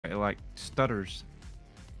It like stutters.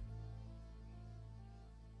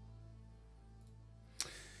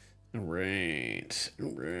 All right.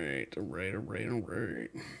 All right. All right. All right. All right.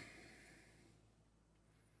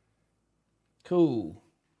 Cool.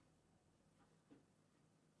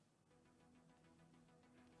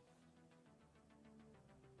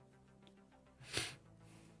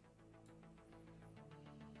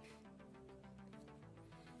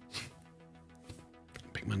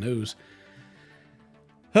 Pick my nose.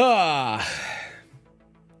 Ah.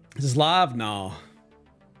 This is live? No.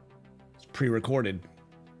 It's pre-recorded.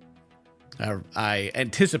 I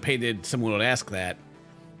anticipated someone would ask that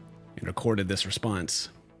and recorded this response.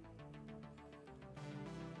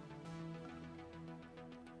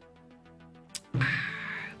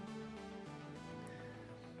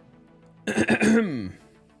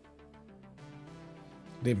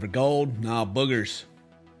 Looking for gold? Nah, boogers.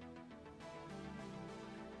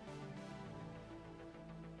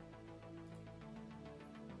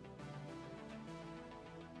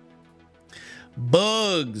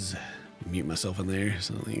 Bugs. Mute myself in there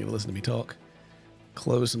so I don't think you'll listen to me talk.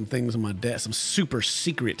 Close some things on my desk, some super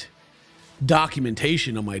secret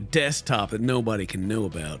documentation on my desktop that nobody can know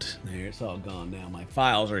about. There, it's all gone now. My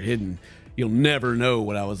files are hidden. You'll never know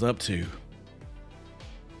what I was up to.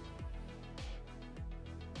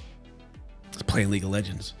 I was playing League of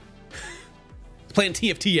Legends. I was playing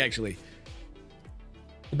TFT, actually.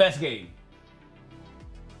 The best game.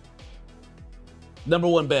 Number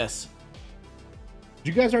one best.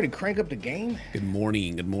 Did you guys already crank up the game? Good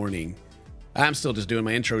morning. Good morning. I'm still just doing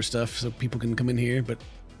my intro stuff so people can come in here, but...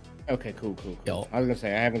 Okay, cool. Yo. I was going to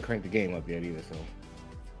say, I haven't cranked the game up yet either,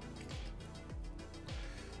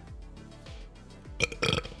 so...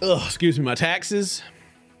 Ugh, excuse me, my taxes.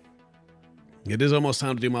 It is almost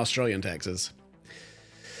time to do my Australian taxes.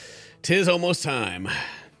 'Tis almost time.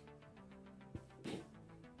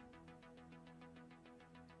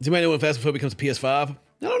 Does anybody know when Phasmo becomes a PS5? I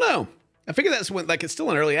don't know. I figured that's when, like, it's still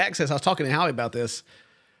in early access. I was talking to Howie about this.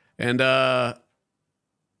 And, yeah,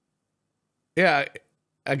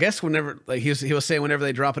 I guess whenever, like, he was saying whenever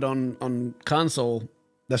they drop it on console,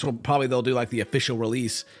 that's what probably they'll do, like, the official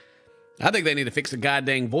release. I think they need to fix the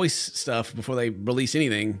goddamn voice stuff before they release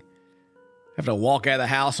anything. I have to walk out of the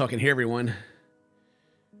house so I can hear everyone.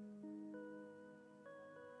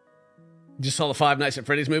 Just saw the Five Nights at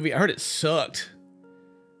Freddy's movie. I heard it sucked.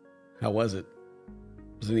 How was it?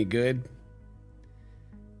 Was it any good?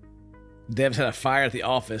 Devs had a fire at the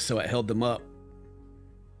office, so it held them up.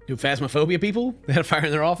 Do Phasmophobia people? They had a fire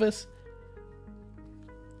in their office?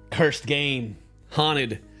 Cursed game.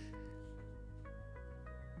 Haunted.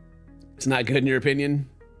 It's not good in your opinion?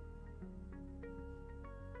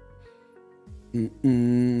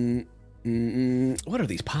 What are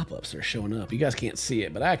these pop-ups that are showing up? You guys can't see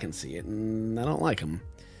it, but I can see it, and I don't like them.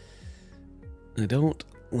 I don't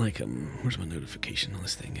like them. Where's my notification on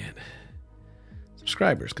this thing at?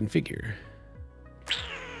 Subscribers, configure.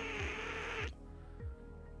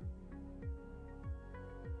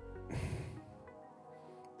 Do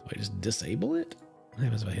I just disable it? What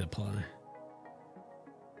happens if I hit apply?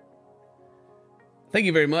 Thank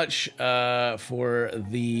you very much for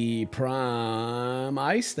the Prime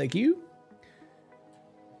Ice. Thank you.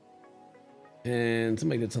 And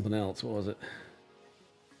somebody did something else. What was it?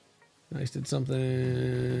 Ice did something.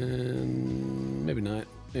 Maybe not.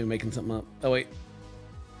 Maybe making something up. Oh, wait.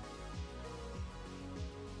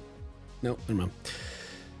 Nope, never mind.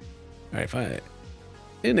 All right, if I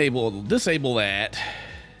disable that.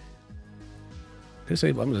 I'm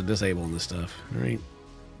just disabling this stuff. All right.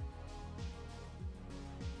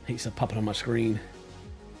 Hate stuff popping on my screen.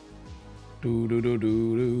 Are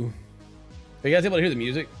you guys able to hear the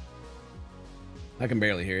music? I can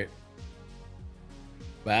barely hear it.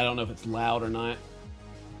 But I don't know if it's loud or not.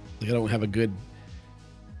 Like, I don't have a good...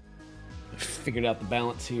 I figured out the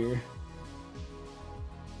balance here.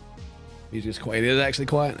 Music's quiet. It is actually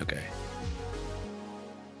quiet? Okay.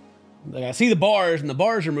 Like, I see the bars, and the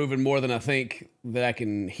bars are moving more than I think that I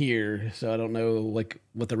can hear. So I don't know, like,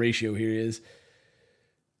 what the ratio here is.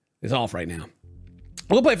 It's off right now.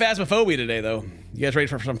 We'll play Phasmophobia today, though. You guys ready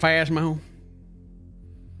for some Phasmo?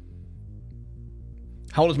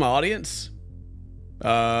 How old is my audience?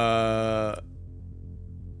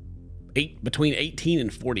 Between 18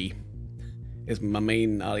 and 40 is my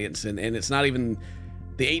main audience, and it's not even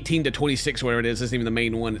the 18 to 26, whatever it is, isn't even the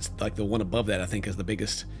main one. It's like the one above that, I think, is the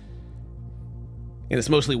biggest. And it's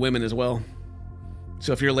mostly women as well.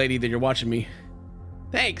 So if you're a lady that you're watching me,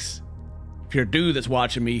 thanks. If you're a dude that's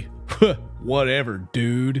watching me, whatever,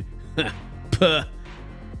 dude. Puh.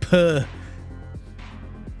 Puh.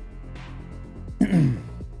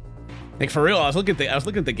 Like for real, I was looking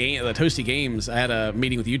at the game, the Toasty Games. I had a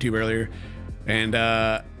meeting with YouTube earlier, and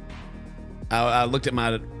I looked at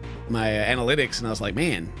my analytics, and I was like,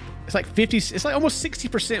 man, it's like it's like almost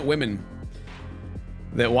 60% women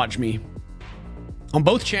that watch me on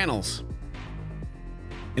both channels,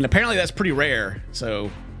 and apparently that's pretty rare.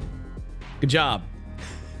 So, good job.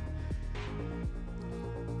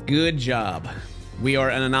 Good job. We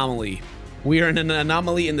are an anomaly. We are an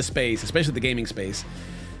anomaly in the space, especially the gaming space.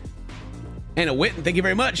 Anna Witten, thank you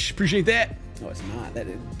very much. Appreciate that. Oh, it's not. That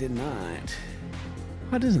it did not.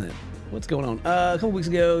 Why doesn't it? What's going on? A couple weeks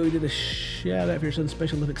ago, we did a shout out for your son's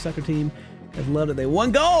Special Olympic soccer team. Guys loved it. They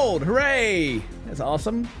won gold. Hooray! That's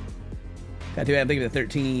awesome. Got to, I'm thinking of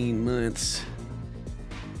 13 months.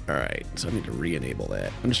 All right, so I need to re-enable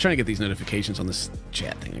that. I'm just trying to get these notifications on this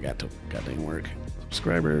chat thing. I got to goddamn work.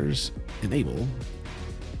 Subscribers, enable.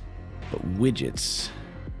 But widgets,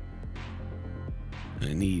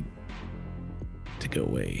 I need to go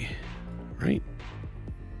away, right?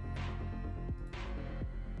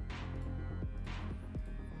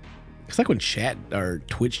 It's like when chat or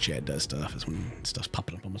Twitch chat does stuff, is when stuff's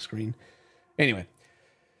popping up on my screen. Anyway,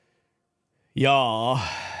 y'all,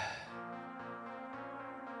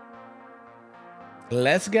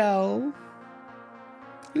 let's go.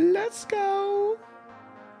 Let's go.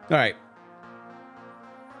 All right.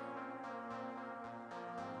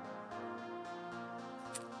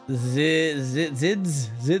 Zids,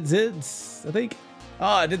 I think. Oh,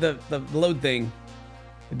 I did the load thing.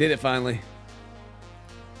 I did it finally.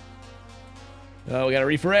 Oh, we gotta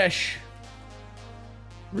refresh.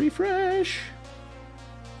 Refresh.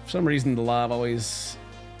 For some reason, the live always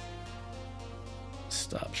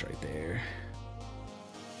stops right there.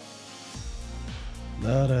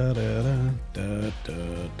 Da da da da da da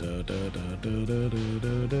da da da da da.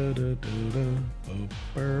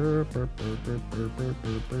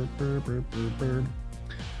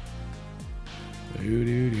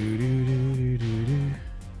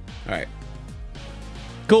 All right,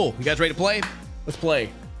 cool. You guys ready to play? Let's play.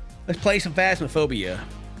 Let's play some Phasmophobia.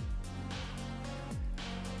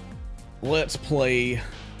 Let's play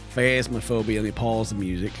Phasmophobia. Let me pause the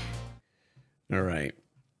music. All right.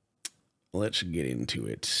 Let's get into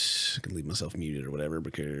it. I can leave myself muted or whatever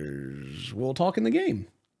because we'll talk in the game.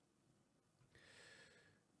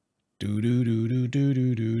 Do do do do do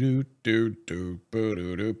do do do do do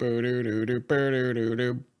do do do do do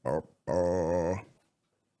do.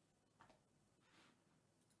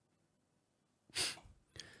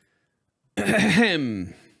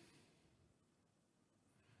 Ahem.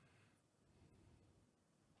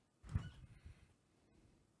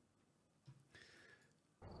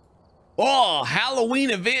 Oh,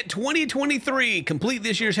 Halloween event 2023. Complete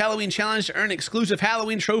this year's Halloween challenge to earn exclusive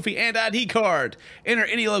Halloween trophy and ID card. Enter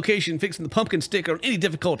any location fixing the pumpkin stick on any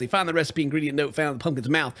difficulty. Find the recipe ingredient note found in the pumpkin's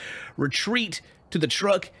mouth. Retreat to the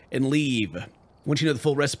truck and leave. Once you know the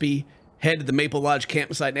full recipe, head to the Maple Lodge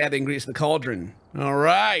campsite and add the ingredients to the cauldron. All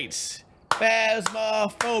right.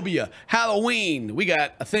 Phasmophobia. Halloween. We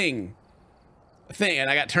got a thing.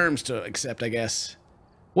 And I got terms to accept, I guess.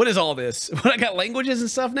 What is all this? What, I got languages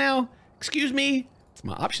and stuff now? Excuse me? It's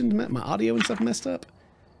my options, my audio and stuff messed up.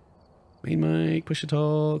 Main mic, push to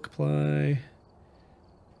talk, apply.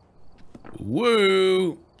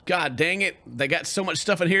 Woo! God dang it. They got so much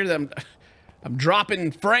stuff in here that I'm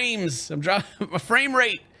dropping frames. I'm dropping my frame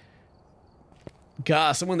rate.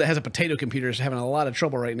 God, someone that has a potato computer is having a lot of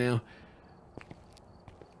trouble right now.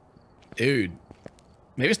 Dude.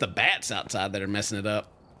 Maybe it's the bats outside that are messing it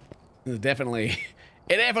up. It definitely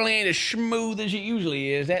ain't as smooth as it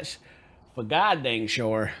usually is. That's for god dang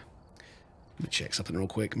sure. Let me check something real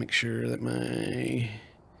quick. Make sure that my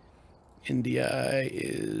NDI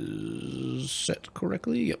is set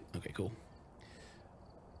correctly. Yep. Okay, cool.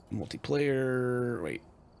 Multiplayer. Wait.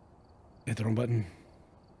 Hit the wrong button.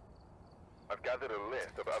 I've gathered a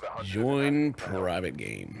list of other hunters. Join private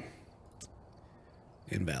game.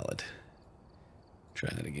 Invalid.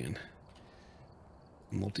 Try that again.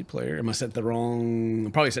 Multiplayer. Am I set the wrong?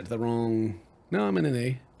 I'm probably set to the wrong. No, I'm in an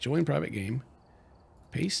A. Join private game.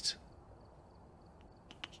 Paste.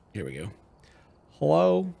 Here we go.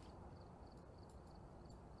 Hello.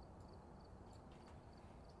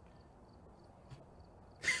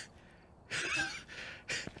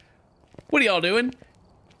 What are y'all doing?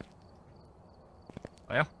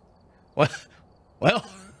 Well. What? Well.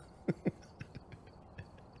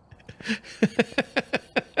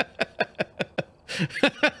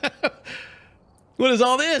 What is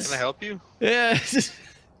all this? Can I help you? Yeah.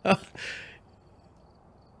 How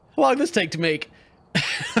long does this take to make?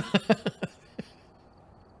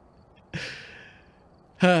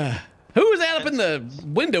 Who is that up in the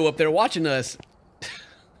window up there watching us?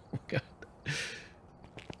 Oh, God.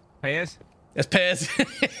 Pez? That's Pez.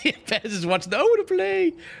 Pez is watching. I want to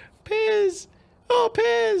play. Pez. Oh,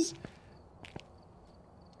 Pez.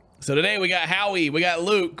 So today we got Howie, we got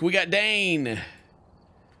Luke, we got Dane.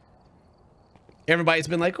 Everybody's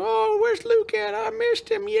been like, "Oh, where's Luke at? I missed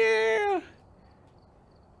him." Yeah.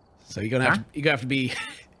 So you're gonna have to be you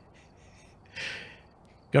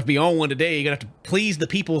have to be on one today. You're gonna have to please the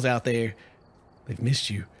peoples out there. They've missed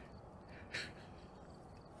you.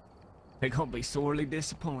 They're gonna be sorely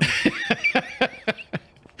disappointed.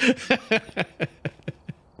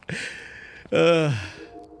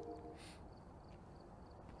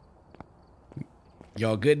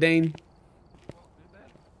 Y'all good, Dane?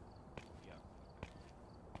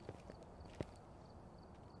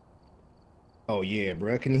 Oh yeah,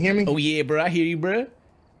 bro. Can you hear me? Oh yeah, bro. I hear you, bro.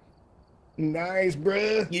 Nice,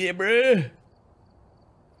 bro. Yeah, bro.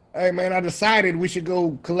 Hey man, I decided we should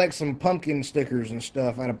go collect some pumpkin stickers and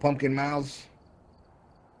stuff out of pumpkin mouths.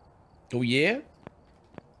 Oh yeah.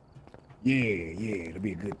 Yeah, it'll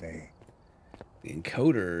be a good thing. The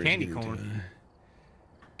encoder. Candy corn.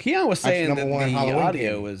 Keon was saying that number one the Halloween audio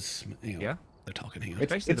candy. was. Hang on. Yeah. They're talking. Hang on.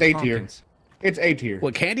 Especially It's the A tier. pumpkins. It's A tier.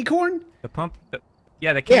 What, candy corn?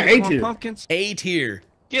 Yeah, the candy corn A-tier. pumpkins. A tier.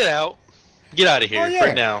 Get out. Get out of here Oh, yeah.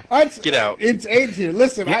 right now. Get out. It's A tier.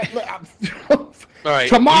 Listen, All right.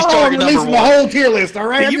 tomorrow he's I'm target releasing number the one. whole tier list. All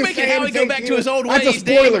right. Hey, I'm you just making saying Howie it's go A back tier. to his old That's ways, a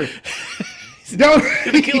spoiler. Don't Don't.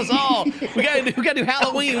 gonna kill us all. We gotta do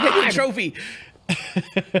Halloween. We gotta do a trophy.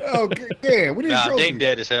 Oh yeah, we need a Nah, trophy. Dane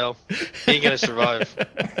dead as hell. He ain't gonna survive.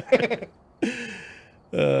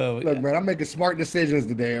 Look, man, I'm making smart decisions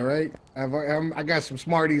today. All right, I got some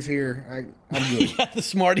smarties here. I'm You good. got the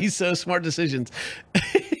smarties, so smart decisions. The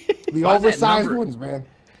Why is that oversized number- ones, man.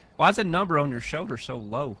 Why is the number on your shoulder so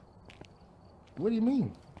low? What do you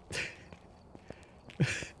mean?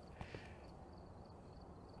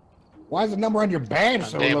 Why is the number on your badge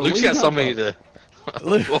so Damn, low? Luke's What are got you somebody talking to.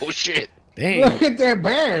 Luke, Oh shit. dang, about? Look at that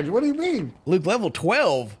badge. What do you mean? Luke level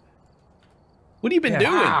 12. What have you been Yeah.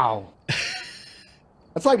 doing? Wow.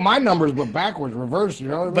 That's like my numbers, but backwards, reverse. You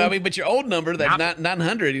know what But I I mean? mean, but your old number, that Not-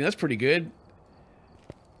 900, that's pretty good.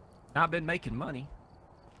 Not been making money.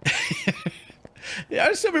 Yeah,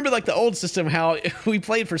 I still remember like the old system, how we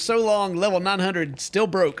played for so long, level 900 still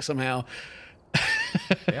broke somehow.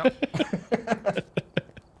 Yep.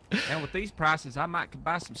 And with these prices, I might could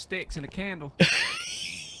buy some sticks and a candle.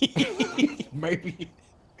 Maybe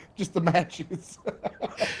just the matches.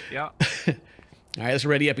 Yeah. All right, let's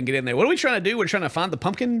ready up and get in there. What are we trying to do? We're trying to find the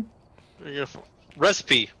pumpkin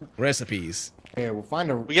Recipe. recipes. Yeah, we'll find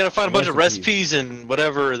a. We gotta find a bunch of recipes and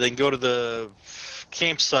whatever, then go to the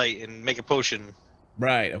campsite and make a potion.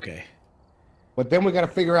 Right, okay. But then we got to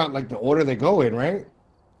figure out like the order they go in, right?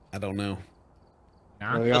 I don't know.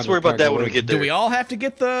 Nah. Or they all Let's just worry about that when we calculate? get there. Do we all have to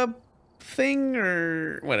get the thing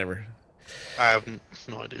or whatever? I have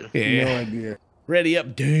no idea. Yeah. No idea. Ready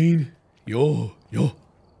up, Dane. Yo.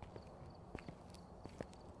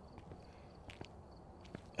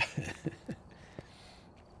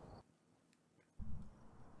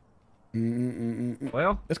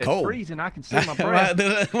 Well, It's cold. freezing. I can see my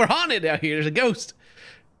breath. We're haunted out here. There's a ghost.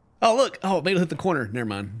 Oh, look. Oh, maybe it'll hit the corner. Never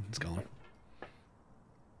mind. It's gone.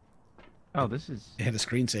 Oh, this is. It had a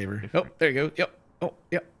screensaver. Oh, there you go. Yep. Oh,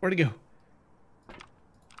 yep. Where'd it go?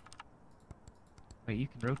 Wait, you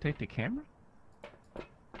can rotate the camera?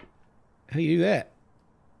 How do you do that?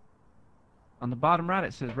 On the bottom right,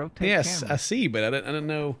 it says rotate Yes, camera. I see, but I don't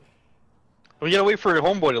know. We gotta wait for the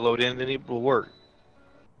homeboy to load in, then it will work.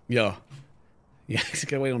 Yeah. Yeah, just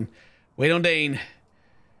gotta wait on Dane.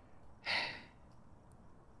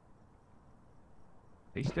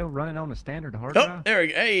 He's still running on the standard hard Oh, drive. there we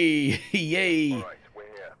go. Hey, yay. Alright, we're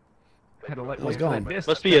here. Had to let How's wait it for going? that distance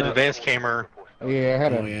Must be an to- advanced camera. Yeah, I had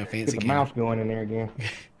to Oh, yeah, fancy get the camera. mouse going in there again.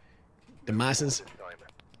 The mices. This time,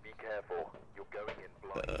 be careful. You're going in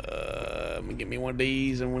blind. Give me one of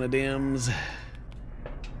these and one of them's. Alright,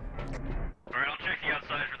 I'll check the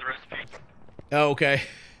outside for the recipe. Oh, okay.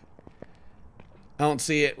 I don't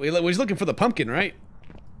see it. We was looking for the pumpkin, right?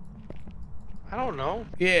 I don't know.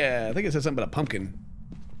 Yeah, I think it said something about a pumpkin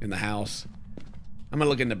in the house. I'm gonna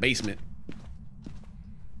look in the basement.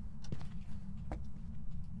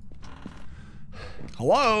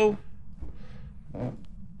 Hello?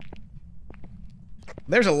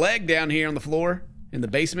 There's a leg down here on the floor in the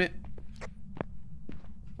basement.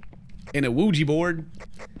 And a Ouija board.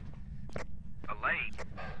 A leg.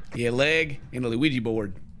 Yeah, leg and a Ouija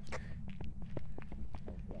board.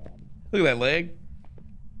 Look at that leg.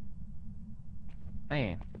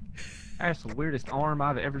 Man, that's the weirdest arm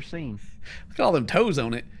I've ever seen. Look at all them toes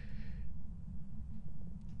on it.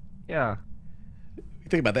 Yeah.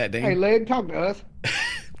 Think about that, Dane. Hey, Leg, talk to us.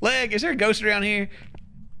 Leg, is there a ghost around here?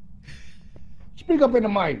 Speak up in the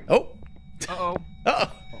mic. Oh. Uh-oh.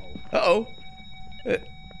 Uh-oh. Uh-oh.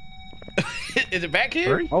 Is it back here?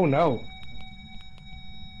 Hurry. Oh, no.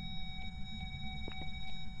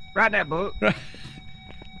 Write that book.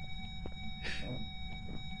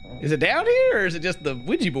 Is it down here, or is it just the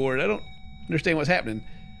Ouija board? I don't understand what's happening.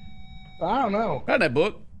 I don't know. Right in that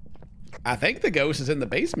book. I think the ghost is in the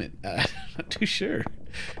basement. I'm not too sure.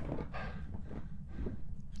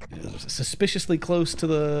 It's suspiciously close to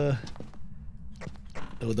the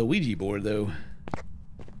Ouija board, though.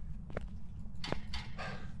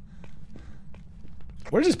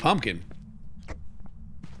 Where's this pumpkin?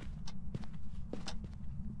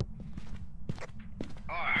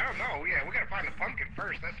 Oh, I don't know. Yeah, we gotta find the pumpkin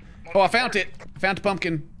first. That's Oh, I found it. I found the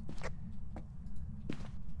pumpkin.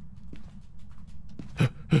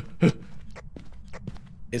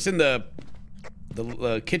 It's in the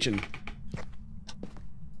kitchen.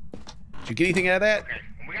 Did you get anything out of that? Okay,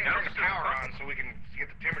 and we gotta turn the power on so we can get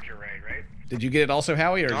the temperature right? Did you get it also,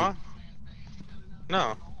 Howie? Or is No. it...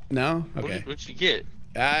 No. No? What Okay. what'd you get?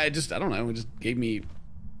 I don't know. It just gave me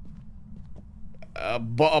a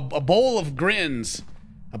bowl of grins.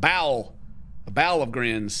 A bowel of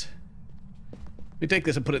grins. Let me take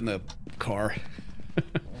this and put it in the car. So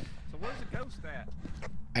where's the ghost at?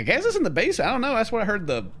 I guess it's in the basement. I don't know. That's what I heard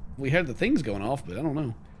we heard the things going off, but I don't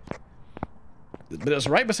know. But it was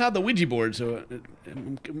right beside the Ouija board, so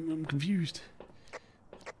I'm confused.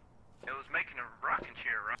 It was making a rocking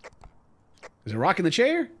chair, right? Is it rocking the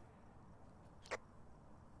chair?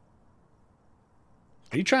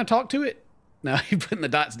 Are you trying to talk to it? No, you're putting the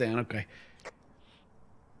dots down. Okay.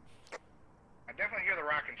 I definitely hear the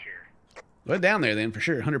rocking chair. Well, down there then, for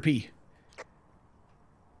sure. 100p.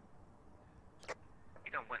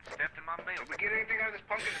 You done went and stepped in my milk. Did we get anything out of this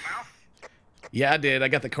pumpkin's mouth? Yeah, I did. I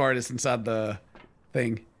got the card. It's inside the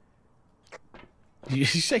thing. Did you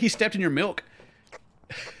say he stepped in your milk?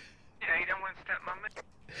 Yeah, you done went and stepped in my milk.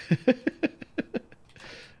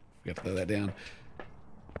 We have to throw that down.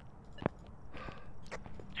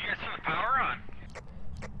 You guys turn the power on.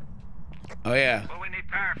 Oh, yeah. Well, we need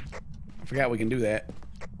power. I forgot we can do that.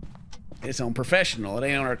 It's on professional. It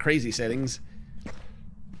ain't on our crazy settings.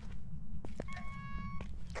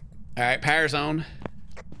 All right, power's on.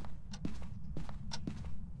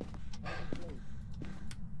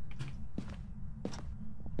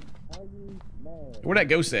 Where'd that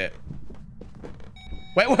ghost at?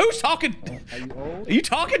 Wait, who's talking? Are you old? Are you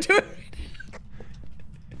talking to it?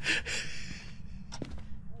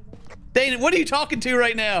 Dane, what are you talking to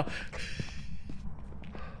right now?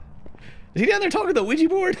 Is he down there talking to the Ouija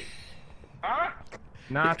board? Huh?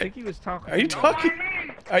 No, I think he was talking. Are you talking?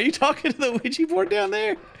 Are you talking to the Ouija board down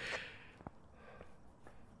there?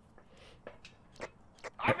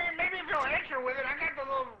 I mean, maybe if you'll answer with it. I got the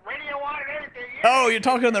little radio on and everything. Yeah. Oh, you're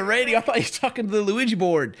talking on the radio. I thought you were talking to the Luigi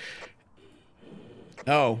board.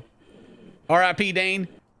 Oh. R.I.P. Dane.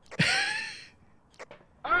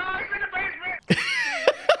 Oh, it's in the basement.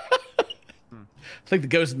 I think the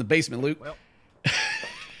ghost in the basement, Luke. Well,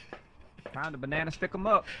 find a banana, stick 'em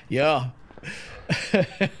up. Yeah.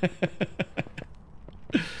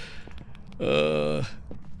 You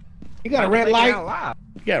got a red light? Alive.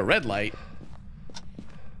 You got a red light.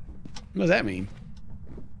 What does that mean?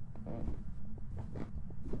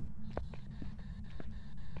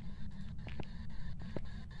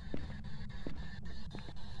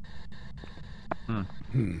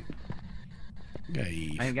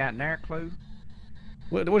 Okay. Ain't got an air clue.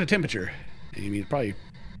 What's the temperature? I mean, it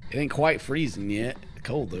ain't quite freezing yet.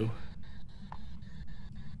 Cold though.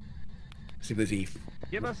 See if there's any.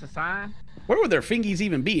 Give us a sign. Where would their fingies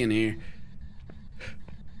even be in here?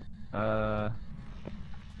 Right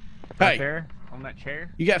Hey, there on that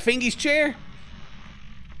chair. you got fingies chair?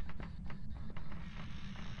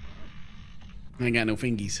 I ain't got no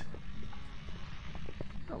fingies.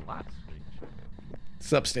 The light switch.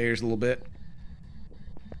 It's upstairs a little bit.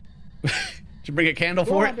 Did you bring a candle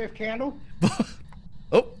Go for out it? this candle.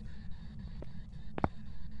 Oh.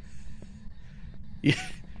 You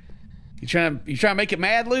trying to make it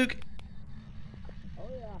mad, Luke? Oh,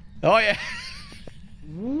 yeah. Oh yeah.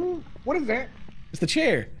 What is that? It's the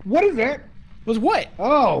chair. What is that? Was what?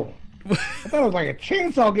 Oh. I thought it was like a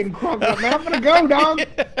chainsaw getting crunked up, man. I'm gonna go, dog.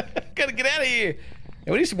 Gotta get out of here.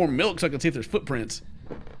 Yeah, we need some more milk so I can see if there's footprints.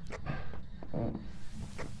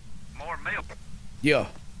 More milk. Yeah.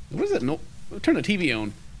 What is that? No. Turn the TV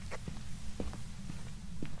on.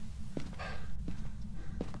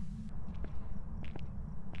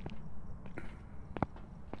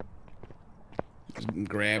 Just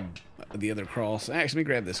grab the other cross. Actually, let me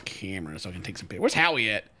grab this camera so I can take some pictures. Where's Howie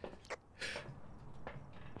at?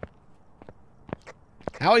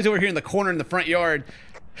 Howie's over here in the corner in the front yard.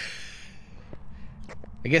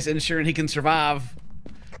 I guess ensuring he can survive.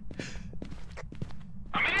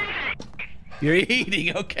 I'm eating. You're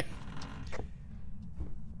eating, okay.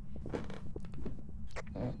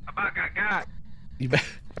 I about got. You bet.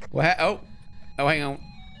 What? Oh, hang on.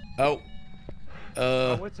 Oh,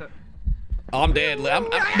 What's up? oh, I'm dead. I'm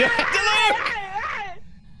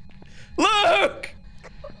Luke!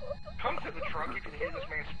 Come to the truck. You can hear this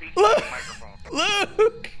man speak Look. on the microphone.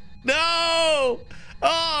 Luke! No!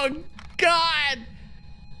 Oh, God!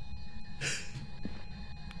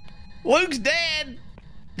 Luke's dead!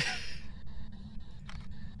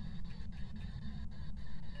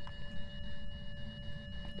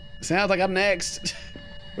 Sounds like I'm next.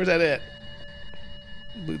 Where's that at?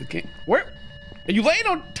 Blue the king. Where? Are you laying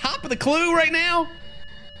on top of the clue right now?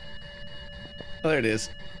 Oh, there it is.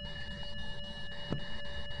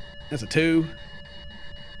 That's a 2.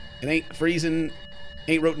 It ain't freezing.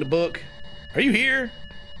 Ain't wrote in the book. Are you here?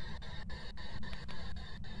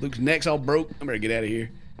 Luke's neck's all broke. I better get out of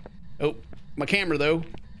here. Oh, my camera though.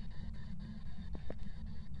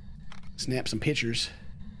 Snap some pictures.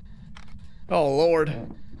 Oh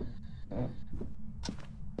Lord.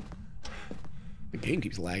 The game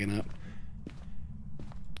keeps lagging up.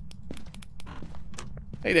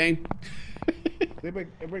 Hey Dane.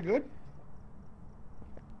 Everybody good?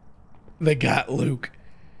 They got Luke.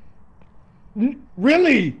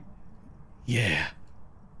 Really? Yeah.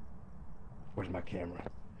 Where's my camera?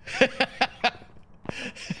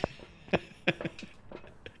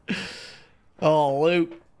 Oh,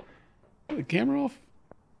 Luke. Put the camera off?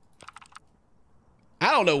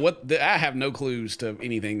 I don't know what... I have no clues to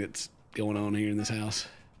anything that's going on here in this house.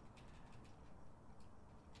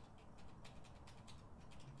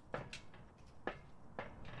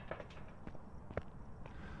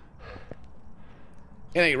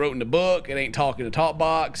 It ain't wrote in the book. It ain't talking to talk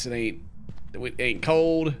box. It ain't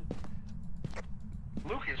cold.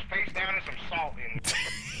 Luke is face down in some salt in.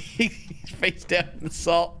 He's face down in the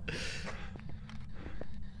salt.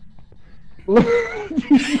 You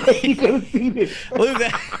could have seen it. Luke,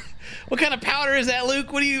 what kind of powder is that,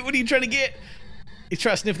 Luke? What are you trying to get? He's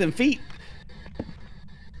trying to sniff them feet.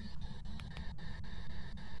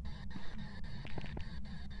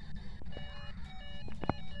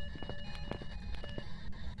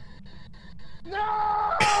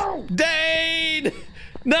 No! Dane!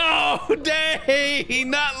 No, Dane!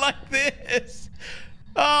 Not like this!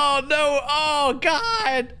 Oh, no! Oh,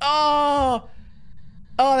 God! Oh!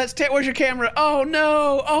 Oh, that's... Where's your camera? Oh,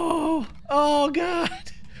 no! Oh! Oh, God!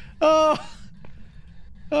 Oh!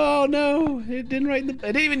 Oh, no! It didn't write the...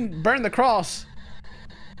 It didn't even burn the cross.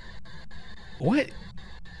 What?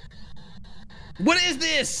 What is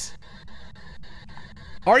this?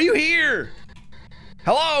 Are you here?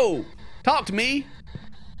 Hello? Talk to me.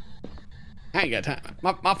 I ain't got time.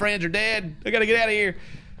 My friends are dead. I gotta get out of here.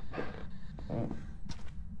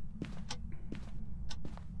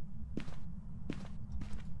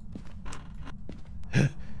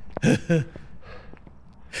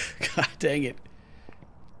 God dang it.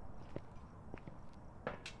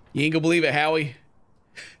 You ain't gonna believe it, Howie.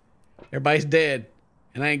 Everybody's dead.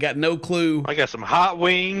 And I ain't got no clue. I got some hot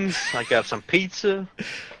wings. I got some pizza.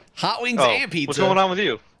 Hot wings Oh, and pizza. what's going on with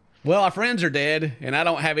you? Well, our friends are dead, and I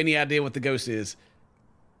don't have any idea what the ghost is.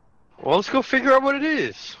 Well, let's go figure out what it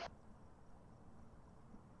is.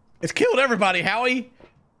 It's killed everybody, Howie.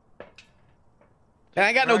 And I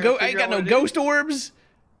ain't got no ghost orbs.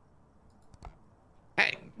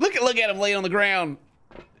 Hey, look at him laying on the ground.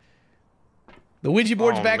 The Ouija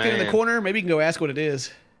board's back there in the corner. Maybe you can go ask what it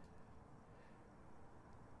is.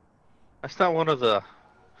 That's not one of the.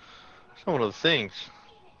 That's not one of the things.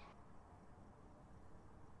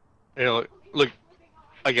 You know, look,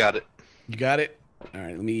 I got it. You got it? All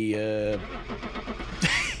right, let me.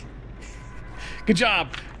 Good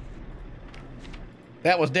job.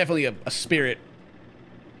 That was definitely a spirit.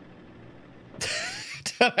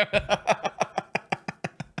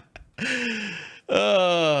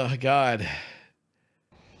 Oh God.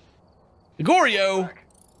 Gregorio.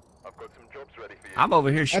 I've got some jobs ready for you. I'm over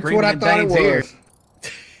here That's screaming what I in thought it Dane's ear. was.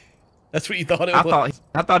 That's what you thought it was.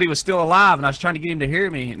 I thought he was still alive, and I was trying to get him to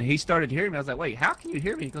hear me, and he started hearing me. I was like, "Wait, how can you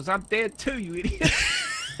hear me?" Because I'm dead too, you idiot.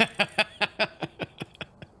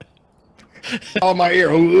 Oh, my ear.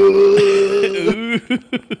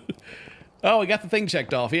 Oh, we got the thing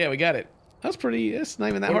checked off. Yeah, we got it. That's pretty. That's not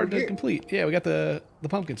even that What hard did we to get? complete. Yeah, we got the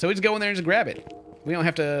pumpkin. So we just go in there and just grab it. We don't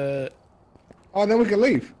have to. Oh, then we can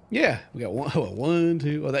leave. Yeah, we got one,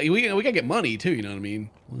 two. Well, we gotta get money too. You know what I mean?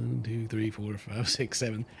 1, 2, 3, 4, 5, 6,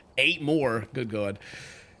 7, 8 more. Good God.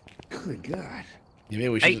 Good God. Yeah, maybe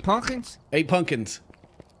we should. 8 pumpkins? 8 pumpkins.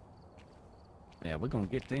 Yeah, we're gonna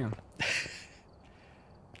get them.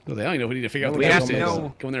 Well, I don't even know if we need to figure out the We have ghost to is.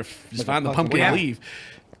 go- Go in there, Make just a find the pumpkin. pumpkin and Yeah. leave.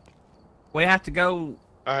 We have to go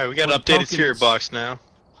All right, we got an Well, updated spirit pumpkins- box now.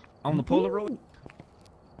 on the Polaroid.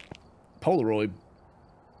 Polaroid.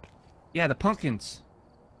 Yeah, the pumpkins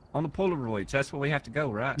on the Polaroids. That's where we have to go,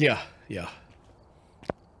 right? Yeah, yeah.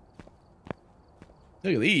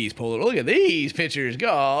 Look at these Polaroid. Look at these pictures,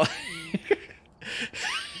 God.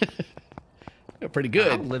 They're pretty I'm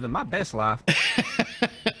good. living my best life.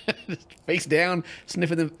 Face down,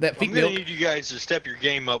 sniffing that I'm feet gonna milk. need you guys to step your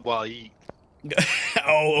game up while you eat.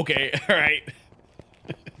 Oh, okay. All right.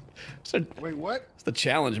 So Wait, what? it's the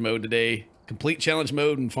challenge mode today. Complete challenge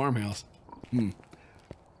mode in farmhouse.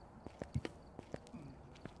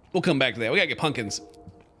 We'll come back to that. We gotta get pumpkins.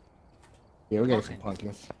 Yeah, we got some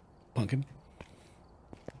pumpkins. Pumpkin.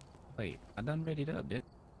 Wait, I done ready it up, did?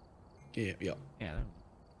 Yeah, yeah. Yeah.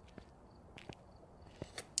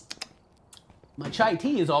 My chai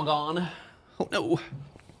tea is all gone. Oh no.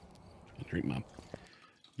 I'll drink my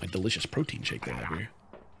delicious protein shake that I have here.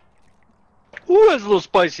 Ooh, that's a little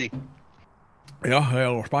spicy. Yeah, a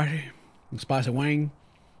little spicy. Spicy wing.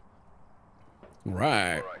 All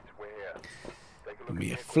right. Right, we're here. Take a Give look me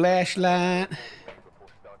a at the flashlight before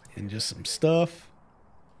starting. and just some stuff.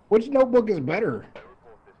 Which notebook is better? No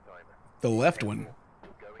report this time. The left one.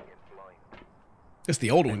 You're going in blind. It's the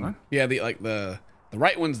old one. what? Yeah, the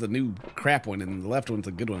right one's the new crap one, and the left one's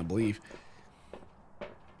the good one, I believe.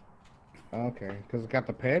 Okay, because it got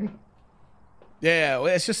the pen. Yeah, well,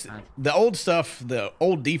 it's just the old stuff. The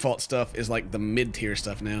old default stuff is like the mid-tier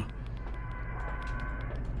stuff now.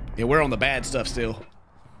 Yeah, we're on the bad stuff still.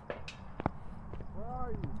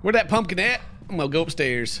 Where that pumpkin at? I'm gonna go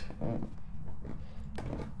upstairs.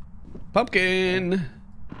 Pumpkin!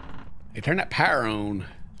 Hey, turn that power on.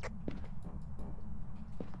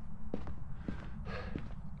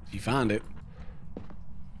 If you find it.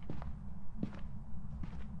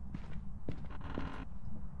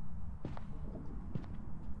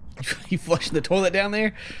 You flushing the toilet down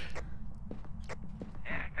there?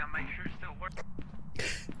 Yeah, gotta make sure it still works.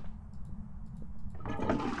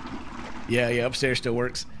 Yeah, upstairs still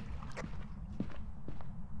works.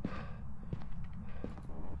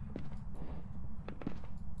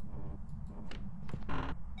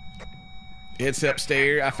 It's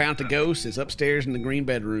upstairs. I found the ghost. It's upstairs in the green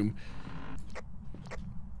bedroom.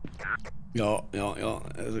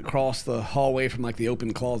 It's across the hallway from like the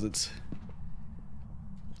open closets.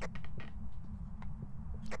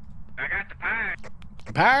 I got the pie.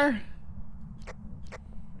 Power?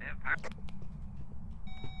 Yeah, pie.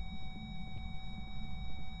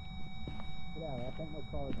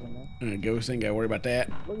 Ghost ain't gotta worry about that.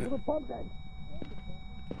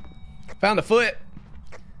 Found a foot.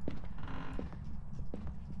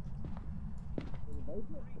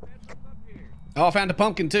 Oh, I found a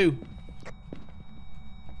pumpkin too.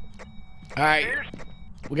 All right,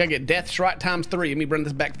 we gotta get death shot times 3. Let me bring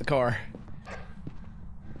this back to the car.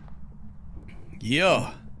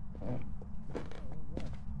 Yeah.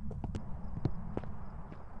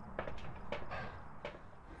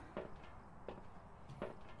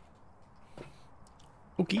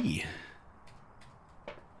 Okay.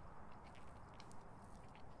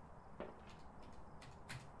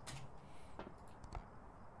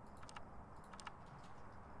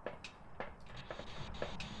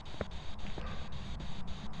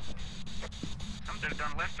 Some dude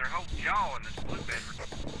done left their whole jaw in this blue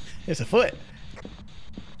bedroom. It's a foot.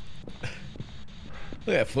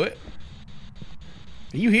 Look at that foot.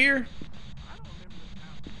 Are you here?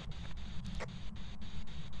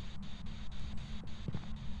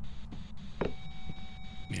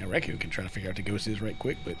 Yeah, Raccoon can try to figure out the ghost is right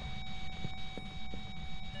quick, but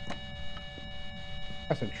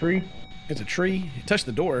That's a tree. it's a tree. It touched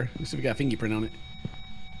the door. Let's see if we got a fingerprint on it.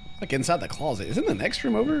 It's like inside the closet. Isn't the next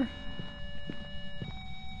room over?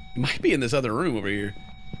 It might be in this other room over here.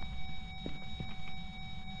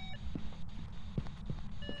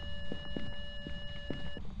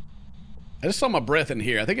 I just saw my breath in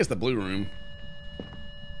here. I think it's the blue room.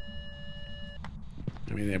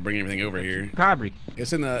 I mean, they bring everything over here. Cabri.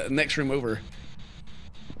 It's in the next room over.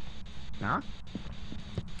 Nah.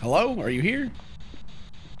 Hello? Are you here?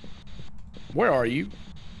 Where are you?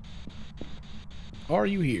 Are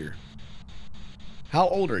you here? How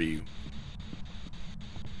old are you?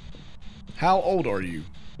 How old are you?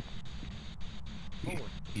 You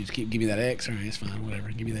just keep giving me that X. All right, it's fine. Whatever.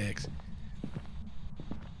 Give me the X.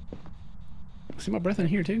 see my breath in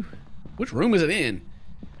here too. Which room is it in?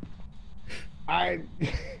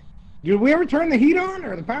 Did we ever turn the heat on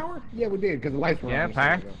or the power? Yeah, we did because the lights were Yeah, on.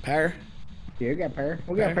 power. Power? Yeah, we got power.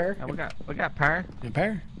 We got power. Yeah, we got power. Yeah,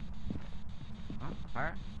 power? Power. All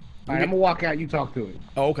right, I'm gonna walk out. You talk to it.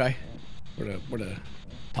 Oh, okay. Where the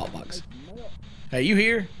talk box? Hey, you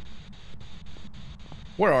here?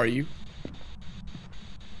 Where are you?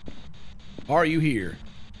 Are you here?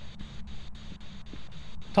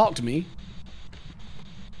 Talk to me.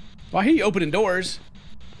 Well, I hear you opening doors.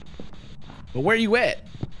 But where are you at?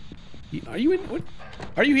 Are you in? What?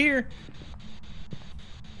 Are you here?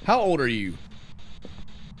 How old are you?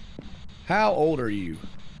 How old are you?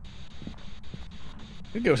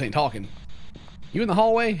 This ghost ain't talking. You in the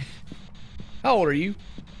hallway? How old are you?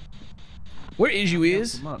 Where is you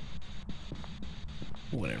is?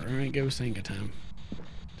 Whatever. All right, ghost ain't got time.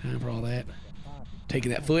 Time for all that.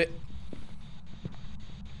 Taking that foot.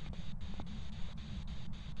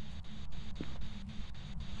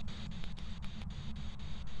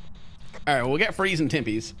 All right, well, we got freezing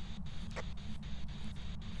tempies.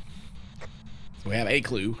 So we have a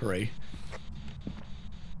clue. Hooray.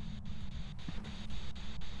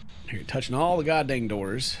 Here, touching all the goddamn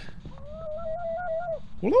doors.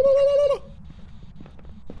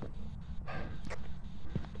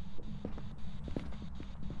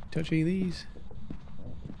 Touch any of these?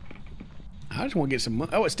 I just want to get some.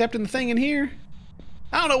 Oh, it stepped in the thing in here.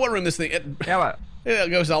 I don't know what room this thing. It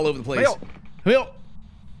goes all over the place. Milk.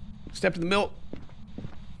 Stepped in the milk.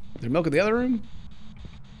 Is there milk in the other room?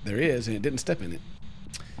 There is, and it didn't step in it.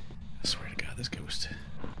 I swear to God, this ghost.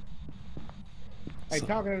 Hey,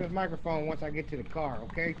 talking to this microphone once I get to the car,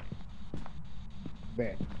 okay?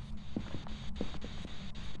 Bet.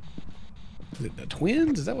 Is it the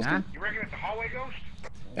twins? Is that what's going? You reckon it's a hallway ghost?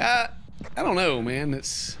 I don't know, man.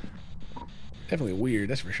 It's definitely weird,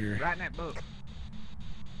 that's for sure. Right in that book.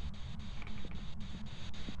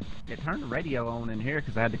 Yeah, turn the radio on in here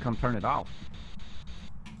because I had to come turn it off.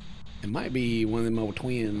 It might be one of them old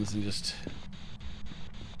twins and just...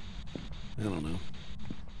 I don't know.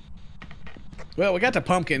 Well, we got the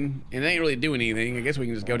pumpkin, and it ain't really doing anything. I guess we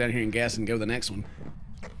can just go down here and guess and go to the next one.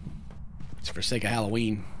 It's for sake of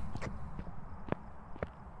Halloween.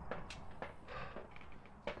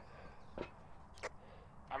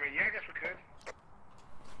 I mean, yeah, I guess we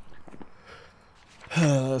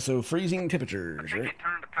could. So freezing temperatures, right? It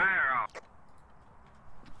turned the power off.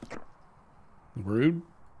 Rude.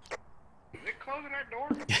 Is it closing that door?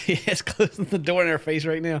 Yeah, it's closing the door in our face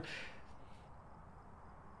right now.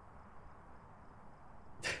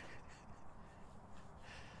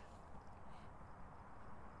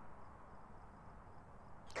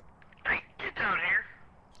 Hey, get down here.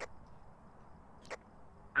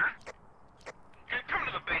 Huh? Hey, come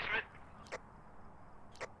to the basement.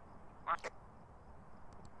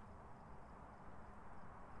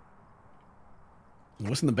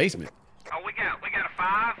 What's in the basement? Oh, we got a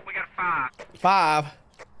 5. We got a 5. 5.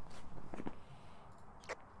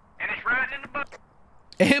 And it's writing in the book.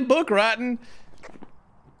 And book writing.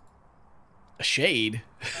 A shade.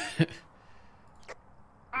 I'm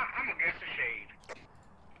gonna guess a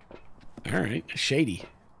shade. All right, shady.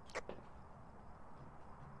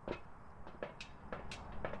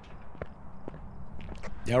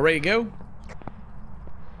 Y'all ready to go?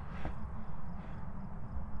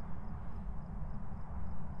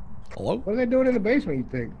 Hello? What are they doing in the basement, you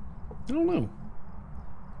think? I don't know.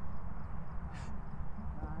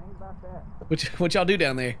 What y'all do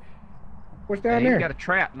down there? What's Yeah, down he's there? got a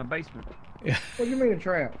trap in the basement. Yeah. What do you mean a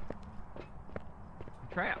trap?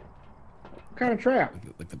 A trap. What kind of trap?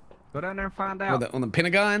 Like the, Go down there and find out. on the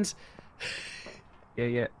Pentagons? Yeah,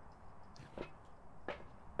 yeah.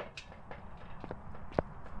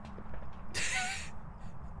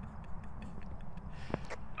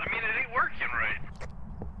 I mean, it ain't working right.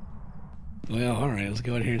 Well, all right, let's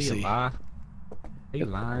go in here and He see. lie. He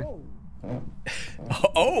lying.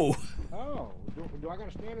 Oh! Oh, do I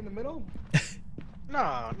gotta stand in the middle?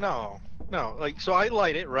 No. Like, so I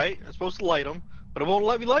light it, right? I'm supposed to light them, but it won't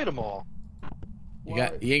let me light them all. You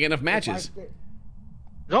ain't got enough matches.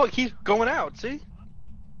 No, it keeps going out. See?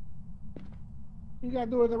 You gotta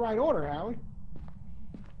do it in the right order, Howie.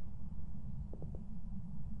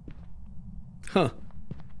 Huh.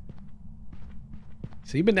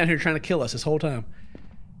 So you've been down here trying to kill us this whole time.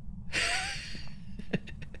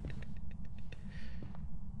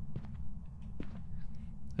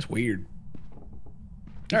 That's weird.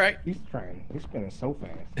 All right. He's trying. He's spinning so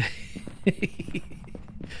fast.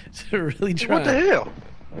 So really trying. What the hell?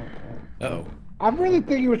 Uh-oh. I really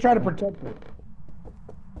think he was trying to protect her.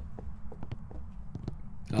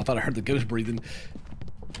 I thought I heard the ghost breathing.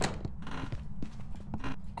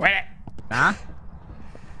 Quit it. Huh?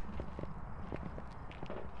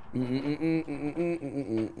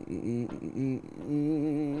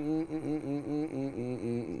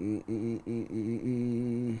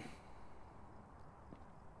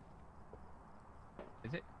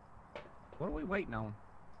 Is it? What are we waiting on?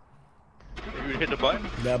 You hit the button.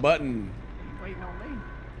 The button. Waiting on me.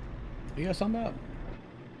 You got something up?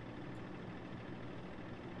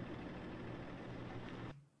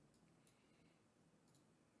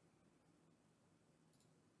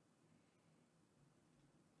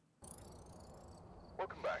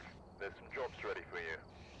 Welcome back. There's some jobs ready for you.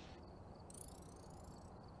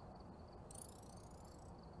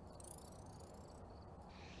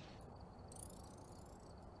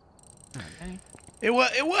 Okay. It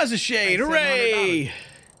was a shade. Hey, Hooray!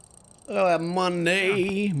 Oh, that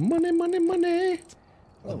Monday. Money.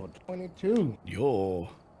 Oh, 22. Yo. All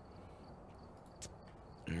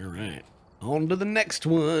right. On to the next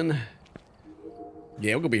one.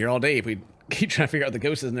 Yeah, we're gonna be here all day if we keep trying to figure out the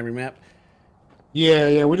ghosts in every map.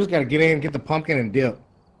 Yeah, we just gotta get in, get the pumpkin, and dip.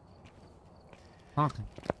 Pumpkin.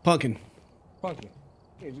 Pumpkin. Pumpkin.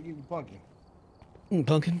 Yeah, just give you pumpkin.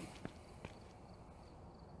 Pumpkin.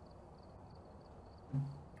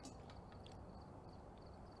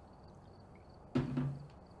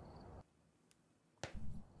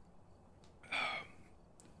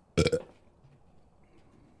 We've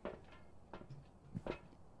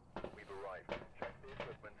arrived. Check the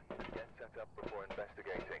equipment and get set up before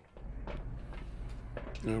investigating.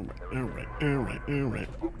 All right.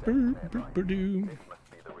 Boop-a-doo. This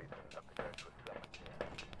must be the reason that the ghost was summoned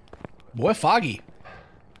here. Boy, foggy.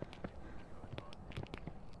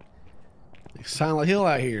 Like Silent Hill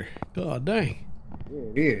out here. God dang. Yeah,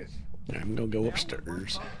 it is. All right, I'm gonna go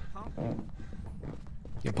upstairs.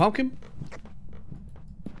 Your pumpkin?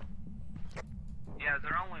 Yeah, is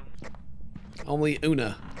there only Only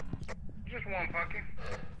Una. just one pumpkin?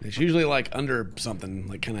 It's usually like under something,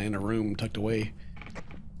 like kind of in a room tucked away.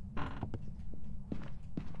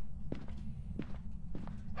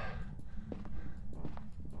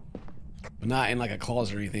 But not in like a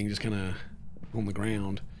closet or anything, just kind of on the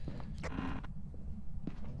ground.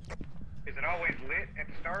 Is it always lit at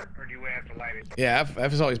the start, or do we have to light it? Yeah,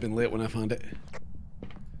 I've always been lit when I find it.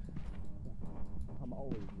 I'm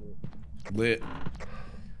always lit. Lit.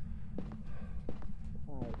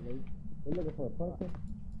 Alright, Lee. We're looking for a pumpkin?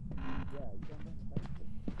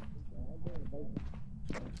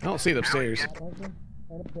 I don't see it upstairs. Pumpkin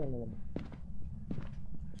and a pendulum.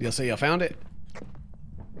 Y'all say y'all found it?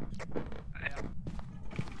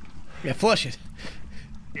 Yeah, flush it.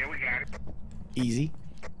 Yeah, we got it. Easy.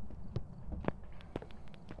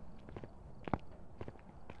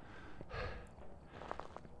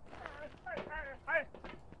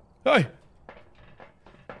 Hey!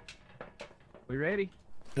 We ready?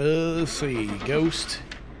 Let's see. Ghost.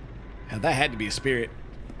 Yeah, that had to be a spirit.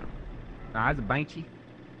 Nah, it's a banshee.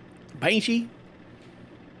 Banshee?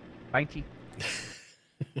 Banshee.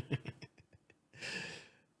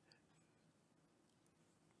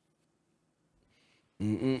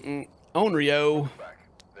 Onryo. Back.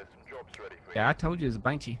 There's some jobs ready for Yeah, I told you it's a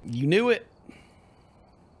banshee. You knew it?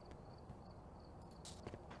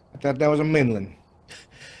 I thought that was a Midland.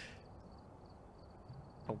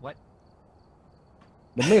 For what?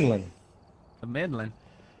 The Midland. The Midland.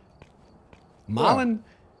 Marlin?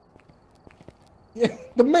 Yeah,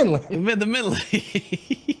 the Midland. The middle.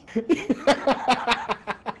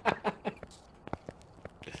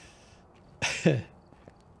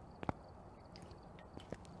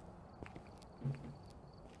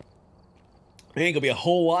 There ain't gonna be a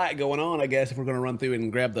whole lot going on, I guess, if we're gonna run through and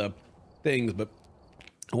grab the things, but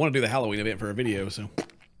I want to do the Halloween event for a video, so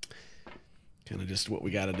kind of just what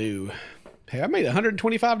we gotta do. Hey, I made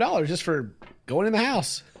 $125 just for going in the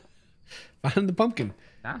house, finding the pumpkin.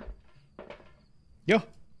 Nah. Yo. All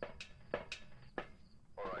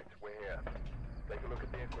right, we're here. Take a look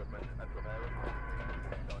at the equipment and prepare accordingly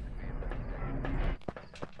before starting the investigation.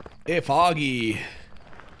 Hey, Foggy.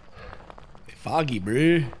 Hey, Foggy,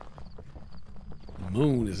 bruh. The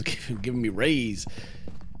moon is giving me rays.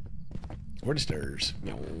 Or the stairs.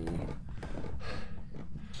 No.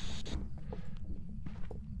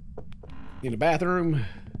 In the bathroom?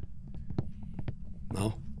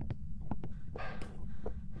 No.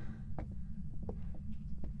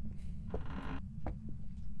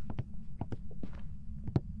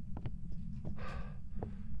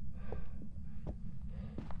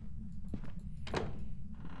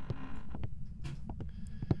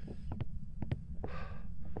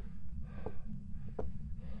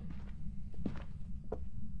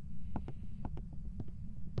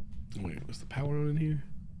 Wait, was the power on in here?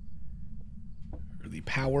 Or the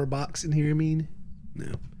power box in here, I mean?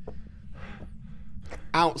 No.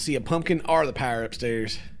 I don't see a pumpkin or the power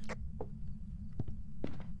upstairs.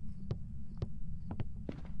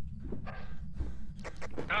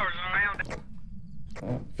 Oh, it's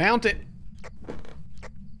around. Found it.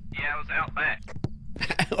 Yeah, I was out back.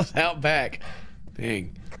 I was out back.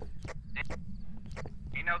 Dang.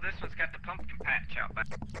 You know, this one's got the pumpkin patch out back.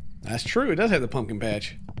 That's true. It does have the pumpkin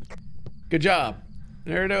patch. Good job.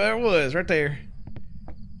 There it was, right there.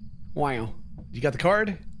 Wow. You got the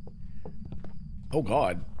card? Oh,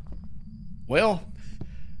 God. Well,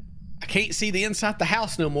 I can't see the inside the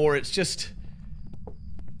house no more. It's just...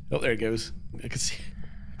 Oh, there it goes. I can see...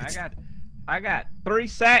 I got 3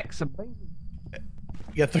 sacks of beans.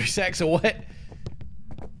 You got 3 sacks of what?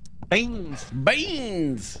 Beans.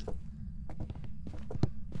 Beans!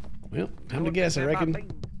 Well, time to guess, I What they say about reckon.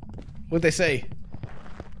 beans? What'd they say?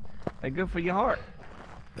 They're good for your heart.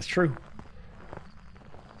 That's true.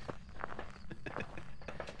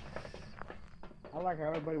 I like how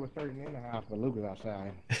everybody was searching in the house, but Luke was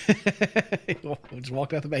outside. He just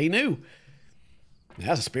walked out the back. He knew.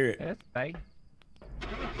 That's a spirit. That's big.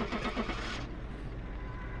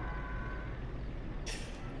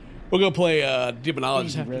 We're gonna play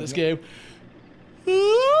Demonologist after this game. Woo!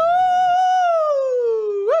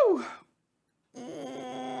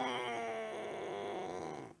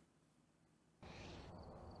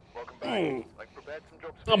 Welcome back. Like prepared some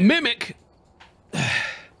jobs. A mimic. How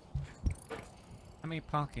many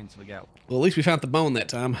pumpkins we got? Well, at least we found the bone that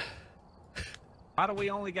time. Why do we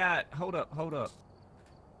only got... Hold up.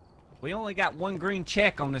 We only got 1 green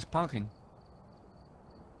check on this pumpkin.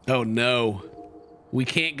 Oh no, we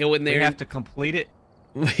can't go in We there. have to complete it.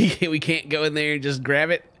 We can't go in there and just grab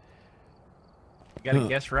it. You gotta Huh.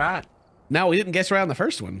 guess right. No, we didn't guess right on the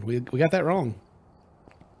first one. We got that wrong.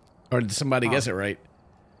 Or did somebody guess it right?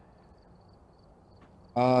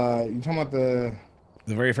 You talking about the...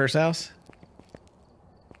 The very first house?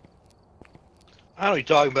 I know what you're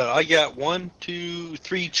talking about. I got 1, 2,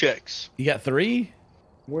 3 checks. You got 3?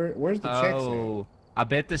 Where's the checks at? Oh, I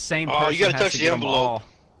bet the same Oh, person you gotta has touch to the get them envelope. all.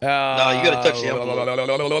 No, you gotta touch the envelope.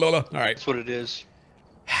 All right. That's what it is.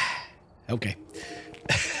 Okay.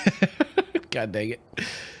 God dang it.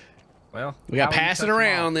 Well, We got to how will you pass it touch 'em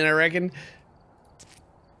around then, I reckon.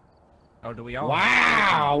 all? Oh, do we all?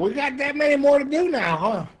 Wow, we got that many more to do now,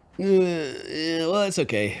 huh? Yeah, well, it's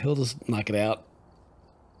okay. We'll just knock it out.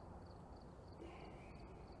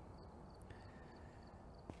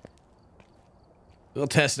 We'll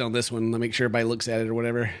test it on this one. Make sure everybody looks at it or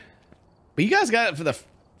whatever. But you guys got it for the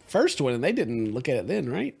first one, and they didn't look at it then,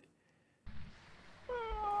 right?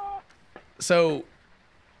 So,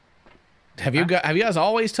 have you guys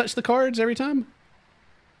always touched the cards every time?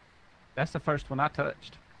 That's the first one I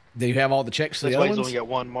touched. Do you have all the checks for That's the why other he's ones? only got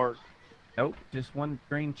 1 mark. Nope, just 1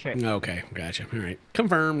 green check. Okay, gotcha. All right,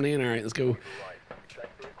 confirmed. Then all right, let's go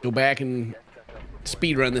back and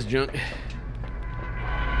speed run this junk.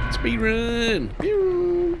 Speed run.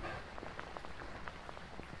 Pew.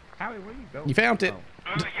 Howie, where you go? You found it.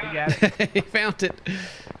 Oh, you got it. You found it.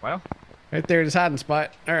 Well, Right there, this hiding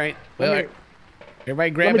spot. All right. Well, Let me- everybody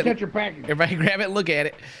Let grab me it. touch your package. Everybody grab it and look at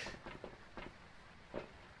it.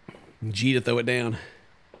 G to throw it down.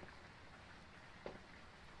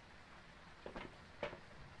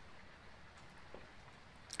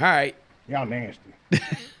 All right. Y'all nasty.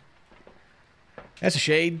 That's a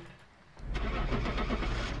shade.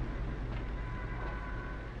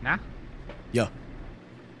 nah, Yeah.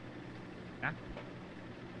 nah.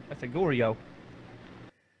 That's a Goryo.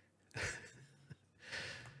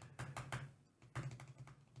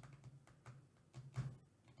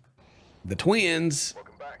 The twins.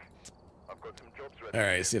 Welcome back. I've got some jobs ready. All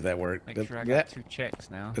right, see if that worked. Make Did sure I that, got 2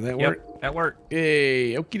 checks now. did that Yep, work? that worked.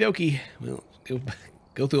 Hey, okie dokie. Well,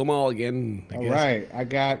 go through them all again. I All guess. right, I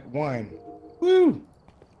got 1. Woo!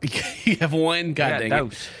 You have one. God I got dang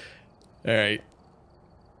dose. it. All right.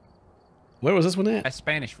 Where was this one at? That's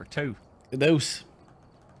Spanish for 2. Dose.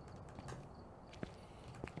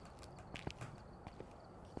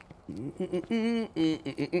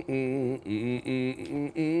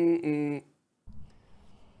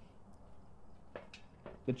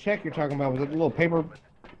 The check you're talking about was it the little paper?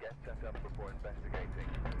 Get set up before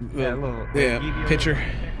investigating. Yeah, little, yeah, give you a picture. little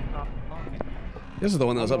check on the pumpkin. This is the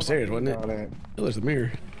one that was upstairs, wasn't it? All that. Oh, there's the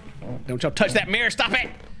mirror. Don't y'all touch that mirror. Stop it.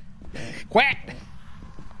 Quack.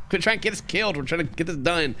 Quit trying to get us killed. We're trying to get this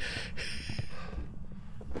done.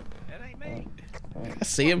 That ain't me. I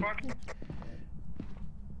see him.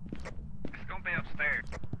 It's gonna be upstairs.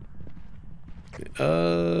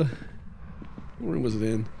 What room was it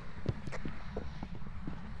in?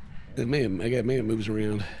 It may have moves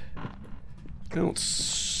around. I don't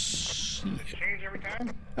see it. Change every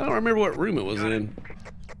time? I don't remember what room it was in.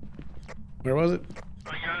 Where was it?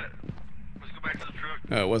 I got it. Let's go back to the truck.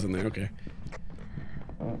 Oh, it wasn't there. Okay.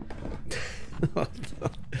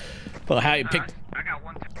 Well, how you picked? I got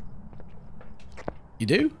one. You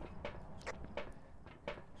do?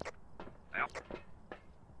 Well,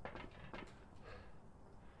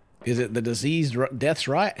 Is it the diseased death's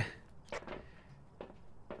right?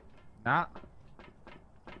 Nah.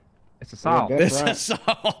 It's assault. Yeah, This That's is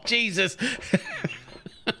all Jesus.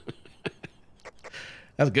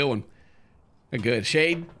 That's a good one. A good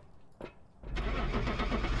shade.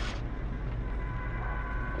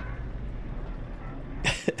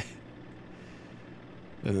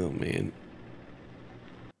 Oh man.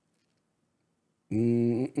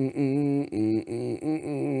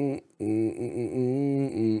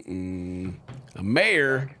 A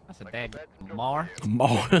mayor. That's a dag Mar.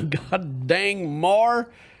 Mar. God dang Mar.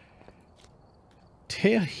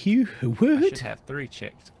 Tell you I what. should have 3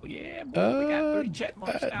 checks. Oh, yeah, boy, we got 3 check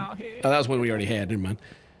marks out here. Oh, that was one we already had. Never mind.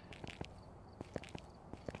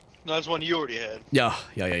 No, that's one you already had. Yeah.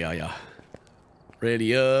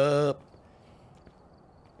 Ready up.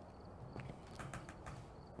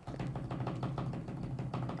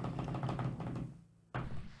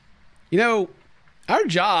 You know, our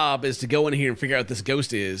job is to go in here and figure out what this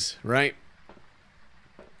ghost is, right?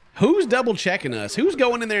 Who's double checking us? Who's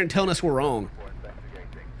going in there and telling us we're wrong?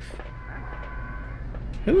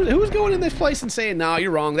 Who's going in this place and saying, "No,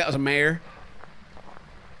 you're wrong. That was a mayor."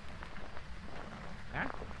 Huh?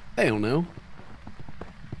 They don't know.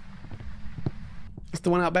 It's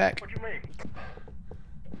the one out back. What you mean?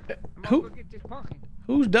 I'm Who- gonna go get this pumpkin.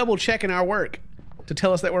 Who's double checking our work to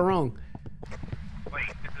tell us that we're wrong? wait,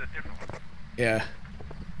 this is a different one. Yeah.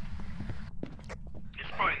 It's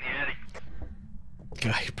probably in the attic.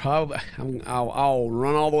 God, probably. I'll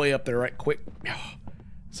run all the way up there right quick.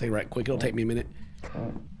 Say right quick. It'll take me a minute.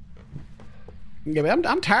 Yeah, but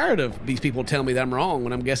I'm tired of these people telling me that I'm wrong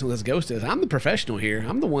when I'm guessing what this ghost is. I'm the professional here.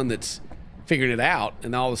 I'm the one that's figuring it out,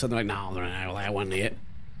 and all of a sudden they're like, "No, that wasn't it."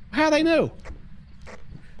 How do they know?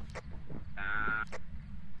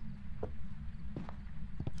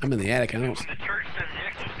 I'm in the attic. I don't. When the church sends the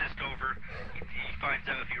exorcist over, he finds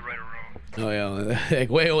out if you're right or wrong. Oh yeah. Like,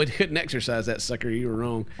 well, we couldn't exercise that sucker. You were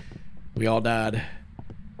wrong. We all died.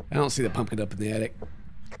 I don't see the pumpkin up in the attic.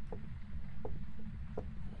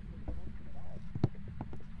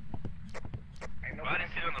 Well, I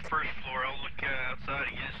didn't see it on the first floor. I'll look outside,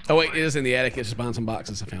 I guess. Oh wait, it is in the attic. It's just behind some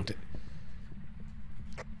boxes. I found it.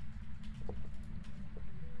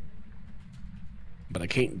 But I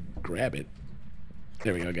can't grab it.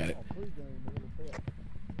 There we go. Got it.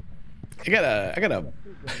 I got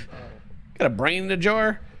a brain in a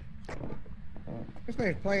jar. This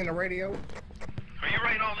thing's playing the radio. Are you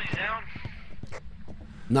writing all these down?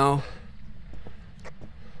 No.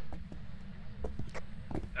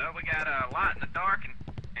 We got a light in the dark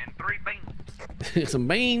and 3 beams. Some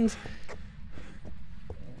beans.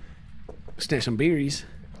 Snatch some berries.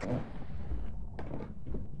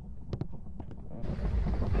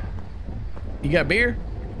 You got beer?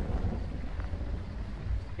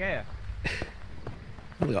 Yeah.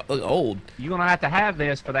 Look old. You're gonna have to have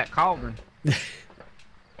this for that cauldron.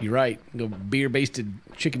 You're right. Go beer-basted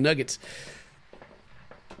chicken nuggets.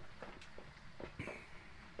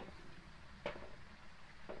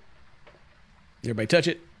 Everybody touch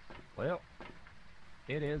it. Well,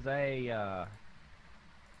 it is a,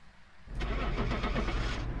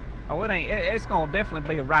 Oh, it ain't. It's gonna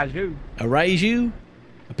definitely be a Raju. A Raiju?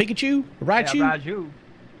 A Pikachu? A Raichu? Yeah, Raju.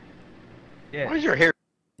 Yeah. Why is your hair?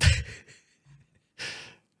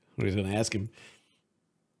 What he's gonna ask him?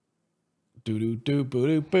 Doo doo doo boo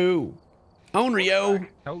doo boo. On Rio.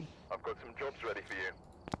 Told- I've got some jobs ready for you.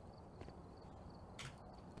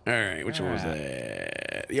 All right, which one was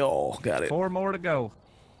that? Yo, got it. 4 more to go.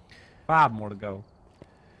 5 more to go.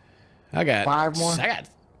 I got 5 more? I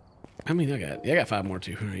got 5 more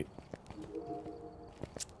too. All right.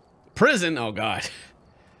 Prison. Oh God.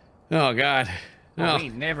 Oh God. Well, Oh, we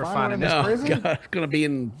ain't never Final finding in this this. oh prison? God. It's gonna be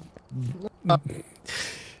in.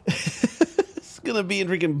 It's gonna be in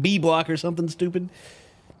freaking B block or something stupid.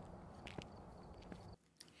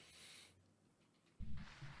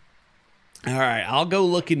 All right, I'll go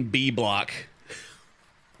look in B block.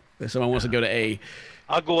 If someone wants to go to A.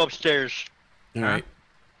 I'll go upstairs. All right.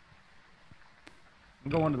 I'm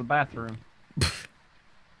going to the bathroom.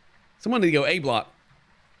 Someone need to go A block.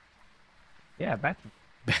 Yeah, bathroom.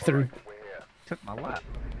 Bathroom. Took my lap.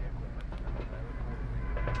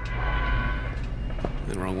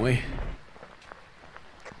 The wrong way.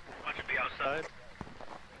 Watch it be outside.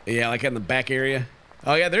 Yeah, like in the back area.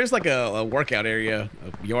 Oh yeah, there's like a workout area,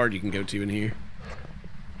 a yard you can go to in here.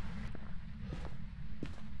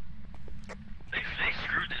 They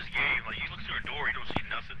screwed this game. Like, you look through a door, you don't see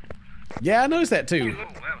nothing. Yeah, I noticed that too. Oh,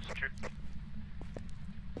 that was tricky.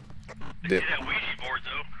 They Dude. see that Ouija board,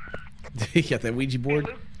 though. You got that Ouija board?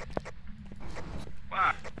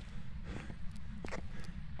 Why?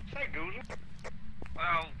 Say, Goozle.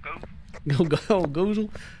 Well, go. Go Goozle.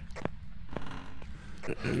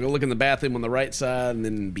 Go look in the bathroom on the right side, and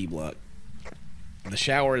then B block. The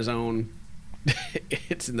shower is on.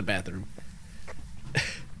 It's in the bathroom.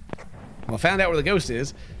 Well, I found out where the ghost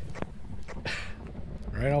is.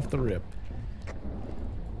 Right off the rip.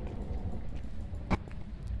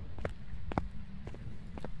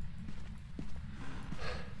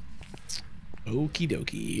 Okie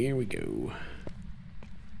dokie, here we go.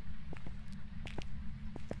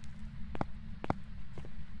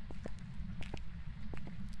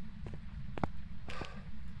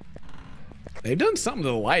 They've done something to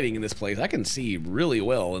the lighting in this place. I can see really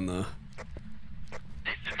well in the... The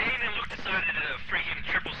Dane and Luke decided to freaking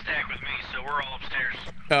triple stack with me, so we're all upstairs.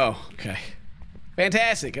 Oh, okay.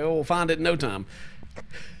 Fantastic. Oh, we'll find it in no time.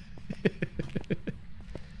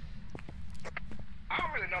 I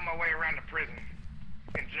don't really know my way around the prison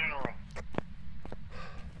in general.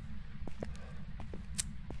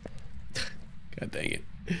 God dang it.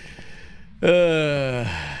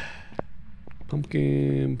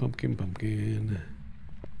 Pumpkin. You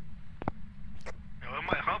know, we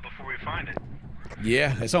might hunt before we find it.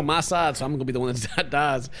 Yeah, it's on my side, so I'm gonna be the one that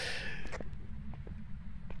dies.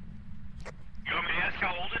 You want me to ask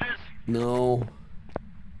how old it is? No.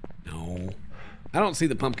 I don't see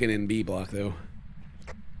the pumpkin in B block though.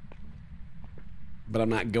 But I'm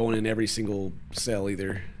not going in every single cell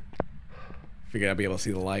either. Figured I'd be able to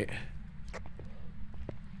see the light.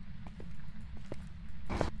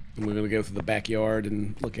 And we're gonna go through the backyard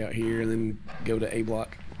and look out here and then go to A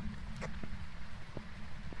block.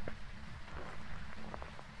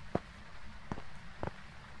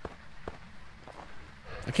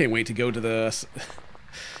 I can't wait to go to the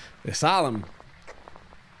asylum.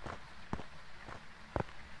 I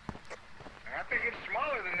think it's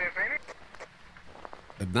smaller than this, ain't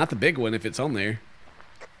it? Not the big one if it's on there.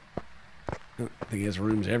 I think it has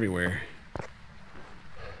rooms everywhere.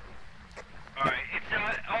 Alright, it's,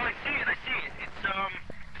 oh, I see it. It's,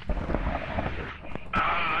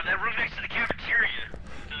 that room next to the cafeteria.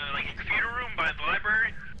 Like a computer room by the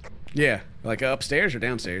library. Yeah, like upstairs or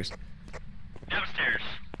downstairs? Downstairs.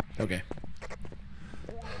 Okay.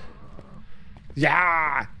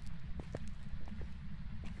 Yeah!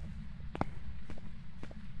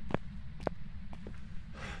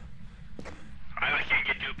 I can't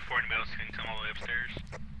get to it before anybody else can come all the way upstairs.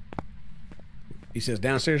 He says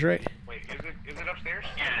downstairs, right? Wait, is it upstairs?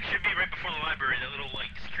 Yeah, it should be right before the library, that little, like,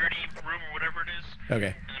 security room or whatever it is.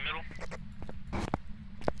 Okay. In the middle.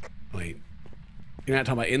 Wait. You're not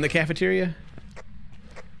talking about in the cafeteria?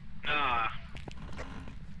 Nah.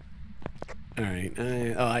 Alright. Oh,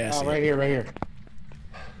 yeah, I see. Oh, right here, right here.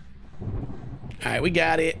 Alright, we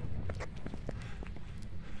got it.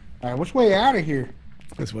 All right, which way out of here?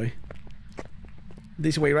 This way.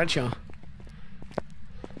 This way, right, Shaw?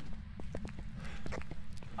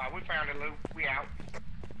 We found it, Lou. We out.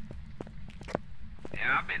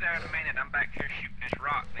 Yeah, I'll be there in a minute. I'm back here shooting this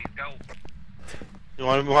rock. These gold. You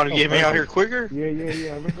want to get me out here quicker?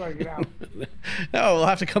 Yeah. We're going to get out. No, we'll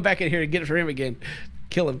have to come back in here and get it for him again.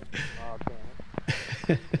 Kill him.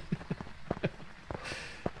 Okay.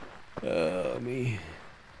 Oh, me.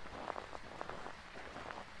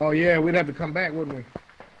 Oh, yeah, we'd have to come back, wouldn't we?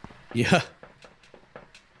 Yeah.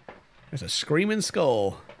 There's a screaming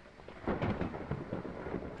skull.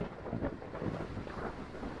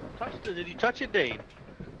 Touched it. Did you touch it, Dane?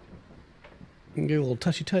 Get a little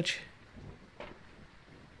touchy touch.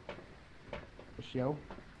 Show.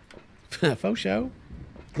 Faux show.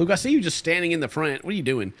 Luke, I see you just standing in the front. What are you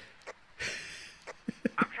doing?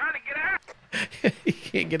 I'm trying to get out. You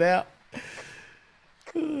can't get out.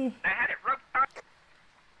 They had it roped up.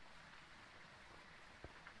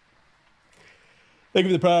 Thank you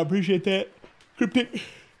for the pride. Appreciate that. Cryptic.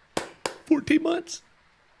 14 months.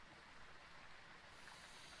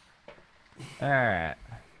 Alright.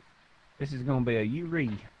 This is gonna be a Uri.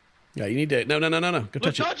 Yeah, you need to. No. Go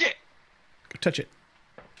touch it. Touch it. Go touch it.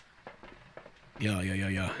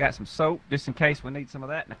 Yeah. Got some soap just in case we need some of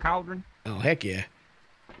that in the cauldron. Oh, heck yeah.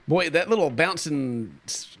 Boy, that little bouncing.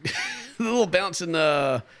 Symbol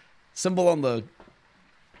on the.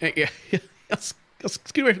 Yeah. Let's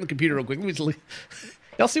get away from the computer real quick. Let me just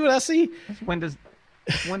y'all see what I see? That's Windows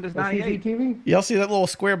 98. CCTV? Y'all see that little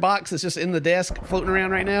square box that's just in the desk floating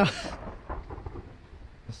around right now?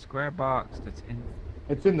 The square box that's in.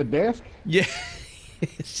 It's in the desk. Yeah,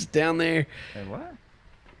 it's just down there. Hey, what?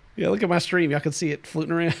 Yeah, look at my stream. Y'all can see it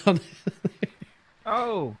floating around.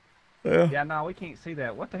 Oh. Yeah. Yeah, no, we can't see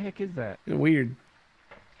that. What the heck is that? Weird.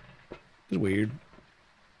 It's weird.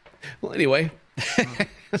 Well, anyway,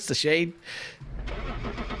 that's the shade.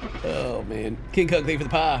 Oh man, King Kong, thank you for the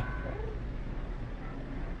pie.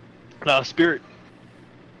 Spirit.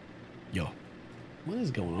 Yo, what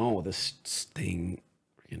is going on with this thing?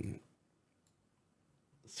 Freaking,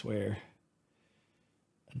 I swear,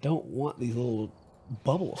 I don't want these little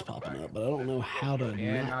bubbles popping up, but I don't know how to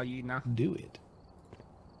Yeah, not no, you know. do it.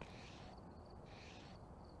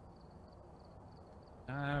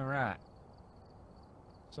 All right.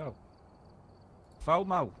 So,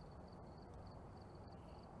 FOMO.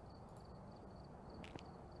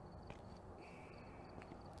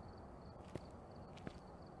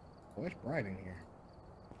 Oh, it's bright in here.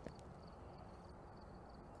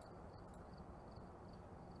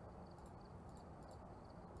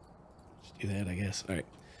 Let's do that, I guess. All right.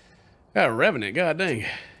 Got a Revenant. God dang.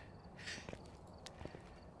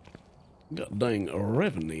 God dang, a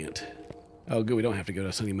Revenant. Oh, good. We don't have to go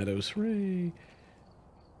to Sunny Meadows. Hooray.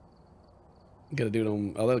 Got to do it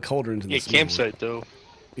on all the cauldrons. Yeah, campsite though.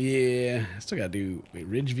 Yeah, I still got to do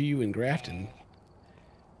Ridgeview and Grafton.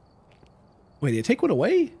 Wait, did they take one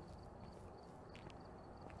away?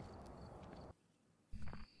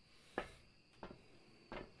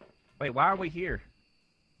 Wait, why are we here?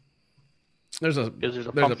 There's a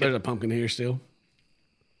pumpkin. there's a pumpkin here still.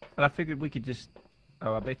 But I figured we could just.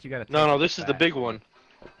 Oh, I bet you got to. No, this is the big one.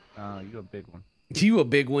 Oh, you a big one. You a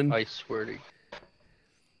big one? I swear to you.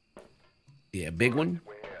 Yeah, big one.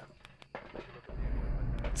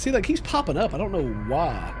 See, like he's popping up. I don't know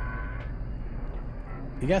why.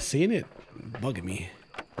 You guys seeing it? Bugging me.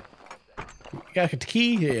 You got the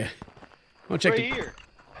key here. Want to check Right the... here.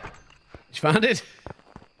 Did you find it?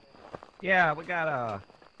 Yeah, we got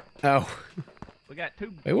Oh. we got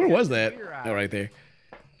two. Wait, where was that? Beer eyes. Oh, right there.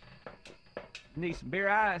 Need some beer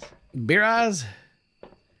eyes. Beer eyes.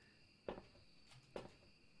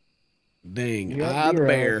 Dang, Yep, eye the beer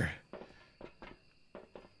bear.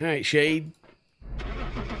 All right, Shade.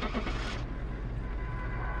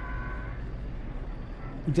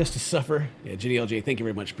 Just to suffer. Yeah, GDLJ, thank you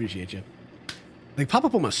very much. Appreciate you. They pop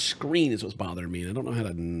up on my screen is what's bothering me. And I don't know how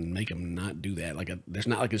to make them not do that. There's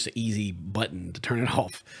not like this easy button to turn it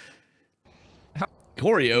off.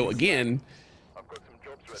 Goryo, again.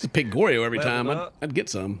 Just pick Goryo every time. I'd get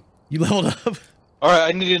some. You leveled up? All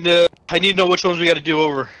right, I need to know which ones we got to do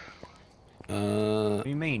over. What do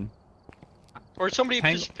you mean? Or somebody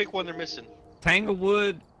Hang- just pick one they're missing.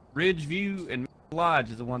 Tanglewood, Ridgeview, and Lodge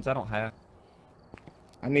is the ones I don't have.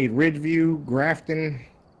 I need Ridgeview, Grafton,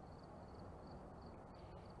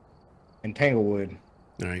 and Tanglewood.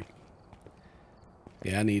 All right.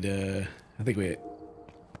 Yeah, I need, I think we...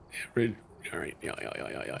 Yeah, all right. Yeah.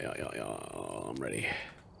 I'm ready.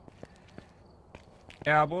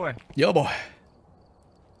 Yeah, boy. Yo, boy.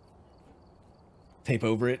 Tape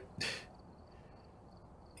over it.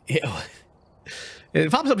 Yeah. It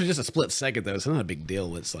pops up in just a split second, though. It's not a big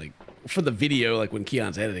deal. It's like, for the video, like when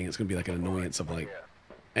Keon's editing, it's going to be like an annoyance of like,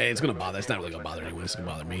 hey, it's going to bother. It's not really going to bother anyone. It's going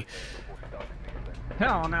to bother me.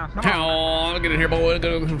 Hell, now. Come on. Oh, get in here, boy.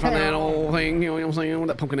 Go find that old thing. You know what I'm saying? With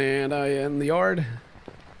that pumpkin head in the yard.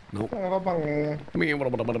 Nope. Come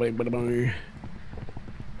here.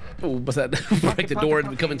 Oh, what's that? Break the door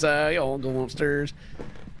and come inside. Y'all go upstairs.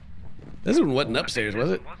 This one wasn't upstairs,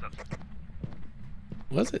 was it?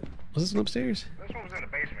 Was it? Was this one upstairs? This one was in the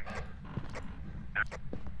basement.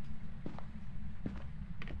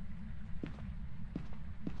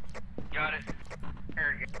 Got it.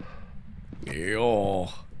 There you go.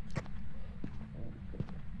 Yeah.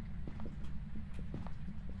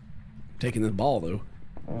 Taking this ball though.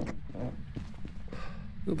 Oh,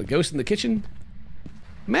 the ghost in the kitchen.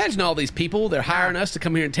 Imagine all these people. They're hiring us to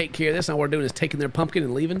come here and take care of this. And all we're doing is taking their pumpkin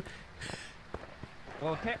and leaving.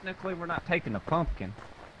 Well, technically, we're not taking a pumpkin.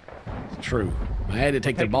 It's true. I had to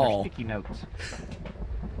take their Taking our ball. sticky notes.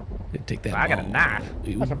 Had to take that I got a ball. knife.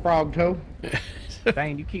 Ooh. That's a frog toe.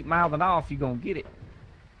 Dang, you keep mouthing off, you gonna get it.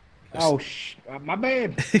 Oh, my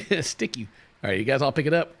bad. Sticky. All right, you guys all pick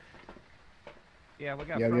it up. Yeah, we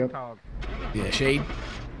got Yep, yep. Frotog. Yeah, Shade.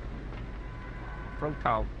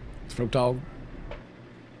 Frotog. It's Frog Dog.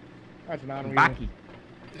 That's an honor. Baki.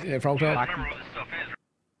 Yeah, Frog Dog. Baki. Remember what this stuff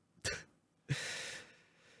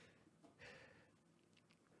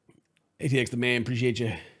is. ATX the man, appreciate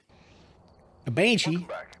you. A Banshee.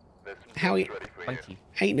 Back. There's some How jobs he- ready for you. Thank you.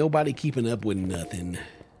 Ain't nobody keeping up with nothing.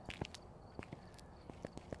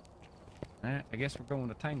 Alright, I guess we're going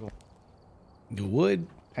to Tangle. Go wood.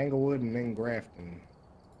 Tanglewood and then Grafton.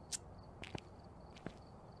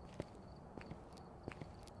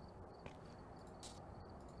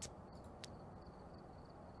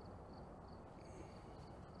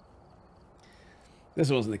 This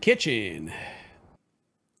one's in the kitchen.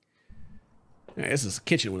 All right, this is the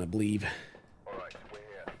kitchen one, I believe. Alright, we're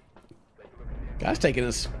here. Take a look at the Guys, taking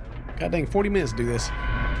us, god dang, 40 minutes to do this.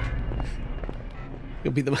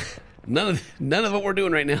 It'll be the none of what we're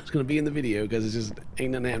doing right now is going to be in the video because it's just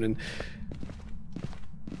ain't nothing happening.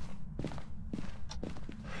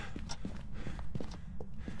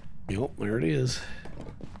 Yep, there it is.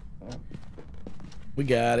 We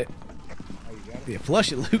got it. Oh, you got it? Yeah,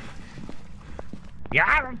 flush it, Luke.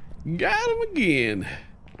 Got him. Got him again.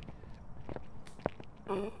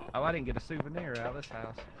 Oh, I didn't get a souvenir out of this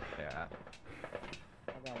house. Yeah.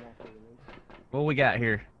 I got one for you, Luke. What we got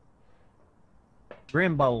here?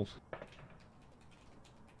 Grim bowls.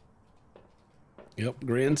 Yep,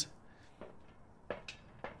 grins.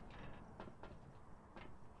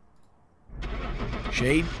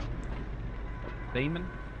 Shade. Demon.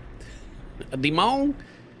 A demon.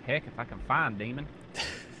 Heck, if I can find demon.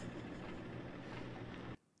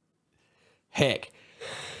 Heck.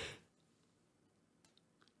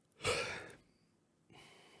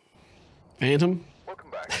 Phantom. welcome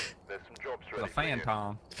back. There's some jobs The ready for you.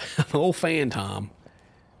 phantom. Old Phantom.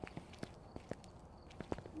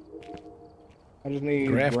 I just need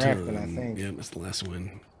Grafton. Grafton, I think. Yeah, that's the last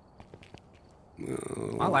one.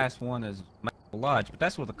 My last one is Lodge, but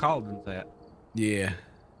that's where the cauldron's at. Yeah.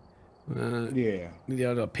 Yeah. We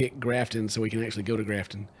got to pick Grafton so we can actually go to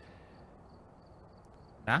Grafton.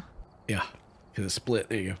 Huh? Yeah, because it's split.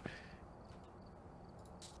 There you go.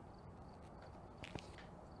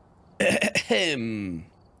 Ahem.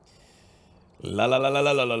 La la la la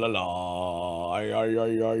la la la la la. Yeah, yeah,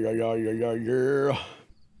 yeah, yeah, yeah, yeah, yeah, yeah.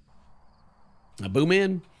 A boom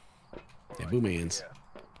in? Yeah, boom ins.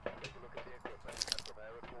 Take a look at the equipment and prepare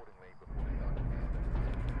accordingly before we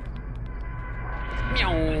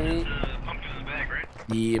start. Meow. Pumpkin in the bag, right?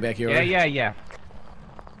 Yeah, back here. Yeah.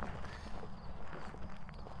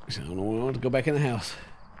 I don't know what to go back in the house.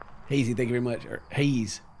 Hazy, thank you very much. Or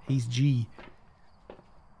Haze. He's G.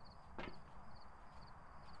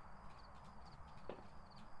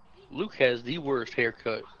 Luke has the worst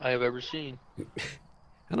haircut I have ever seen.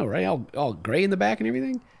 I know, right? All gray in the back and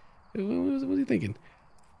everything. What was he thinking?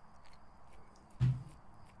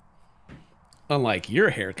 Unlike your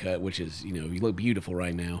haircut, which is, you look beautiful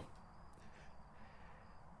right now.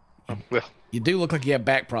 Well, You do look like you have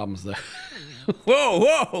back problems, though.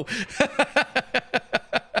 Whoa!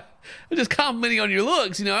 I'm just complimenting on your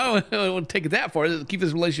looks. I don't want to take it that far. Keep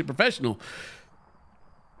this relationship professional.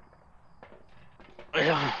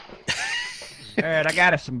 yeah. Alright, I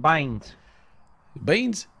got us some beans.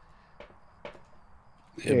 Beans?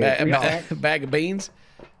 Yeah, A bag of beans?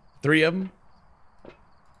 3 of them?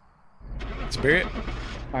 Spirit?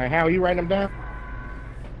 All right, how are you writing them down?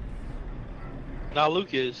 Now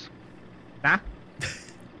Luke is. Huh?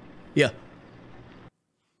 Yeah.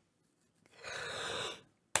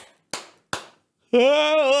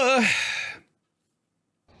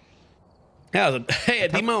 How's it? Hey, a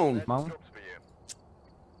demon. Demon. Jobs for you.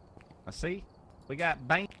 I see. We got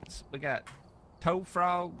beans. We got toad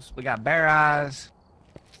frogs. We got bear eyes.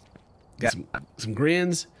 Got some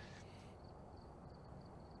grins.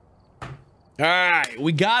 All right,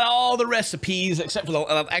 we got all the recipes except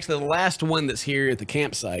for actually the last one that's here at the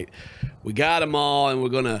campsite. We got them all, and we're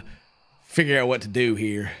gonna figure out what to do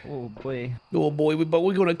here. Oh boy. Oh boy, but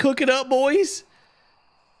we're gonna cook it up, boys.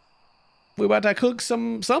 We're about to cook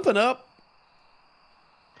something up.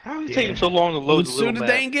 How is it taking so long to load As the soon little as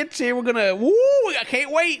map? Dane gets here, we're gonna. Woo! I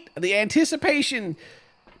can't wait. The anticipation.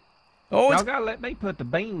 Oh, Y'all it's, gotta let me put the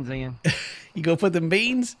beans in. you go put them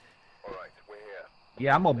beans. Alright, we're here.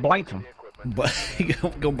 Yeah, I'm gonna blanch them. The equipment. But you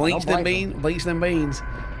go bleach Don't them blank 'em. beans. Bleach them beans.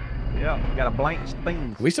 Yeah, we gotta blanch the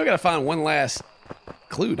beans. We still gotta find one last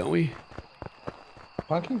clue, don't we?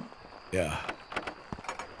 Pumpkin? Yeah.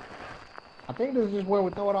 I think this is where we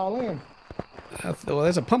throw it all in. Well,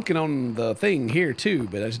 there's a pumpkin on the thing here too,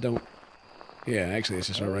 but I just don't. Yeah, actually, it's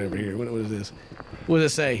just right over here. What is this? What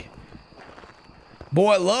does it say?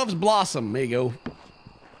 Boy loves blossom. There you go.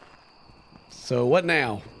 So what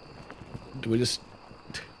now? Do we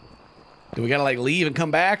gotta like leave and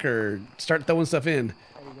come back, or start throwing stuff in? There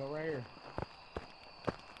you go, right here.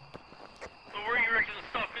 Well, where you reckon the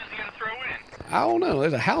stuff is you gotta throw in? I don't know.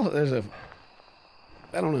 There's a house.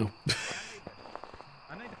 I don't know.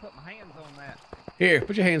 I need to put my hands on that. Here,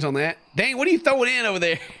 put your hands on that. Dang, what are you throwing in over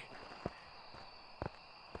there?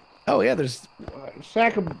 Oh yeah, there's.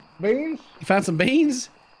 Sack of beans? You found some beans?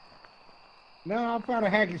 No, I found a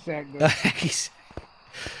hacky sack A though. hacky sack.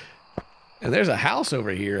 And there's a house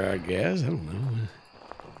over here, I guess. I don't know.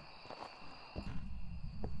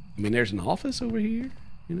 I mean, there's an office over here.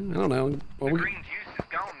 You know, I don't know. Well, The green juice is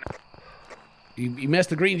gone now. you messed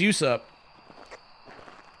the green juice up.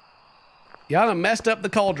 Y'all done messed up the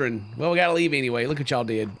cauldron. Well, we gotta leave anyway. Look what y'all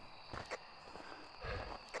did.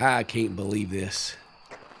 I can't believe this.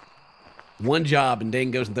 One job and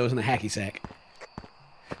Dane goes and throws in a hacky sack.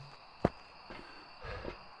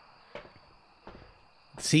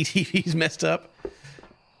 CTV's messed up.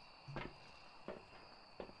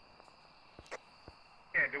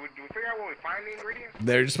 Yeah, do we figure out where we find the ingredients?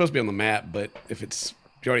 They're just supposed to be on the map, but if it's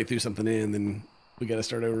if you already threw something in, then we gotta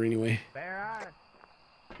start over anyway. Bear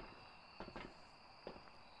eye.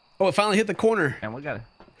 Oh, it finally hit the corner. And we got a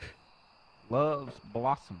loves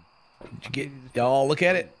blossom. Did you get y'all look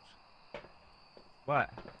at it?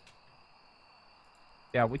 What?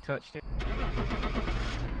 Yeah, we touched it.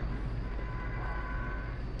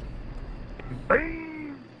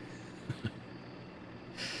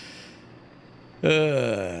 All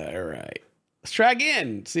right. Let's try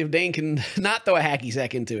again. See if Dane can not throw a hacky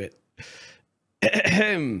sack into it.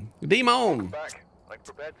 Demon. Back. I've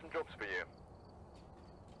prepared some jobs for you.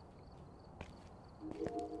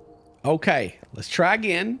 Okay, let's try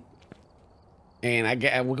again. And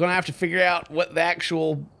we're gonna have to figure out what the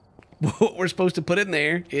actual what we're supposed to put in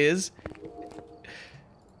there is.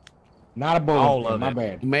 Not a bullet. All of my it.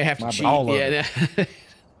 bad. You may have to My cheat. bad. All of Yeah.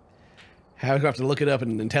 How we have to look it up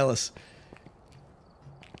and tell us.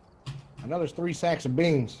 I know there's 3 sacks of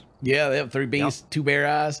beans. Yeah, they have 3 beans, 2 bare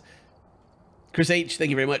eyes. Chris H, thank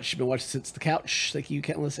you very much. You've been watching since the couch. Thank you,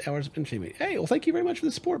 countless hours of entertainment. Hey, well, thank you very much for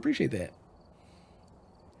the support. Appreciate that.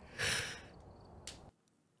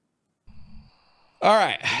 All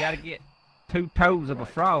right. We gotta get 2 toes of a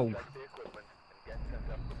frog. Check the equipment and get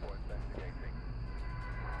set up before investigating.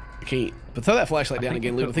 I can't. But throw that flashlight down think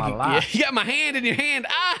again, you Luke. took my Yeah, life. you got my hand in your hand.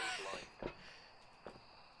 Ah!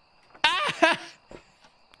 Ah!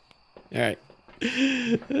 All right.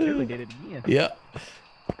 Really did it again. Yep.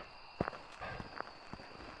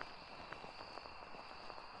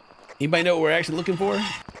 Anybody know what we're actually looking for?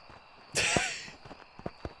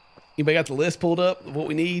 Anybody got the list pulled up of what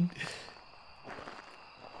we need?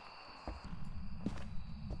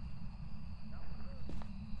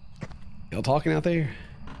 Y'all talking out there?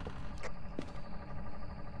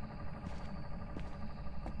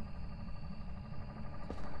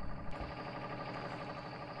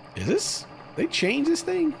 Is this? They changed this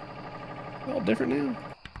thing? All different now.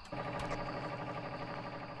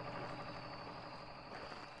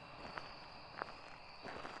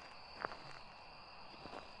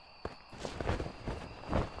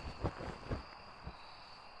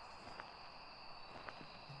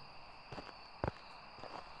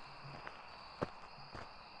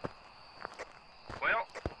 Well,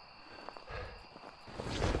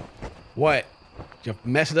 What? Did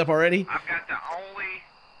you mess it up already? I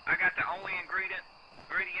got the only ingredient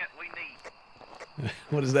we need.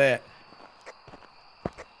 What is that?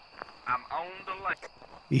 I'm on delay.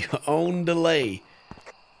 You own delay.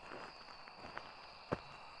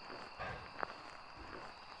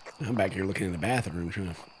 I'm back here looking in the bathroom trying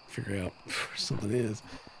to figure out where something is.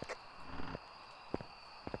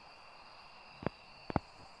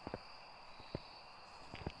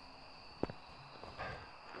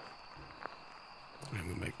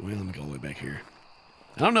 Well, let me go all the way back here.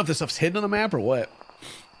 I don't know if this stuff's hidden on the map or what.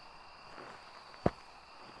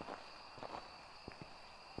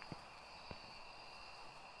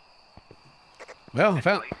 Well,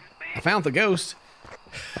 I found the ghost.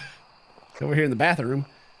 It's over here in the bathroom.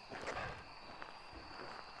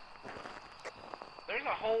 There's a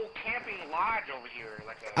whole camping lodge over here,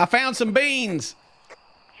 like I found some beans.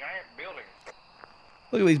 giant building.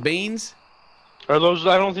 Look at these beans. Are those?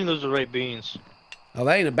 I don't think those are the right beans. Oh,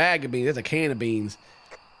 that ain't a bag of beans. That's a can of beans.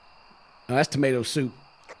 Oh, that's tomato soup.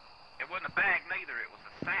 It wasn't a bag neither. It was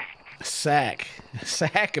a sack. A sack. A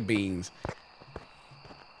sack of beans.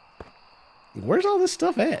 Where's all this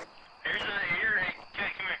stuff at? Hey, come here.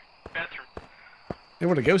 Bathroom. Hey,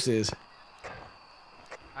 where the ghost is.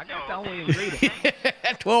 I got the only ingredient.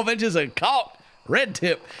 12 inches of caught red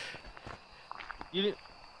tip. You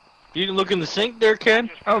didn't look in the sink there, Ken?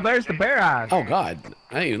 Oh, there's the bear eyes. Oh, God.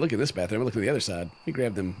 I didn't even look in this bathroom. I'm looking at the other side. Let me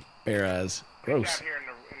grab them bear eyes. Gross. Out here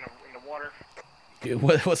in the water.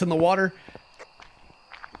 What's in the water?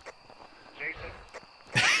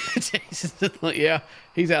 Jason. Jason. Yeah,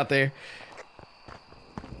 he's out there.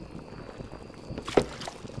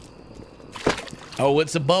 Oh,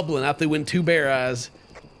 it's a bubbling. I threw in 2 bear eyes.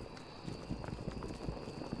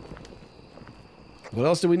 What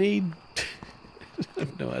else do we need?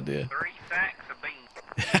 have no idea. 3 sacks of beans.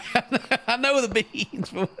 I know the beans,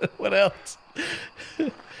 but what else?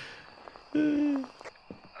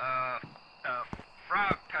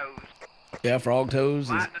 Frog toes. Yeah, frog toes.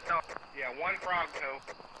 Light in the dark. Yeah, 1 frog toe.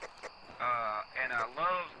 And a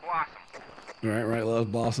love's blossom. Right,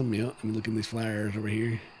 love blossom. Yeah, let me look at these flowers over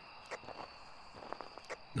here.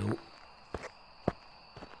 Nope.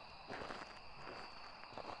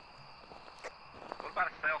 What about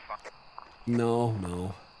a cell phone? No.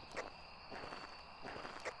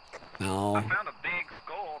 I found a big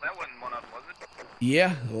skull. That wasn't one of them, was it?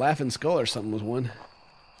 Yeah, the laughing skull or something was one.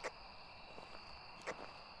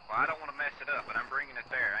 Well, I don't want to mess it up, but I'm bringing it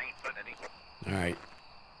there. I ain't putting it in. All right.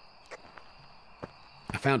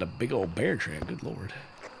 I found a big old bear trap. Good lord.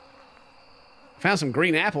 Found some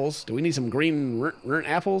green apples. Do we need some green burnt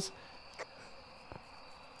apples?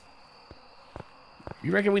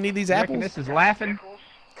 You reckon we need these You reckon apples? this is laughing? Pickles,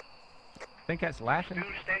 Think that's laughing?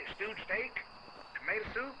 stewed steak, tomato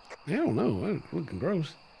soup. I don't know. Looking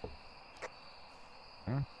gross.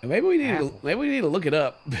 Huh? Maybe we need to, Apples. maybe we need to look it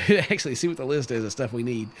up. Actually, see what the list is of stuff we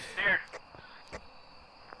need. Here.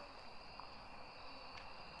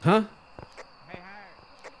 Huh? Hey,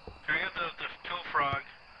 Here, I got the toe frog.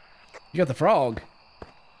 You got the frog.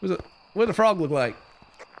 What does the frog look like?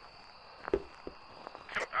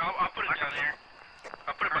 I'll put it down here.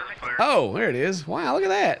 I'll put it by the fire. Oh, there it is. Wow, look at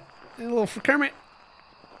that. A little Kermit.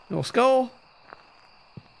 Little skull.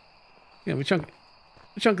 Yeah, we chunk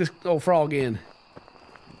this old frog in.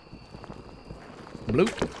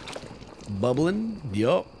 Bloop. Bubbling.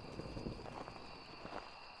 Yup.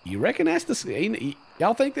 You reckon that's the...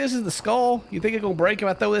 Y'all think this is the skull? You think it's going to break if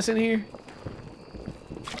I throw this in here?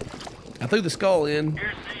 I threw the skull in.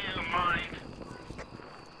 Here's the mind.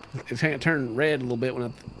 It's kind of turned red a little bit when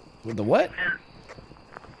I... With the what? Here,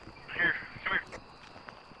 come here.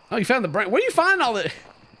 Oh, you found the brain. Where do you find all the...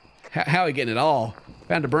 How are you getting it all?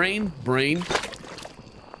 Found a brain? Brain.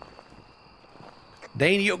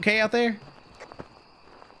 Dane, you okay out there?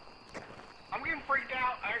 I'm getting freaked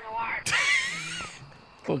out. I ain't gonna lie.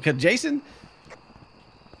 Well, cause Jason?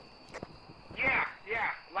 Yeah.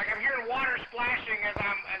 Like I'm hearing water splashing as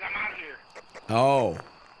I'm out here. Oh.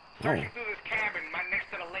 Searching through this cabin next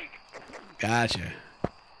to the lake. Gotcha.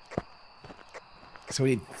 So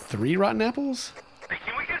we need 3 rotten apples? Hey,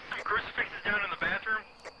 can we get some crucifixes down in the bathroom?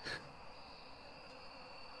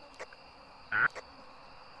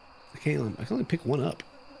 I can only pick one up.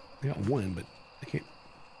 I got one, but I can't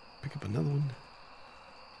pick up another one.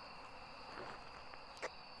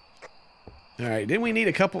 All right, didn't we need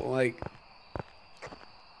a couple, like...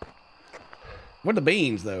 What are the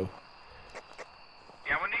beans, though?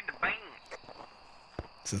 Yeah, we need the beans.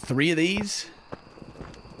 So 3 of these?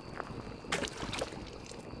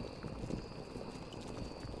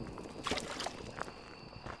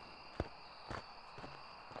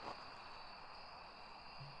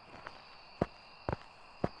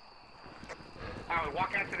 I would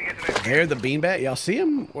walk out to the edge of that. There, the beanbag. Y'all see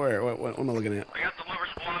them? Where? What am I looking at? I got the lover's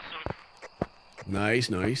blossom. Nice.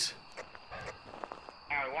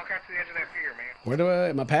 I would walk out to the edge of that pier, man. Where do I...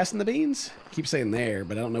 Am I passing the beans? I keep saying there,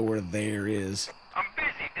 but I don't know where there is. I'm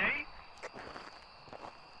busy, Dave.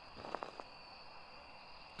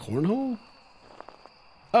 Cornhole?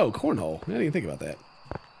 Oh, cornhole. I didn't even think about that.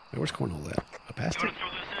 Hey, where's cornhole at? I passed You it. want to throw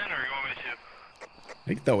this in, or you want me to?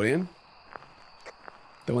 You can throw it in.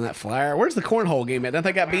 Throw in that flyer. Where's the cornhole game at? Don't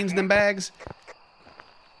they got beans in them bags?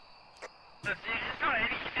 It's not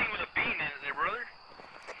anything with a bean in it, there, brother.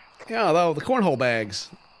 Yeah, though, the cornhole bags.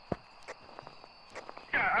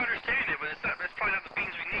 Yeah, I understand it, but that's probably not the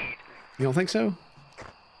beans we need. You don't think so?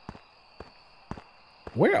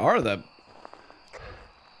 Where are the...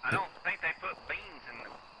 I don't think they put beans in the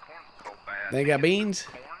corn bag. They got beans?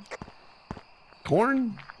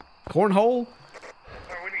 Corn? Corn? Cornhole?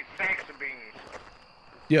 Oh, we need sacks of beans.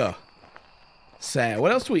 Yeah. Sad.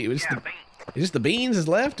 What else do we... Is Yeah, the, beans. is just the beans is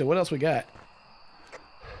left, or what else we got?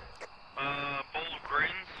 Bowl of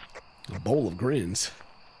grins. A bowl of grins.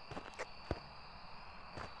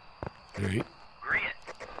 All right. Grit.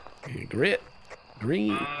 Okay, grit.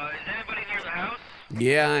 Green. Is anybody near the house?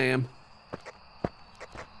 Yeah, I am.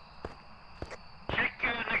 Check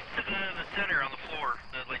next to the center on the floor,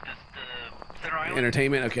 the center island.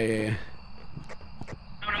 Entertainment. Okay, yeah.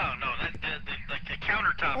 No, like the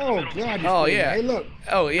countertop. Oh, in the middle. God. Oh, this thing. yeah. Hey, look.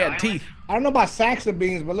 Oh, yeah, teeth. I don't know about sacks of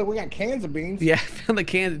beans, but look, we got cans of beans. Yeah, I found the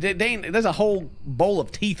can. Dane, there's a whole bowl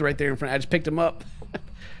of teeth right there in front. I just picked them up.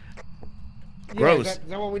 Yeah, Gross. Is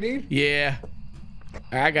that what we need? Yeah.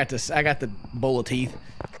 I got this. I got the bowl of teeth.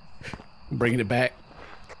 I'm bringing it back.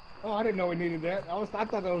 Oh, I didn't know we needed that. I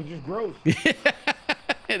thought that was just gross.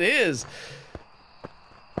 It is.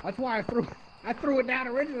 That's why I threw it down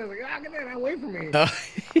originally. I was like, ah, get that away from me.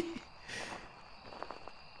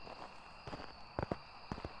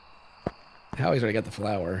 Howie's already got the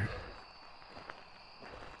flower.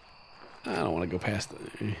 I don't want to go past the...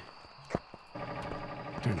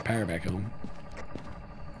 Turn the power back on.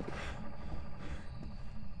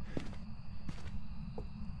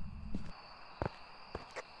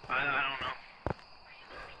 I don't know.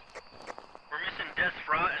 We're missing Death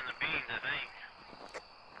Fraught and the beans, I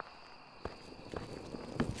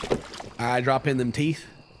think. I drop in them teeth.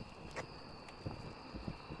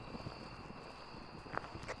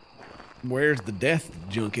 Where's the death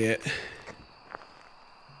junk at?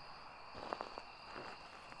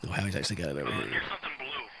 Oh, Howie's actually got it over here. Near something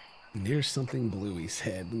blue. Near something blue, he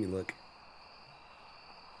said. Let me look.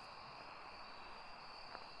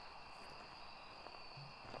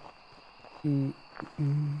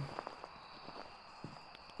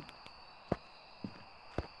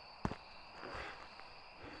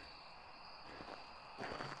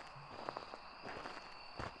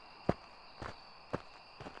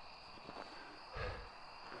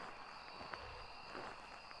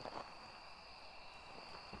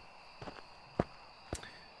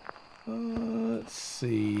 Let's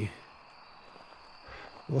see.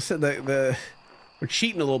 We'll set we're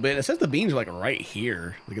cheating a little bit. It says the beans are like right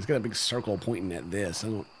here. Like it's got a big circle pointing at this. I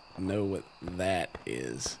don't know what that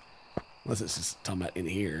is. Unless it's just talking about in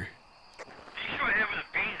here. If you show ahead with the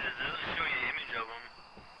beans, it doesn't show you the image of them.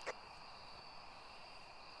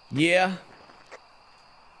 Yeah.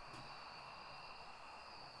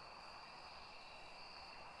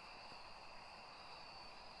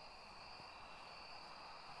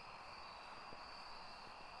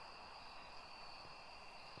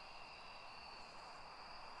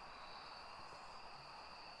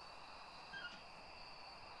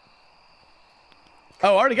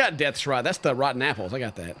 Oh, I already got Death's Rot. That's the rotten apples. I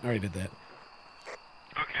got that. I already did that.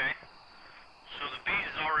 Okay. So the beans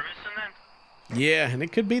is all we're missing then? Yeah, and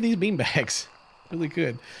it could be these bean bags. Really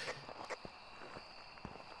could.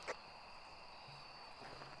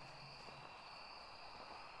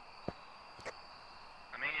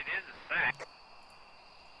 I mean, it is a sack.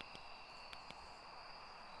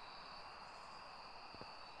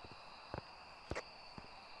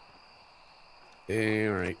 Yeah,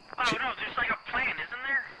 all right. Oh no, there's like a plan, isn't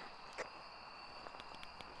there?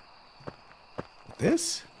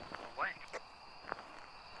 This? What?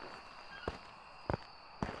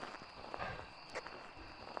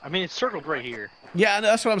 I mean, it's circled right here. Yeah, I know,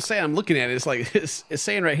 that's what I'm saying. I'm looking at it. It's like it's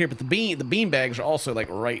saying right here, but the bean bags are also like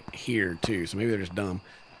right here too. So maybe they're just dumb.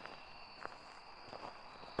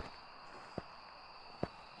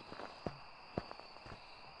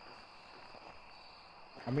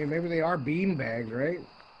 I mean, maybe they are bean bags, right?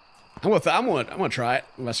 I'm gonna try it.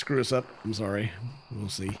 If I screw this up, I'm sorry. We'll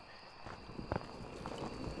see.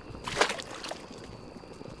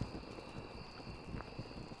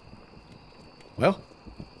 Well,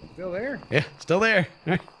 Still there? yeah, still there.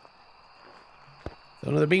 All right. So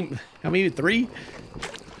another bean. How many? 3?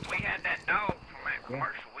 If we had that dog from that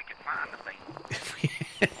commercial, we could find the beans.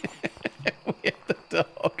 We had the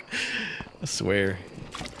dog. I swear.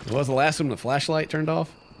 What was the last one? The flashlight turned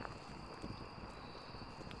off?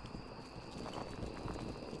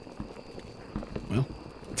 Well.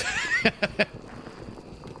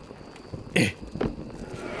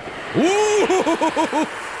 Ooh!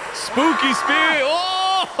 Spooky spirit!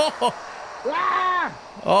 Oh! Ah!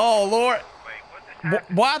 Oh, Lord. Wait, what just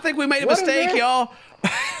happened? Well, I think we made a What is mistake, that? y'all.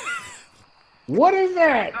 What is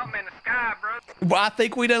that? Something in the sky, bro. Well, I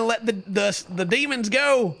think we done let the demons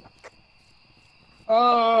go. We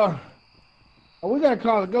gotta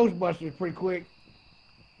call the Ghostbusters pretty quick.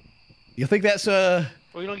 You think that's Well,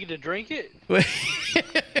 you don't get to drink it?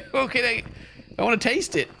 okay? I want to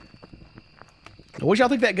taste it. What y'all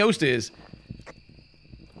think that ghost is?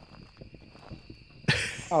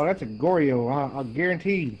 Oh, that's a Goryo. I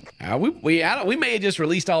guarantee. We may have just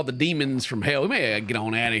released all the demons from hell. We may get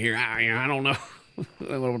on out of here. I don't know.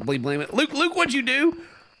 I don't blame it. Luke, what'd you do?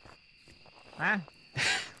 Huh?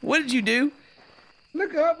 What did you do?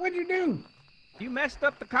 Look up. What'd you do? You messed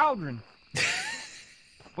up the cauldron.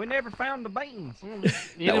 We never found the beans.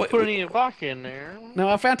 You No, didn't put wait. any vodka in there. No,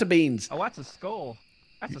 I found the beans. Oh, that's a skull.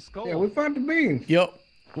 That's a skull. Yeah, we found the beans. Yup.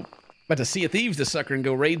 About to Sea of Thieves this sucker and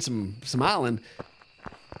go raid some island.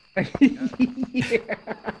 Yeah.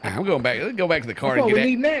 I'm going back. Let's go back to the car That's and what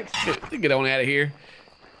we need next. get on out of here.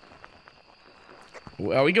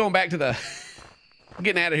 Are we going back to the... We're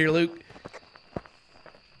getting out of here, Luke.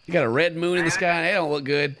 You got a red moon in the sky. That don't look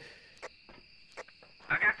good.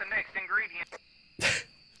 I got the next ingredient.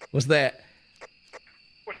 What's that?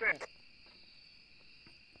 What's that?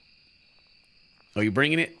 Oh, you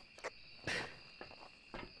bringing it?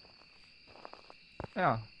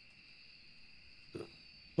 Yeah.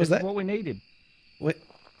 What's This that? is what we needed. What?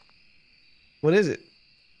 What is it?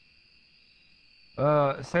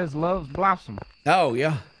 It says Love's Blossom. Oh,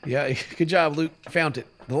 yeah. Yeah. Good job, Luke. Found it.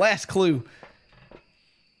 The last clue.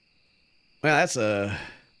 Well, that's a...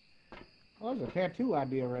 Oh, there's a tattoo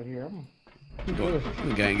idea right here. I'm going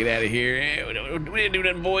to get out of here. We didn't do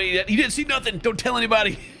nothing, boy. You didn't see nothing. Don't tell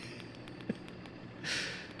anybody.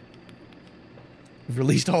 We've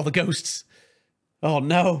released all the ghosts. Oh,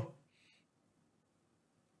 no.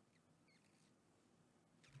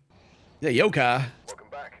 Yeah, yokai. Welcome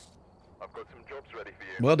back. I've got some jobs ready for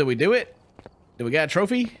you. Well, did we do it? Did we got a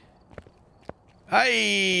trophy?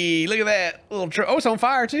 Hey, look at that. Oh, it's on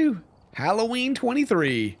fire, too. Halloween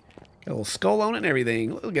 23. Got a little skull on it and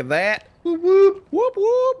everything. Look at that. Whoop, whoop. Whoop,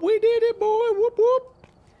 whoop. We did it, boy. Whoop, whoop.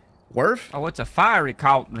 Worf? Oh, it's a fiery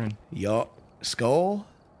cauldron. Yup. Skull.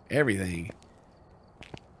 Everything.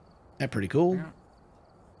 That pretty cool. Yeah.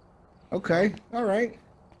 Okay. All right.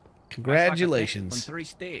 Congratulations. From 3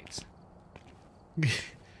 sticks.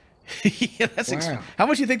 Yeah, that's Wow. how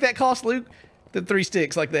much you think that cost, Luke? The 3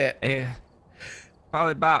 sticks like that. Yeah.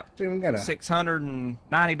 Probably about See, we got a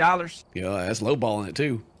 $690. Yeah, that's lowballing it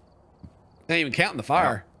too. They ain't even counting the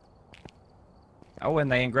fire. Oh,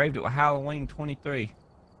 and they engraved it with Halloween 23.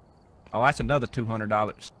 Oh, that's another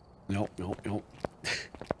 $200. Nope.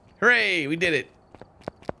 Hooray, we did it.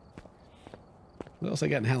 What else I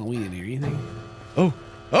got in Halloween in here? Anything? Oh.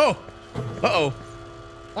 Uh-oh.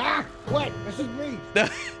 Ah! What? This is me.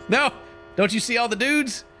 No. Don't you see all the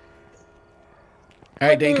dudes? All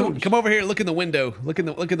right, Dane, come over here. Look in the window. Look in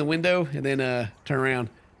the window, and then turn around.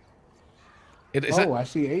 I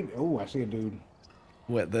see I see a dude.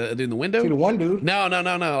 What, the dude in the window? See the one dude. No.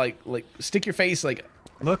 Like stick your face like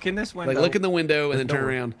Look in this window. look in the window and then turn door.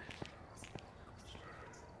 around.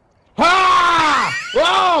 Ah!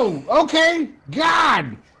 Whoa! Okay.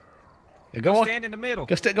 God. Yeah, go walk. Stand in the middle.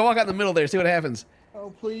 Go walk out in the middle there. See what happens. Oh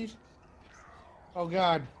please. Oh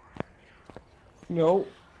God. No.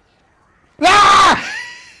 Ah!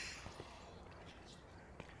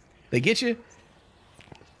 They get you.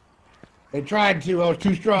 They tried to. I was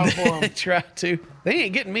too strong for They them. try to. They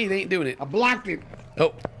ain't getting me. They ain't doing it. I blocked it.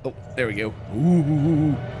 Oh, there we go.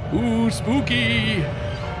 Ooh, spooky.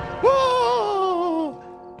 Whoa!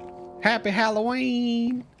 Happy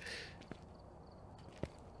Halloween.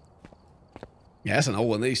 Yeah, that's an old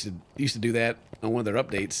one. They used to do that on one of their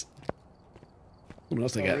updates. What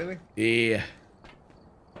else they got? Really? Yeah.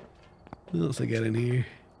 What else they got in here?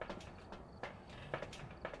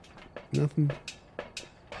 Nothing.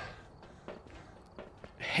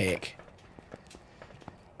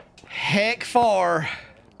 Heck far.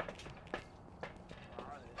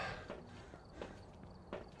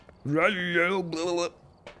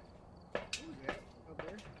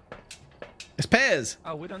 It's Pez.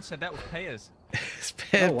 Oh, we done said that was Pez. It's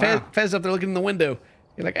Pez. Oh, wow. Pez up there looking in the window.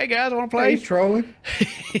 You're like, hey guys, want to Hey, play? he's trolling.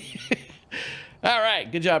 All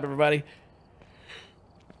right, good job, everybody.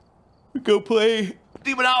 We go play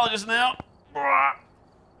Demonologist now.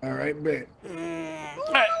 All right, bet.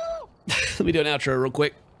 All right. Let me do an outro real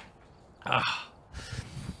quick.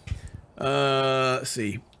 Let's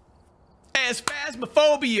see. It's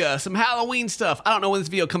Phasmophobia, some Halloween stuff. I don't know when this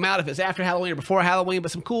video will come out, if it's after Halloween or before Halloween, but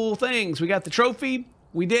some cool things. We got the trophy.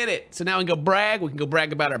 We did it. So now we can go brag. We can go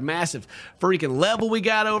brag about our massive freaking level we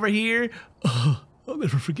got over here. I'll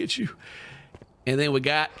never forget you. And then we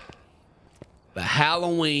got the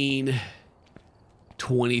Halloween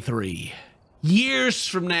 23. Years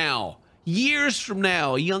from now,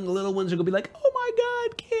 young little ones are gonna be like, oh my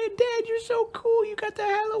God, kid, Dad, you're so cool. You got the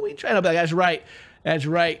Halloween trend. I'll be like, that's right. That's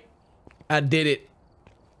right. I did it.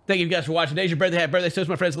 Thank you guys for watching. Today's your birthday. Happy birthday. So,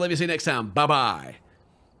 my friends. Love you. See you next time. Bye-bye.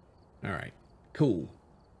 All right. Cool.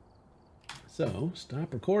 So,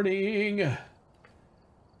 stop recording. It's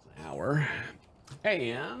an hour.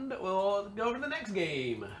 And we'll go to the next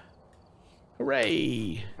game.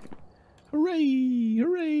 Hooray. Hooray.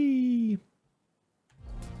 Hooray.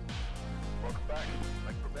 Welcome back.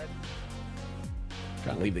 Thanks for bed.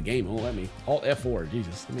 Trying to leave the game. Oh, let me. Alt F4.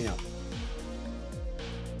 Jesus. Let me out.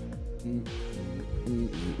 All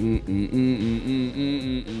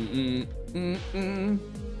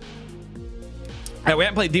right, we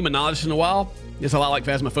haven't played Demonologist in a while. It's a lot like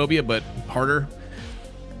Phasmophobia, but harder.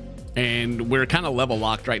 And we're kind of level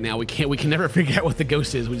locked right now. We can never figure out what the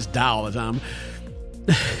ghost is. We just die all the time.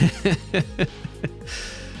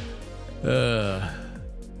 The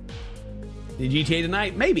GTA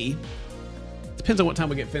tonight? Maybe. Depends on what time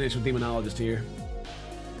we get finished with Demonologist here.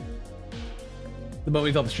 The moment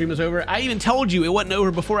we thought the stream was over. I even told you it wasn't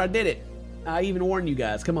over before I did it. I even warned you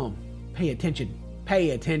guys. Come on. Pay attention.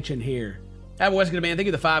 Pay attention here. Have a West Good Man. Thank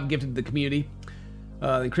you for the 5 gifted to the community.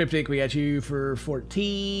 Then Cryptic, we got you for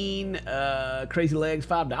 14. Crazy Legs,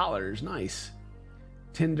 $5. Nice.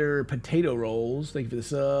 Tender Potato Rolls. Thank you for the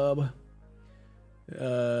sub.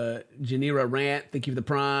 Janira Rant, thank you for the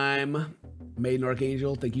Prime. Maiden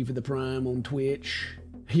Archangel, thank you for the Prime on Twitch.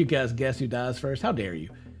 You guys guess who dies first? How dare you?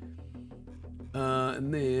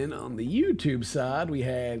 And then on the YouTube side, we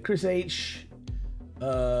had Chris H,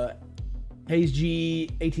 Hayes G,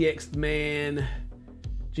 ATX the Man,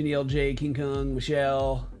 Jenny LJ, King Kong,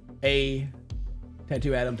 Michelle, A,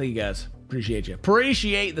 Tattoo Adam. Thank you guys. Appreciate you.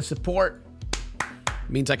 Appreciate the support.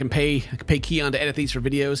 Means I can pay Keon to edit these for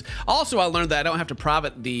videos. Also, I learned that I don't have to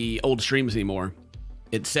private the old streams anymore.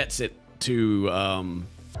 It sets it to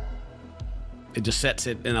it just sets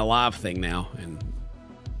it in a live thing now, and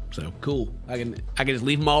so cool. I can just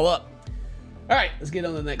leave them all up. All right, let's get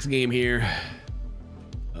on to the next game here.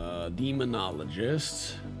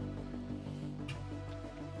 Demonologist.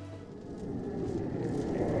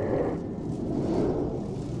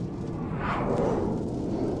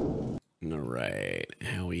 All right,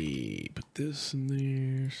 how we put this in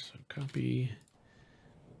there? So copy.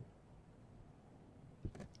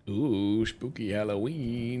 Ooh, spooky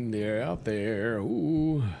Halloween. They're out there.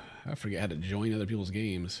 Ooh, I forget how to join other people's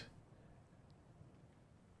games.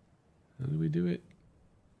 How do we do it?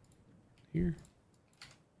 Here.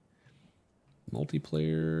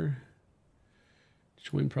 Multiplayer.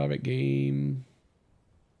 Join private game.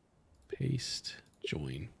 Paste.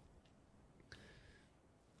 Join.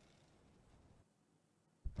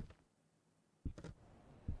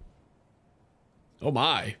 Oh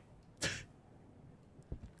my.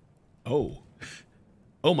 Oh.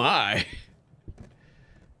 Oh my.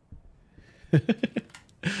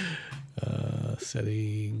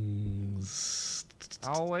 Settings.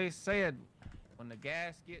 I always said, when the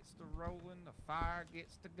gas gets to rolling, the fire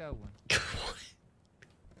gets to going.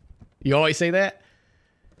 You always say that?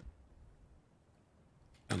 I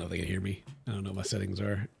don't know if they can hear me. I don't know what my settings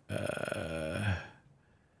are.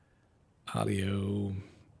 Audio.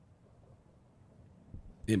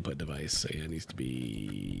 Input device. So yeah, it needs to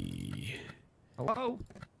be. Hello?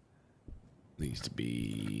 Needs to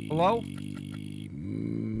be. Hello?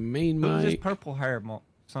 Main Who's this mic. purple hair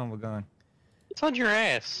son of a gun? It's on your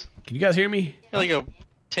ass. Can you guys hear me? Like a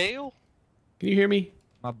tail? Can you hear me?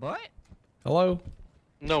 My butt? Hello?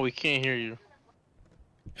 No, we can't hear you.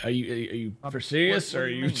 Are you for serious, what or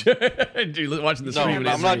do are you you, are you watching the No, stream? and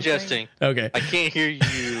I'm not it's- jesting. Okay. I can't hear you.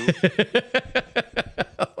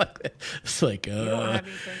 It's like, You don't have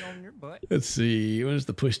anything on your butt. let's see. Where's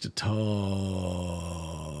the push to talk?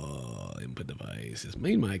 Input device is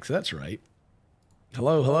main mic, so that's right.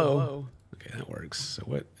 Hello, hello. Okay, that works. So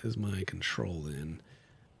what is my control in?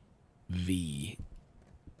 V.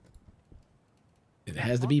 It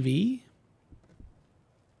has to be V?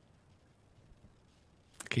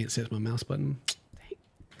 I can't set my mouse button. Dang.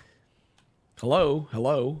 Hello,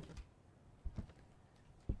 hello.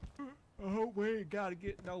 Oh, we ain't gotta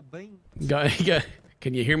get no beans.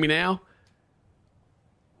 Can you hear me now?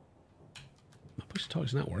 My push to talk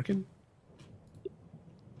is not working.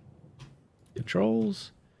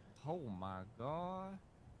 Controls. Oh my god.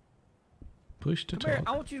 Push to Come here. talk.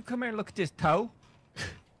 I want you to come here and look at this toe.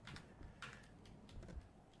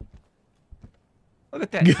 Look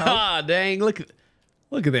at that toe. God dang, look at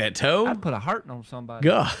that toe. I'd put a hurting on somebody.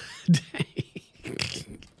 God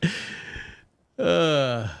dang.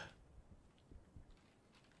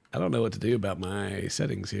 I don't know what to do about my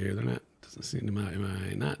settings here. They're not, doesn't seem to, am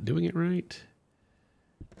I not doing it right?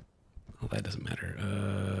 Well, that doesn't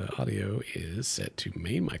matter. Audio is set to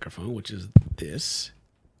main microphone, which is this.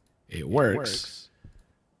 It works.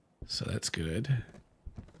 So that's good.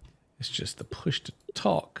 It's just the push to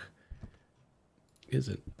talk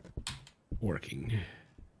isn't working.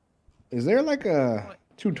 Is there like a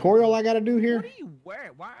tutorial I got to do here? What are you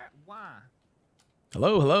wearing? Why?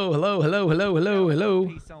 Hello, hello, hello, hello, hello, hello, hello.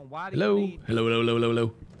 Piece on. Why do you Hello, need hello, hello, hello, hello,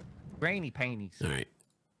 hello. granny panties? All right.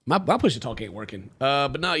 My push to talk ain't working.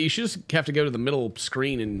 But no, you should just have to go to the middle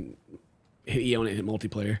screen and hit E on it and hit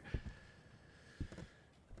multiplayer.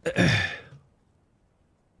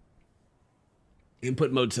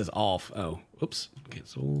 Input mode says off. Oh, oops.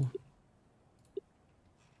 Cancel.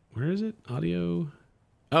 Where is it? Audio.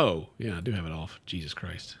 Oh, yeah, I do have it off. Jesus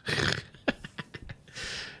Christ.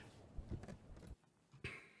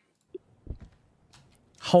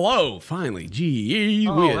 Hello, finally. Gee,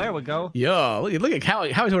 Oh, there we go. Yeah, look at how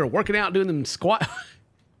he's working out, doing them squat.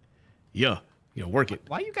 Yeah, work it.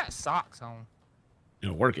 Why you got socks on?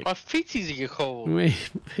 Work it. My feet's easy to get cold. My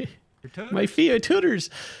Your toes? feet are tutors.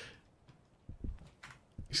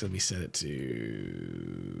 So let me set it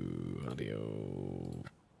to audio.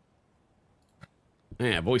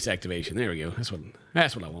 Yeah, voice activation. There we go. That's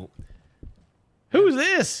what I want. Who's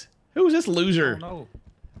this? Who's this loser? No,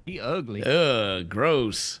 he ugly. Ugh,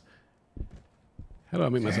 gross. How do I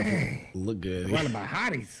make myself look good? Running by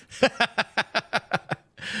hotties.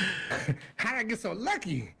 How did I get so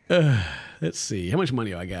lucky? Let's see. How much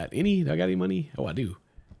money do I got? Any? Do I got any money? Oh, I do.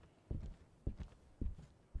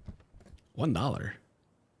 $1.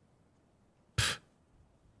 Pfft.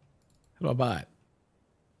 How do I buy it?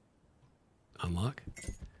 Unlock.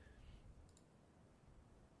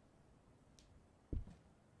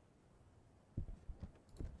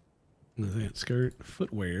 That skirt,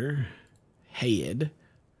 footwear, head.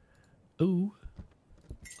 Ooh.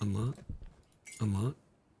 Unlock. Unlock.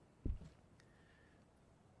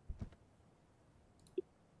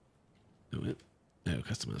 No,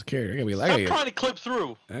 customized character. Stop trying to clip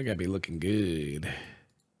through. I gotta be looking good.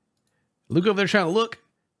 Luke over there trying to look.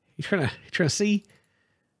 He's trying to see.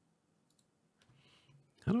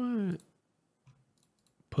 How do I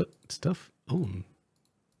put stuff on?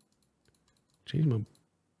 Change my.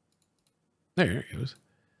 There it goes.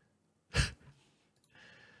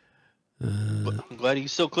 But I'm glad you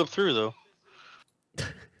still clip through though.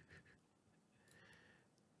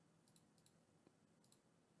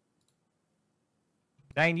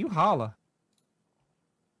 Dang, you holler.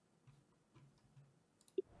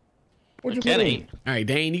 What you Kenny. doing? All right,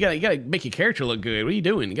 Dane, you gotta make your character look good. What are you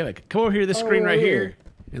doing? You gotta come over here to this screen right here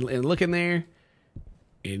and look in there,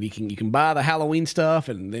 and you can buy the Halloween stuff,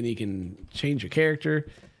 and then you can change your character.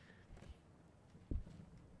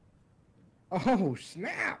 Oh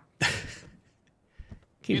snap!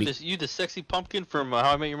 You the sexy pumpkin from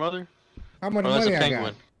How I Met Your Mother? How much Oh, that's money a I penguin.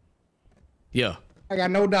 got? Yeah, I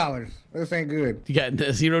got no dollars. This ain't good. you got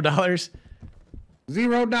 $0.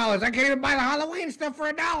 $0. I can't even buy the Halloween stuff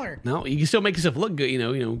for $1. No, you can still make yourself look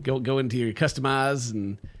good. Go into your customize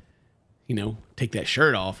and take that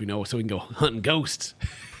shirt off. So we can go hunting ghosts.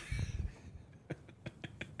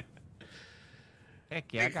 Heck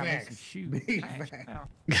yeah, I Big got me facts. some shoes. Big Thanks, facts. pal.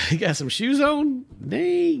 You got some shoes on?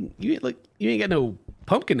 Dang, you ain't got no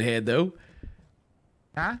pumpkin head though.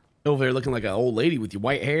 Huh? Over there looking like an old lady with your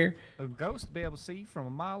white hair. A ghost will be able to see you from a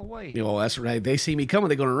mile away. That's right. They see me coming,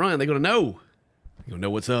 they're gonna run. They're gonna know. They're gonna know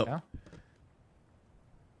what's up. Yeah.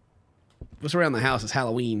 What's around the house is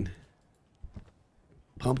Halloween.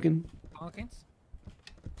 Pumpkin? Pumpkins?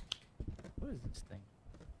 What is this thing?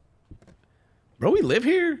 Bro, we live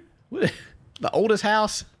here? What? The oldest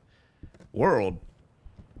house? World.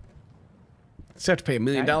 Just have to pay $1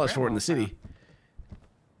 million for it in the city.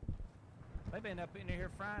 They've been up in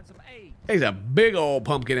here frying some eggs. There's a big old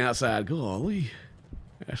pumpkin outside. Golly.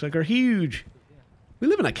 That's like they're huge. We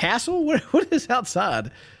live in a castle? What is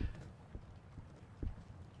outside?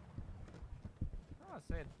 Oh, I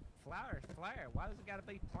said flour. Why does it gotta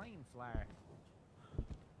be plain flour?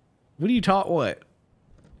 What do you taught? What?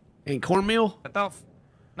 Ain't cornmeal? I thought,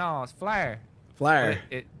 no, it's flour. Flour.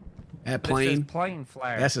 It That says plain. plain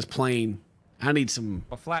flour. That's just plain. I need some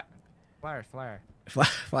Well, flour. flour.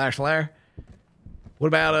 What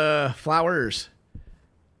about flowers?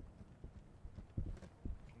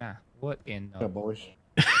 Nah, what in Yeah, the... boys.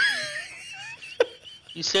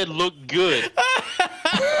 You said look good.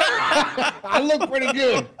 I look pretty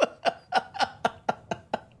good.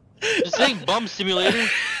 This ain't bum simulator.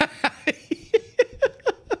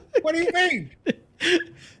 What do you mean?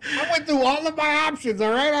 I went through all of my options,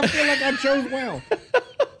 all right? I feel like I chose well.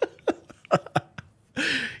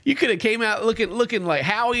 You could have came out looking like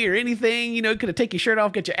Howie or anything. Could have taken your shirt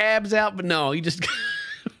off, get your abs out, but no, you just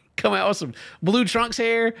come out with some blue trunks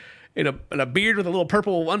hair and a beard with a little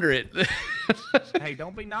purple under it. Hey,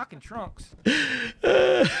 don't be knocking trunks.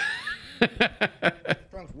 Trunk's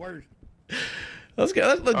worse. Let's go.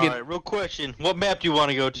 Let's look All good. right, real question. What map do you want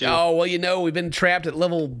to go to? Oh, well, we've been trapped at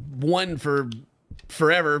level 1 for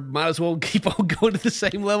forever. Might as well keep on going to the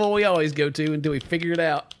same level we always go to until we figure it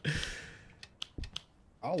out.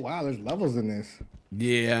 Oh wow, there's levels in this.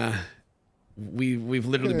 Yeah. We've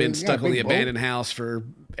literally Yeah, been you stuck got a on the big boat. abandoned house for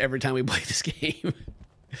every time we play this game.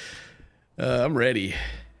 I'm ready.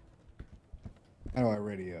 How do I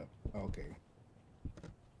ready up? Okay.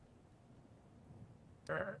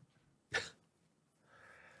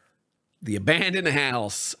 The abandoned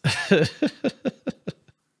house.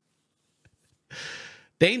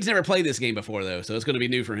 Dane's never played this game before, though, so it's going to be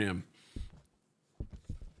new for him.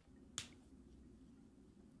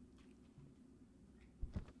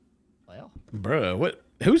 Well, Bruh, what?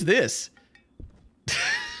 Who's this?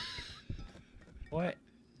 what?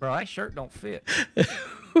 Bro, that shirt don't fit.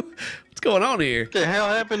 What's going on here? What the hell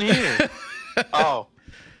happened here? Oh,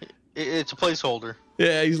 It's a placeholder.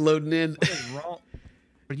 Yeah, he's loading in. What is wrong?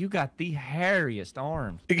 You got the hairiest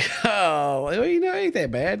arms. Oh, well, you know, ain't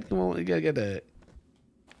that bad. Come on, you gotta get that.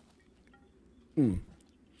 Something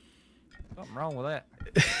wrong with that.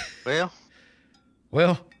 Well,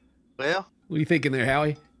 Well, well. what are you thinking there,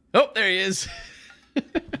 Howie? Oh, there he is.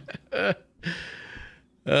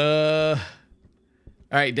 All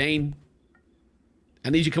right, Dane. I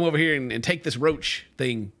need you to come over here and take this roach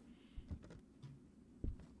thing.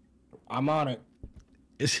 I'm on it.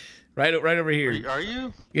 It's right over here. Are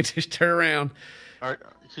you? You just turn around. Could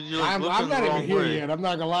you, like, I'm look in not the even wrong here way? yet. I'm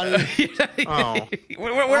not gonna lie to you. Oh.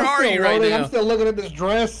 Where I'm are still you right loading. now? I'm still looking at this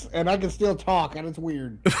dress, and I can still talk, and it's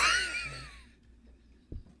weird.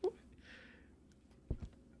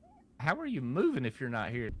 How are you moving if you're not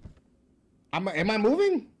here? Am I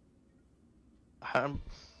moving?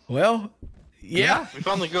 Well, yeah. We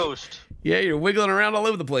found the ghost. Yeah, you're wiggling around all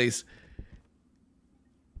over the place.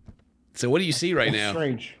 So what do you see right That's now?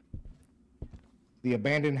 strange. The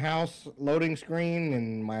abandoned house loading screen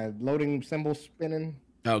and my loading symbol spinning.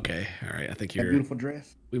 Okay, all right. I think That you're. beautiful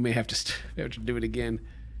dress. We may have to do it again.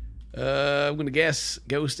 I'm gonna guess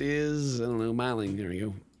ghost is, I don't know, Miling. There we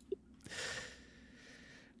go.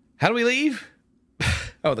 How do we leave?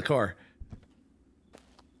 Oh, the car.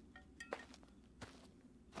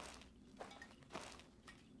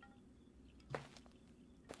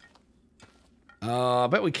 I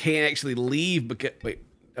bet we can't actually leave because wait.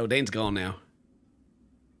 Oh, Dane's gone now.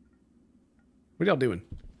 What are y'all doing?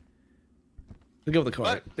 Let's go with the car.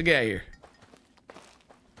 What? Let's get out of here.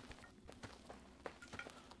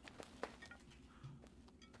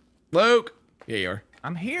 Luke! Yeah, you are.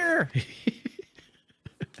 I'm here.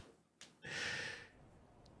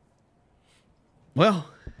 Well,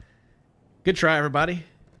 good try, everybody.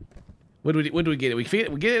 What do we get? We get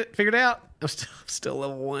it figured out? I'm still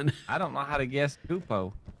level 1. I don't know how to guess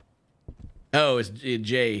Kupo. Oh, it's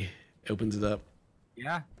Jay opens it up.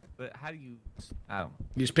 Yeah, but how do you? I don't know.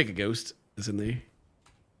 You just pick a ghost that's in there.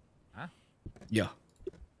 Huh? Yeah. All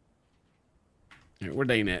right, where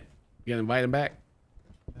Dane at? You gotta invite him back?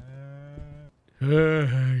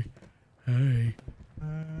 Hey.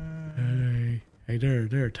 Hey,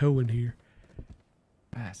 there a toe in here.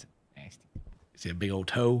 That's nasty. See a big old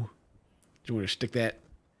toe? Do you want to stick that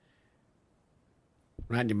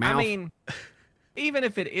right in your mouth? I mean, even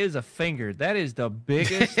if it is a finger, that is the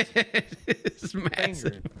biggest It's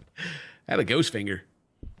massive. finger. I had a ghost finger.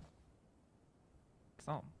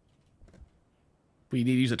 Something. Well, you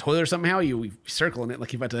need to use a toilet or something? How you circling it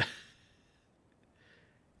like you're about to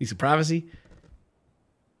need some privacy?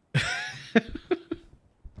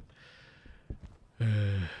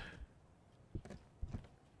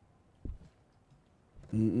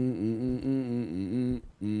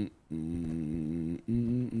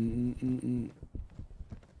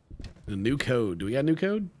 A new code. Do we got a new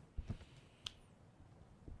code?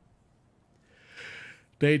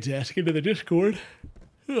 Dane's asking to the Discord.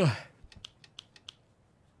 Ugh.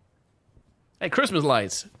 Hey, Christmas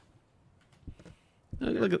lights.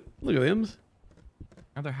 Look at them.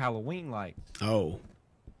 Other Halloween lights. Oh,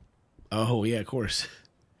 yeah, of course.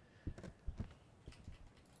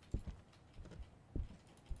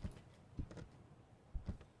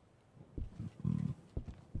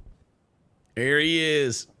 There he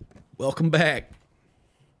is. Welcome back.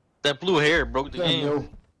 That blue hair broke the Damn, game.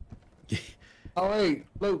 yo. Oh, hey,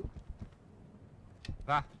 Luke.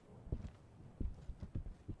 Ah.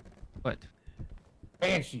 What?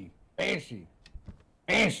 Banshee. Hell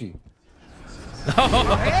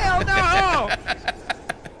no!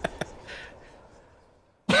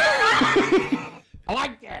 I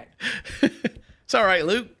like that. It's all right,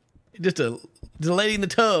 Luke. Just a lady in the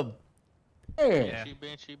tub. Yeah.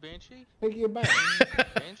 Banshee. Take you back.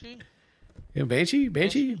 Banshee? Yeah, Banshee.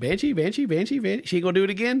 She ain't gonna do it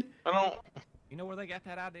again? I don't. You know where they got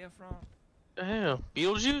that idea from? The hell?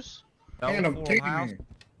 Beetlejuice? And a Full teddy House. bear.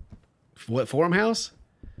 What, Forum House?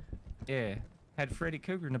 Yeah, had Freddy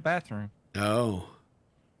Cougar in the bathroom. Oh.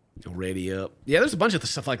 Ready up. Yeah, there's a bunch of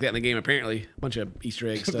stuff like that in the game, apparently. A bunch of Easter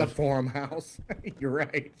egg The stuff. Forum House. You're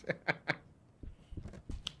right.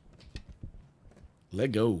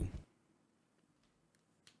 Let go.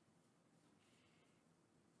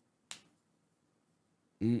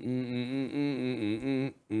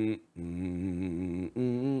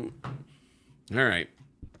 All right.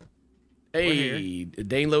 Hey, did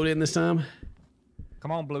Dane load in this time?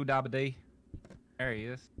 Come on, Blue Dabba Dee. There he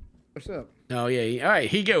is. What's up? Oh, yeah. All right,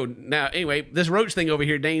 here you go. Now, anyway, this roach thing over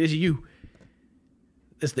here, Dane, this is you.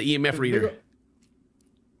 This is the EMF reader.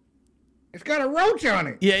 It's got a roach on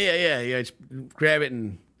it. Yeah. Just grab it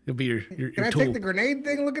and it'll be your Can I tool. take the grenade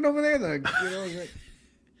thing looking over there?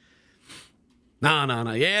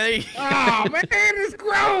 No. Yeah, Oh man, it's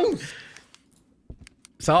gross.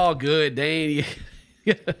 it's all good, Dane.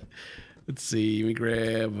 Let's see. Let me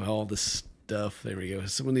grab all the stuff. There we go.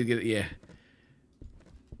 Someone need to get it. Yeah.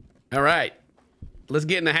 All right. Let's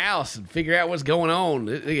get in the house and figure out what's going on.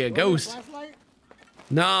 Yeah, ghost. Flashlight?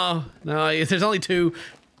 No. There's only 2.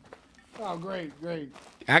 Oh, great.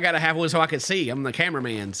 I gotta have one so I can see. I'm the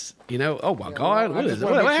cameraman's. You know. Oh my God. well, I just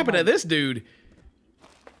wanna What make happened to somebody- this dude?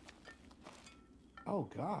 Oh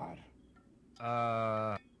God.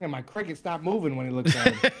 Uh, Yeah, my cricket stopped moving when he looked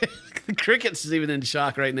at him. Cricket's is even in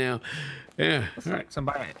shock right now. Yeah. All right.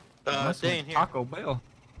 somebody. must Dane, have here. Taco Bell.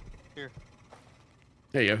 Here.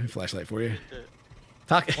 There you go. Flashlight for you. Shit.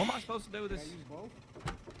 Talk. What am I supposed to do with this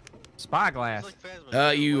spyglass? It's like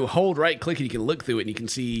Phasmo. You hold right click and you can look through it and you can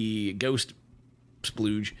see ghost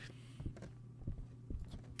splooge.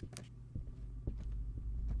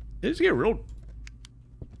 It's getting real.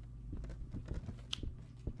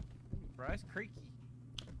 Bro, it's creaky.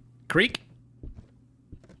 Creek.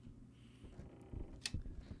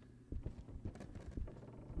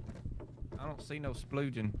 I don't see no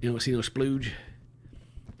splooging. You don't see no splooge.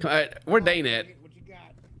 All right, where Dane at? What you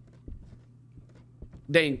got?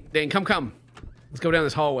 Dane, come. Let's go down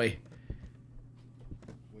this hallway.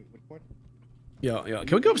 Wait, what? Yeah.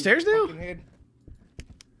 Can we go upstairs now? Pumpkinhead?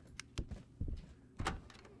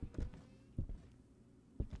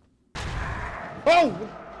 Oh!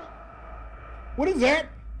 What is that?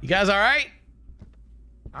 You guys all right?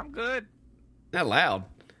 I'm good. Not loud.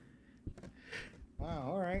 Wow,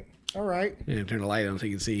 all right. Yeah, turn the light on so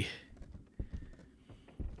you can see.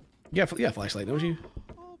 You got a flashlight, don't you?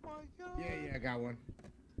 Oh my God. Yeah, I got one.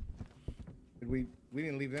 We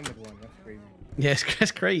didn't leave them with one. That's crazy. Yeah,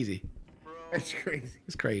 that's crazy. Bro. That's crazy.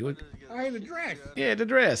 It's crazy. What? I had a dress. Yeah, the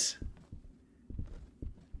dress.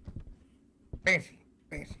 Fancy.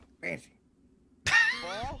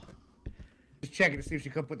 Ball? Just checking to see if she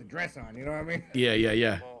could put the dress on. You know what I mean?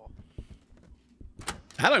 Yeah. Ball.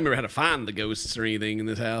 I don't remember how to find the ghosts or anything in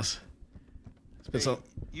this house. It's been so.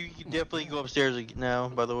 You can definitely go upstairs now,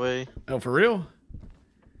 by the way. Oh, for real?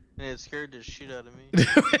 And it scared the shit out of me.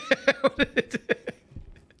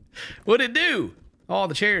 What'd it do? Oh,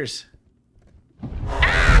 the chairs.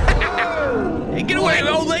 Hey, get away,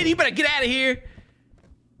 old lady! You better get out of here.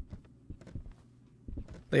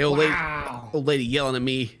 The old Wow. lady yelling at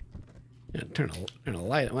me. Yeah, turn a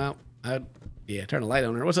light. Well, turn a light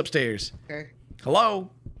on her. What's upstairs? Okay. Hello.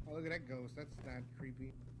 Oh, look at that ghost. That's not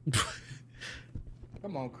creepy.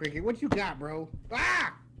 Come on, Cricket. What you got, bro?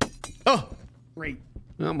 Ah! Oh, Great.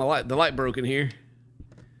 well, the light broke in here.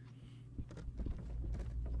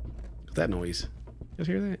 What's that noise? You guys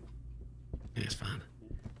hear that? Yeah, it's fine.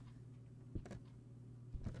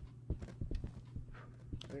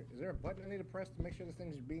 Is there a button I need to press to make sure this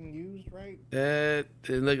thing's being used right?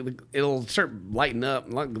 It'll start lighting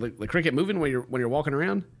up. Like the cricket moving when you're walking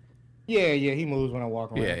around. Yeah, he moves when I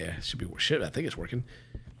walk around. Yeah. It should be. Shit, I think it's working.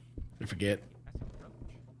 I forget.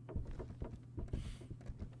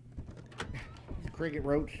 Cricket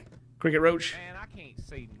roach. Cricket roach. Man, I can't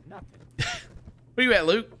see nothing. Where you at,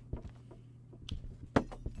 Luke?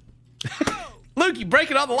 Luke, you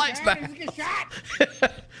breaking all the lights Hey, back. you get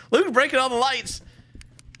shot! Luke breaking all the lights.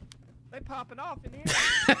 They popping off in here.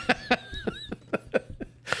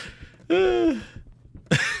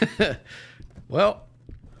 Well,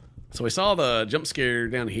 so we saw the jump scare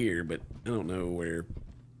down here, but I don't know where.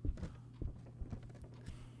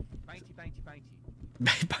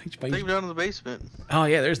 Banky. Take him down to the basement. Oh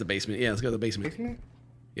yeah, there's the basement. Yeah, let's go to the basement. Basement?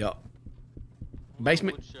 Yep.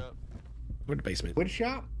 Basement. Wood shop. Where's the basement? Wood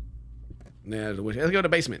shop? Nah, let's go to the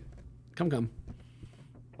basement. Come.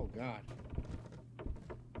 Oh, God.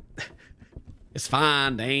 It's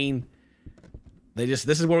fine, Dane. This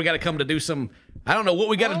is where we got to come to do some. I don't know what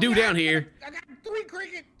we got to do down here. I got three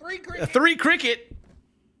cricket. A 3 cricket.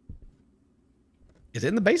 Is it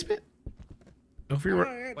in the basement? Oh, if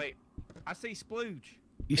you're, Wait, I see splooge.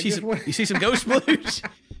 you I see just some. went- You see some ghost splooge.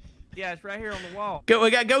 Yeah, it's right here on the wall. We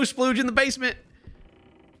got ghost splooge in the basement.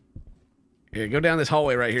 Here, go down this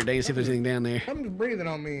hallway right here, Dane. See if there's anything down there. Something's breathing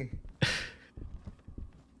on me.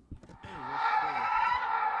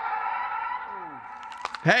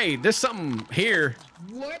 Hey, there's something here.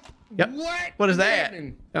 What? Yep. What? What is What's that?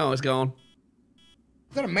 happening? Oh, it's gone.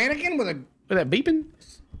 Is that a mannequin with a... With that beeping?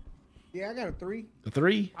 Yeah, I got a 3. A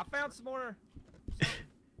 3? I found some more.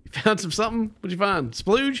 You found something? What'd you find?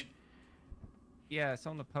 Splooge? Yeah, it's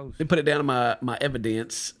on the post. Let me put it down in my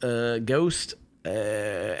evidence. Ghost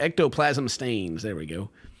ectoplasm stains. There we go.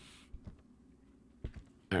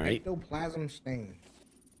 All right. Ectoplasm stain.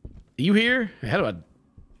 You here? How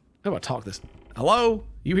do I talk this? Hello?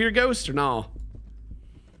 You here, ghost or no?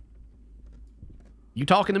 You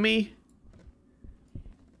talking to me?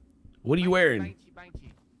 What are you wearing? Banshee,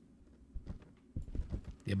 banshee.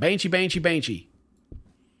 Yeah, Banshee.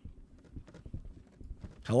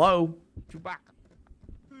 Hello? Chewbacca.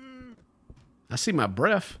 I see my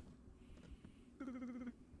breath.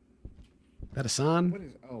 That a sign? What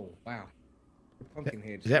is? Oh wow. Pumpkin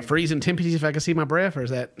head. Is that freezing temperatures if I can see my breath, or is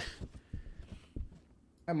that?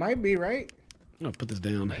 That might be right. I'm gonna put this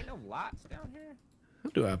down. Ain't no lights down here. How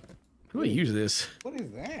do I use this? What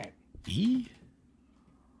is that? E?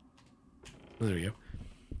 Oh, there we go.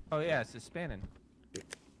 Oh yeah, it's just spinning.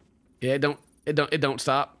 Yeah, it don't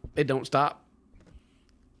stop. It don't stop.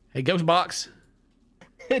 Hey, Ghost Box.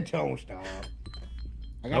 It don't stop.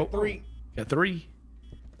 I got Oh. 3. Got 3.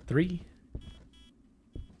 3.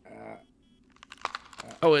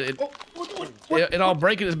 Oh, it all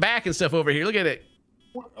breaking its back and stuff over here. Look at it.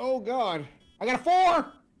 Oh God. I got a 4.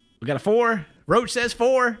 We got a 4. Roach says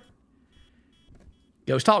 4.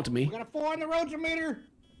 Ghost, talk to me. We got a 4 on the rotometer.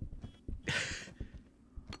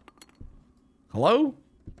 Hello?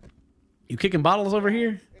 You kicking bottles over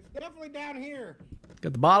here? It's definitely down here.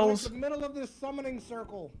 Got the It's bottles? the middle of this summoning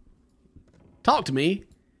circle. Talk to me.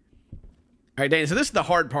 All right, Dan, so this is the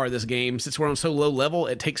hard part of this game. Since we're on so low level,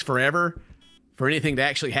 it takes forever for anything to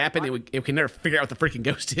actually happen, and we can never figure out what the freaking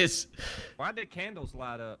ghost is. Why did candles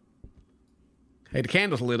light up? Hey, the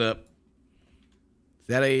candle's lit up. Is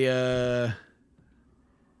that a,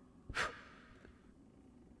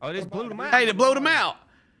 Oh, it just blew them out. Hey, to blow them out.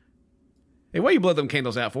 Hey, what you blow them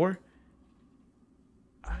candles out for?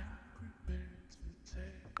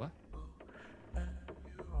 What?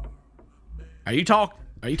 Are you talking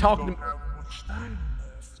to...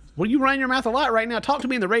 What are you running your mouth a lot right now? Talk to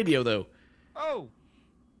me in the radio, though. Oh,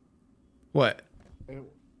 What?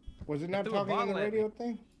 Was it not threw a talking on the bottle at me. radio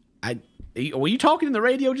thing? Were you talking in the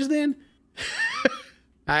radio just then?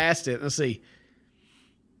 I asked it. Let's see.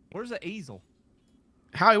 where's the easel?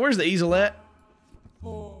 Howie, where's the easel at?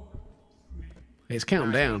 Hey, it's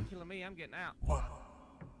counting down. Killing me. I'm getting out.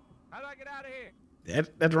 How do I get out of here?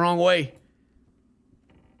 That's the wrong way.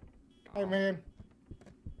 Hey man.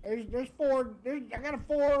 There's 4. I got a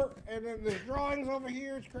 4, and then there's drawings over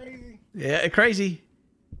here. It's crazy. Yeah, crazy.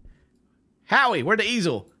 Howie, where's the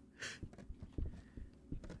easel?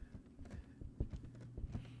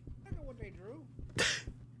 Look at what they drew.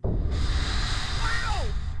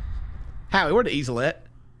 Howie, where's the easel at?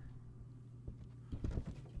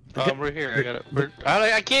 Right here. I got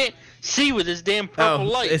it. I can't see with this damn purple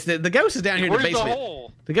light. It's the ghost is down here in Where's the basement. the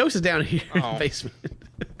hole? The ghost is down here in the Oh. basement.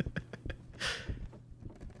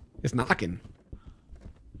 It's knocking.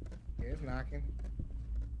 Yeah, it's knocking.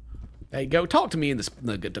 Hey, go talk to me in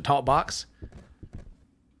the talk box.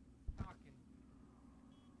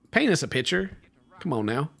 Paint us a picture. Come on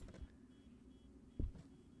now.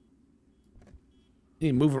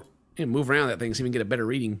 You need to move around that thing so you can get a better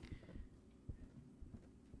reading.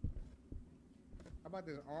 How about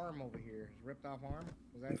this arm over here? This ripped off arm?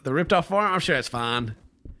 Was that? The ripped off arm, I'm sure that's fine.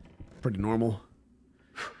 Pretty normal.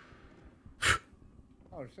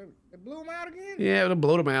 Oh, so it blew him out again? Yeah, it'll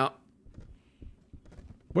blow them out.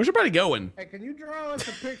 Where's everybody going? Hey, can you draw us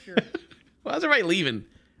a picture? Why is everybody leaving?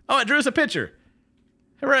 Oh, it drew us a picture.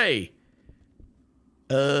 Hooray.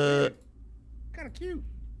 Kind of cute.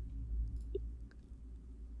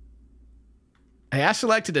 Hey, I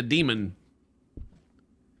selected a demon.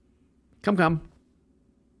 Come.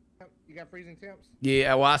 You got freezing temps?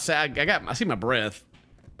 Yeah, well, I see my breath,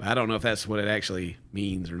 but I don't know if that's what it actually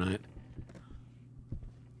means or not.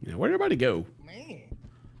 Yeah, where'd everybody go? Man,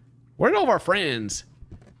 Where'd all of our friends?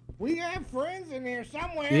 we have friends in here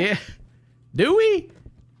somewhere. Yeah. Do we?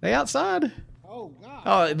 They outside? Oh God.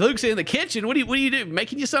 Oh, Luke's in the kitchen. What do you do?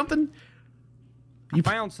 Making you something? I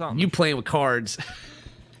found something. You playing with cards?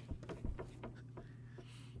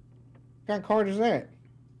 What kind of card is that?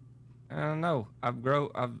 I don't know. I've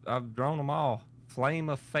drawn them all. Flame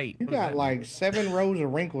of Fate. You What does got that like 7 rows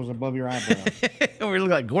of wrinkles above your eyebrows. We look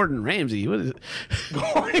like Gordon Ramsay. What is it?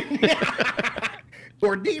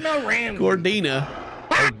 Gordina Ramsay. Gordina.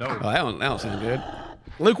 Oh no. Oh, that don't sound good.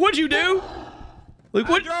 Luke, what'd you do? Luke,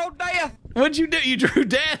 I drew death. what'd you do? You drew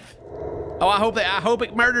death. Oh, I hope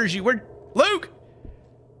it murders you. Where, Luke?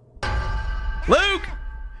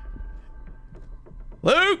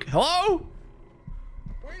 Luke, hello?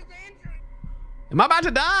 Where's the entrance? Am I about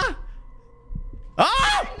to die?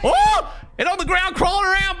 Oh! It's on the ground crawling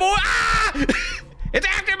around, boy. Ah! It's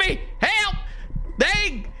after me. Help!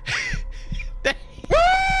 Dang! Dang.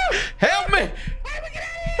 Help me! How do we get out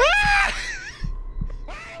of here? Ah!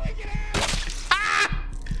 How do we get out? Ah!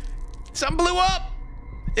 Something blew up.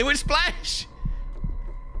 It would splash.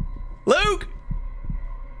 Luke!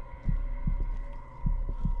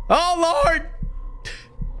 Oh, Lord!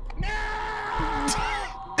 No!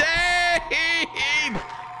 Dane!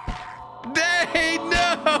 Dane,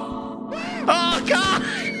 no! Oh, God!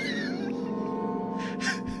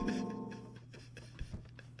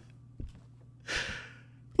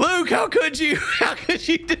 Luke, how could you? How could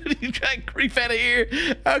you do this? You try to creep out of here?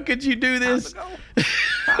 How could you do this? Time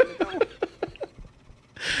to go.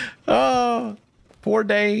 Oh, poor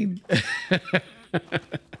Dane.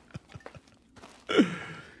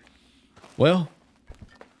 Well.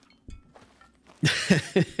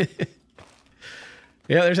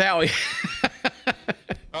 Yeah, there's Howie.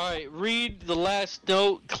 All right, read the last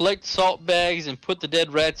note, collect salt bags, and put the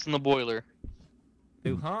dead rats in the boiler.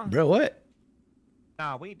 Do huh? Bro, what?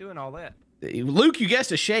 Nah, we ain't doing all that. Luke, you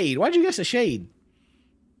guessed a shade. Why'd you guess a shade?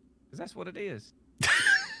 Cause that's what it is.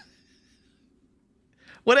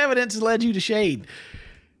 What evidence has led you to shade?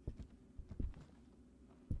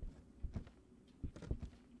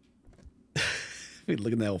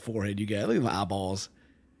 Look at that old forehead you got. Look at my eyeballs.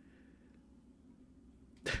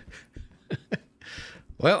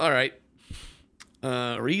 Well, all right.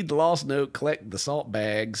 Read the lost note, collect the salt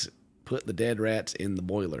bags, put the dead rats in the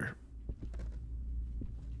boiler.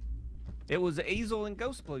 It was the easel and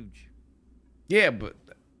ghost splooge. Yeah, but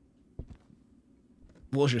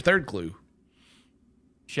what was your third clue?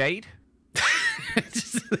 Shade.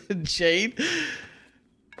 Shade.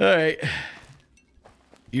 All right.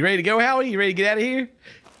 You ready to go, Howie? You ready to get out of here?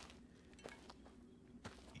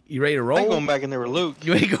 You ready to roll? I'm going back in there with Luke.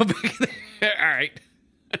 You ready to go back in there? All right.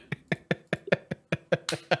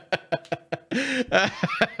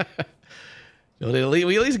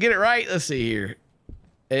 We at least get it right. Let's see here.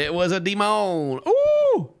 It was a demon.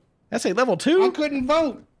 Ooh! That's a level 2. I couldn't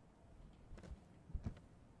vote.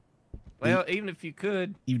 Well, even if you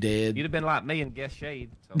could, You dead. you'd have been like me and guessed shade.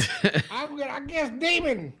 So, I guess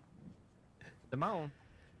demon. Damon.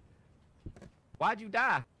 Why'd you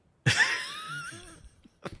die?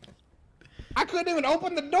 I couldn't even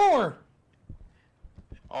open the door.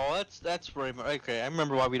 Oh, that's very much okay. I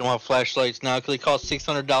remember why we don't have flashlights now, because they cost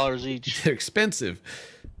 $600 each. They're expensive.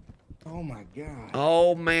 Oh my god.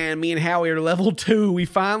 Oh man, me and Howie are level 2. We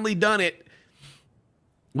finally done it.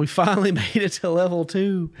 We finally made it to level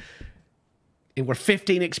 2. And we're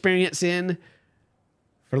 15 experience in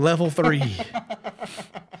for level 3.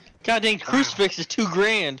 God dang, crucifix is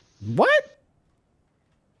 $2,000. What?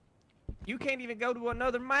 You can't even go to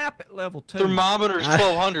another map at level 2. Thermometer's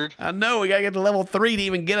 $1,200. I know, we gotta get to level 3 to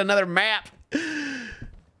even get another map.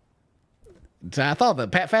 So I thought the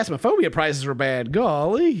Phasmophobia prices were bad.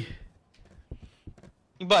 Golly.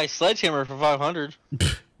 You buy a sledgehammer for $500. What am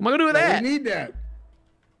I gonna do with that? We need that.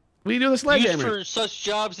 What do you do with a Used sledgehammer? for such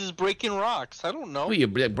jobs as breaking rocks. I don't know. What, you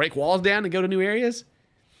break walls down and go to new areas?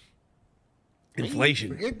 Inflation.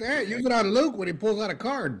 Forget that. Use it on Luke when he pulls out a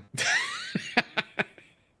card.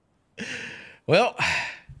 Well,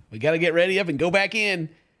 we got to get ready up and go back in.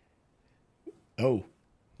 Oh,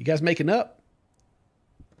 you guys making up?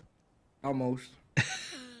 Almost.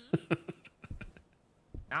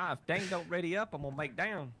 Nah, if Dane don't ready up, I'm gonna make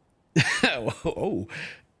down. Oh.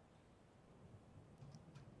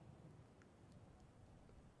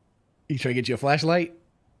 You trying to get you a flashlight?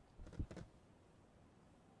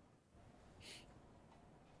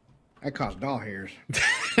 That costs doll hairs.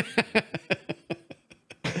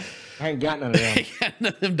 I ain't got none of them.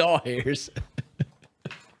 None of them doll hairs.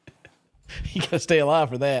 You gotta stay alive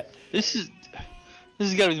for that. This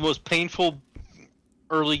has got to be the most painful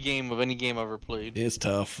early game of any game I've ever played. It's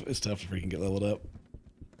tough. It's tough to freaking get leveled up.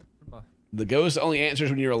 The ghost only answers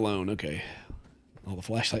when you're alone. Okay. All the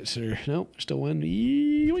flashlights are... Nope, still one.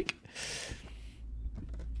 Yoink.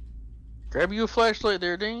 Grab you a flashlight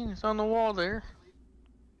there, Dean. It's on the wall there.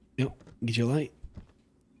 Yep. Get you a light.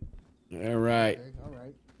 All right. Okay, all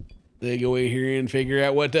right. They go in here and figure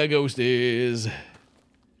out what the ghost is.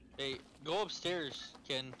 Hey, go upstairs,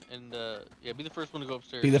 Ken, and yeah, be the first one to go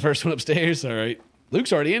upstairs. Be the first one upstairs. All right.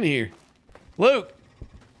 Luke's already in here. Luke.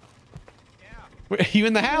 Yeah. Are you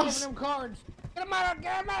in the Open house? them cards. Get them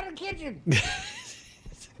out of the kitchen.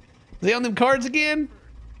 Is he on them cards again?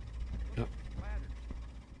 Oh.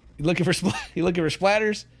 You looking for you looking for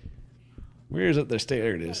splatters? Where is it?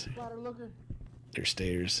 There it is. Splatter looker. There's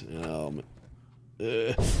stairs. Oh. Man.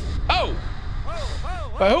 Oh! Whoa,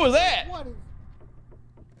 whoa, But who was that?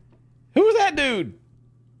 Who was that dude?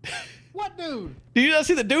 What dude? Did you not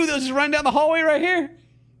see the dude that was just running down the hallway right here?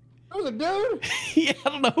 Who's a dude? Yeah, I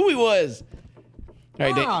don't know who he was. All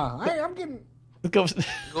right, Dane, I'm getting. let's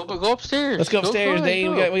go. Go upstairs. Let's go upstairs, go,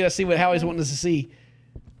 Dane. go. We got to see what Howie's wanting us to see.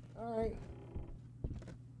 All right.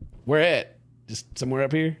 Where at? Just somewhere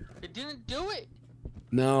up here? It didn't do it.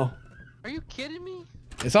 No. Are you kidding me?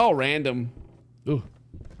 It's all random. Ooh.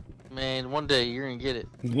 Man, one day you're gonna get it.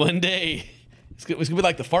 One day. It's gonna be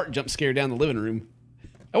like the fart jump scare down the living room.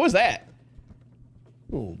 Oh, what's that?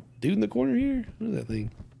 Little dude in the corner here? What is that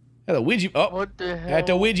thing? That's a Ouija. Oh, What the hell? that's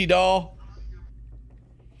a Ouija doll.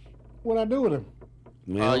 What'd I do with him?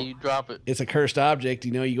 Well, Oh, you drop it. it's a cursed object.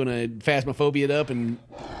 You know, you're gonna phasmophobia it up, and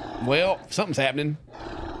well, something's happening.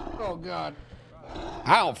 Oh God.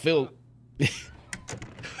 I don't feel. Stop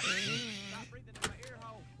breathing in my ear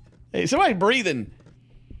hole. Hey, somebody breathing.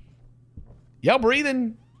 Y'all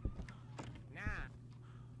breathing?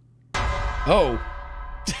 Nah. Oh.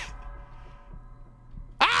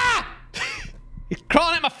 Ah! He's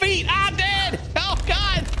crawling at my feet. I'm dead. Oh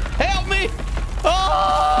God, help me!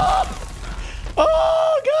 Oh!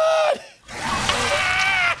 Oh God!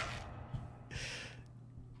 Ah!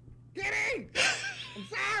 Get in! I'm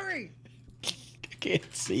sorry. I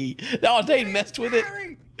can't see. No, they messed with it.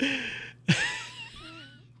 Sorry.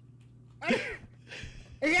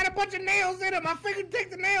 He had a bunch of nails in him. I figured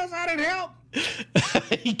take the nails out and help.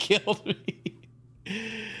 He killed me.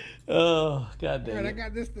 Oh God All damn right, I it.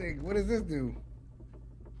 got this thing. What does this do?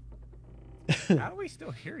 How do we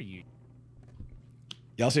still hear you?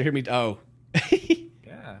 Y'all still hear me? Oh.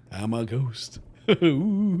 Yeah. I'm a ghost.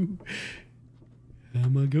 Ooh.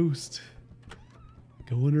 I'm a ghost.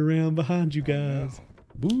 Going around behind you guys.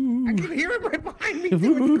 Boo. I can hear him right behind me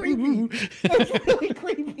too. It's creepy. It's really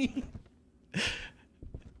creepy.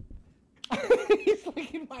 He's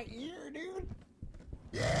like in my ear, dude.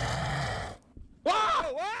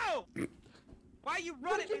 Whoa! Whoa! Why you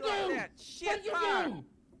running What'd me you like do? that? Shit What'd you fire! do?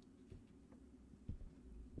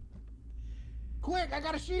 Quick, I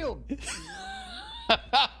got a shield. You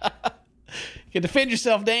can defend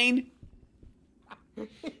yourself, Dane. It's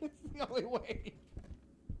the only way.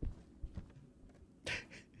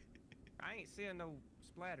 I ain't seeing no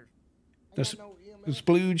splatters. I That's- got no EMF.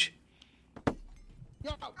 Splooge.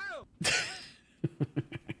 Yo, Oh!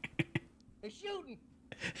 they're shooting.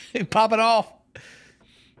 Pop it off.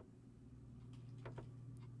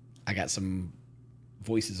 I got some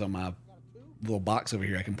voices on my Got a two. little box over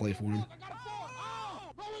here I can play for him. Look, I got a four.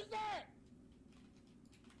 Oh, what was that?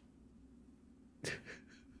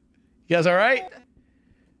 You guys all right?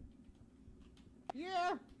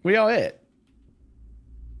 Yeah. Where y'all at?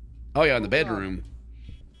 Oh, yeah, in the bedroom.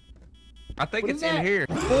 I think What it's is that? in here.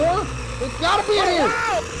 Four? It's gotta be in here.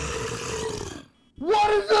 What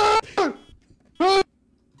is that?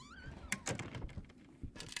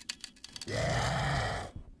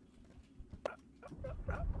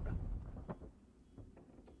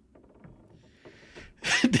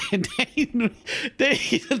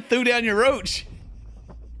 Dane threw down your roach.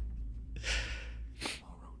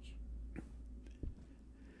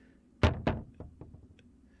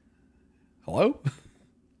 Hello?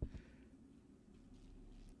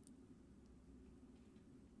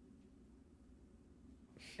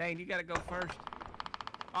 Dane, you gotta go first.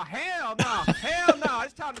 Oh, hell no! Hell no!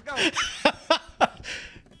 It's time to go.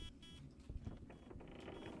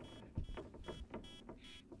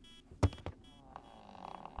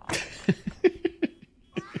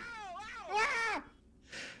 Ah!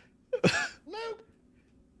 Luke!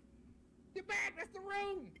 Get back, that's the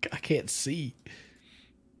room! I can't see.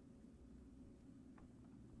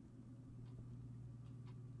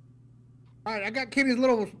 Alright, I got Kenny's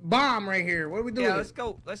little bomb right here. What do we do Yeah, with let's it?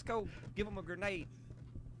 go. Let's go. Give him a grenade.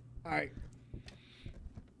 Alright.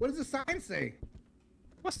 What does the sign say?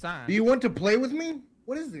 What sign? Do you want to play with me?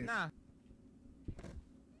 What is this? Nah.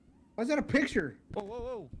 Why is that a picture? Whoa, whoa,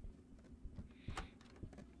 whoa.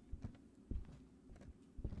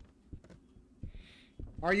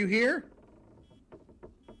 Are you here?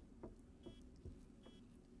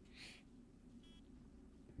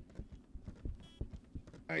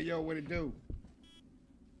 Hey, yo, what it do?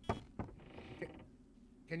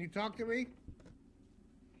 Can you talk to me?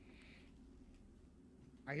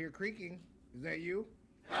 I hear creaking. Is that you?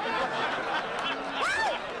 Is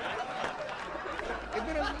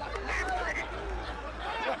it a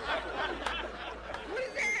What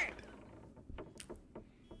is that?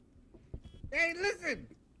 Hey, listen.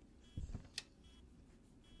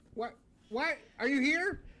 What? What? Are you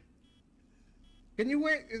here? Can you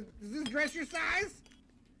wear? Does this dress your size?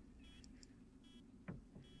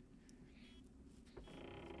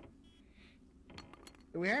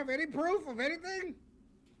 Do we have any proof of anything?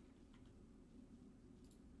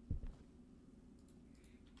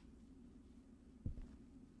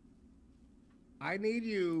 I need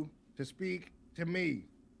you to speak to me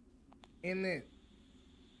in this.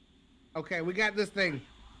 Okay, we got this thing.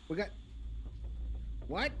 We got.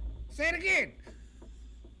 What? Say it again.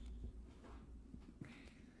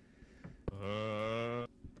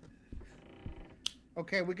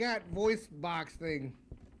 Okay, we got voice box thing.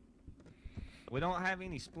 We don't have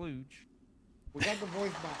any splooge. We got the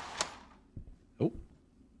voice box. Oh.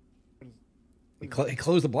 He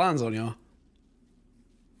closed the blinds on y'all.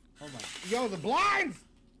 Oh my! Yo, the blinds!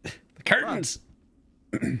 The curtains.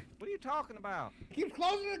 What are you talking about? Keep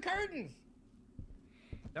closing the curtains.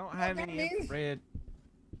 Don't You know have what that any means? infrared.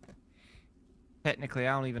 Technically,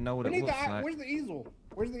 I don't even know what We it need looks the. like. Where's the easel?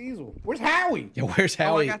 Where's the easel? Where's Howie? Yeah, where's Oh, I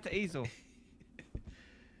Howie? got the easel.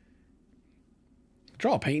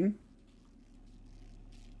 Draw a painting.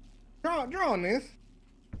 Draw on this.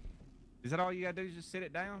 Is that all you gotta do? Is just sit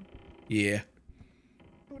it down? Yeah.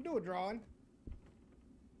 Do a drawing.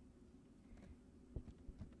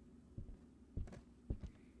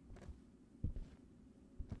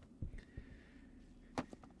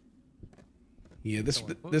 Yeah, this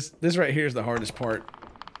right here is the hardest part.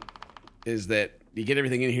 Is that you get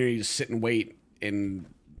everything in here, you just sit and wait and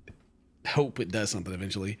hope it does something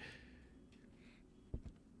eventually.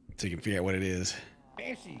 So you can figure out what it is.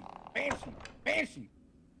 Banshee.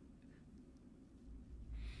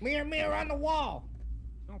 Mirror on the wall.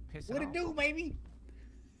 Don't piss it What it off. do, baby?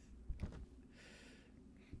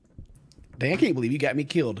 Dang, I can't believe you got me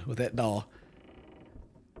killed with that doll.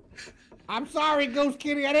 I'm sorry, Ghost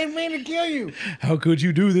Kitty. I didn't mean to kill you. How could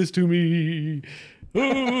you do this to me?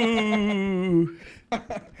 Ooh.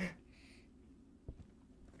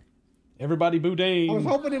 Everybody boo I was Dane.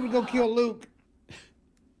 hoping it would go kill Luke.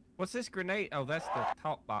 What's this grenade? Oh, that's the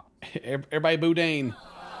talk box. Everybody boo Dane.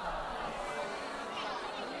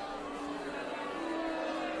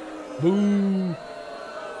 Boo.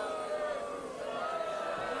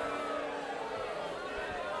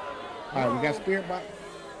 All right, we got spirit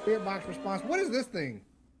box response. What is this thing?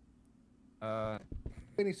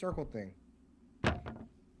 Spinny circle thing.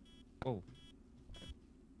 Oh,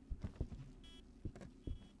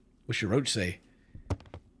 What's your roach say? I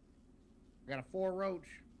got a 4 roach.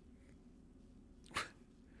 What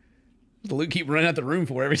does Luke keep running out the room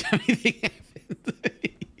for every time anything happens?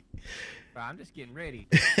 I'm just getting ready.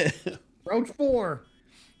 Roach 4.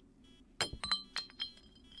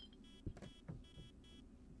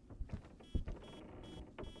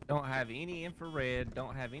 Don't have any infrared.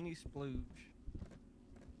 Don't have any splooge.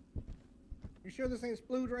 You sure this ain't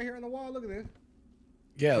splooge right here on the wall? Look at this.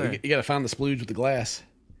 Yeah, Where? you gotta find the splooge with the glass.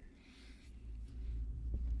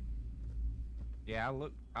 Yeah,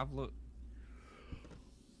 I've looked.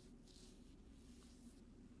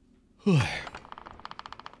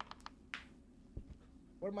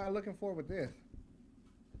 What am I looking for with this?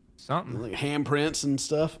 Something. Like handprints and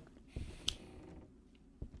stuff.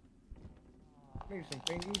 Maybe some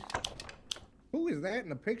thingies. Who is that in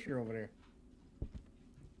the picture over there?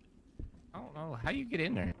 I don't know. How you get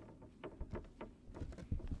in there?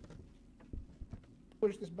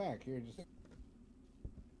 Push this back here. Just.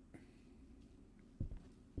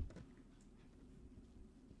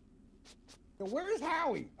 So where's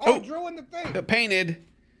Howie? Oh, Oh. drew in the thing. Painted.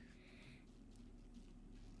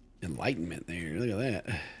 Enlightenment there. Look at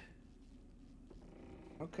that.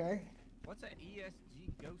 Okay. What's that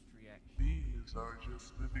ESG ghost reaction? These are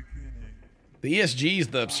just the beginning. The ESG is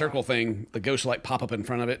the circle thing. The ghosts like pop up in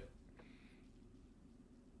front of it.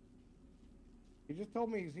 He just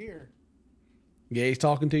told me he's here. Yeah, he's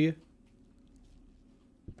talking to you.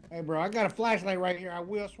 Hey, bro, I got a flashlight right here. I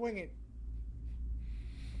will swing it.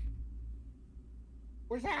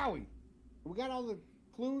 Where's Howie? We got all the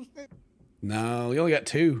clues. No, we only got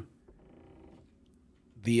 2.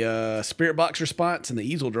 The spirit box response and the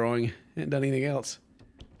easel drawing. Ain't done anything else.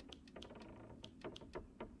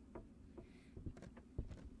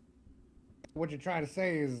 What you're trying to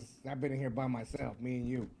say is I've been in here by myself, me and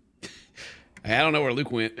you. I don't know where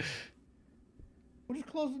Luke went. We'll just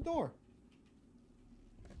close the door.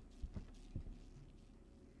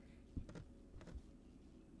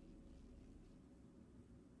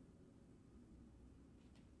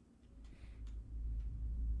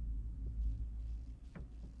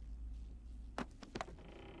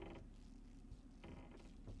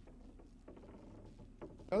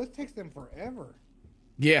 Oh, this takes them forever.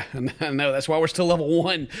 Yeah, I know. That's why we're still level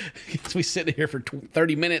 1. Because we sit here for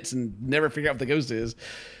 30 minutes and never figure out what the ghost is.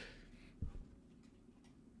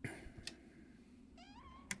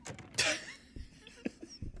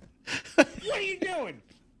 What are you doing?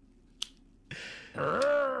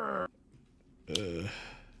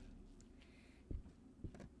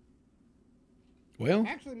 Well,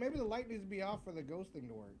 Actually, maybe the light needs to be off for the ghost thing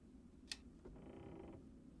to work.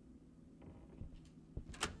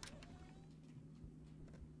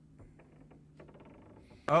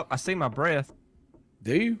 Oh, I see my breath.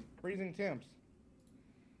 do you? Freezing temps.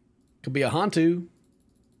 Could be a Hantu.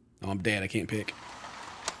 Oh, I'm dead. I can't pick.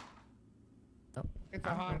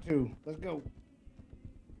 Hantu. Let's go.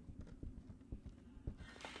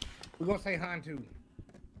 We're gonna say Hantu.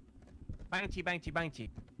 Banshee, Banshee, Banshee.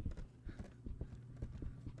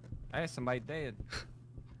 There's somebody dead.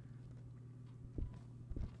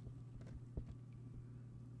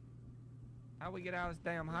 How we get out of this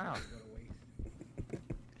damn house?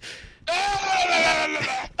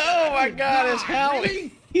 Oh my God, it's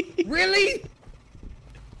Howie. Really? Really?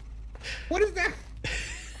 What is that?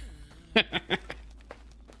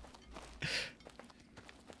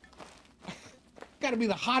 Gotta be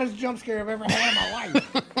the hottest jump scare I've ever had in my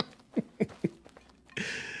life.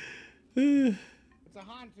 It's a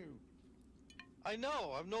Hantu. I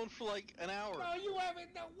know. I've known for like an hour. No, you haven't.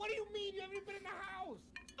 No, what do you mean? You haven't even been in the house.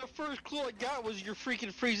 The first clue I got was your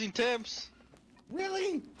freaking freezing temps.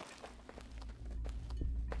 Really?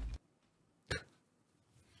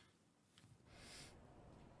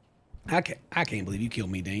 I can't believe you killed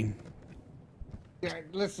me, Dane. Yeah,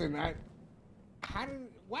 listen,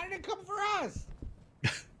 why did it come for us?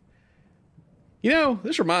 You know,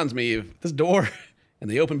 this reminds me of this door and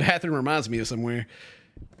the open bathroom reminds me of somewhere.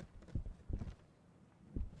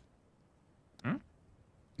 Hmm?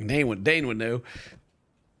 Dane would know.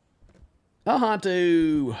 I'll hunt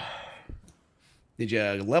to. Did you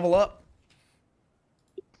level up?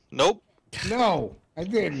 Nope. No, I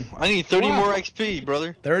didn't. I need 30 Wow. more XP,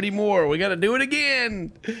 brother. 30 more. We got to do it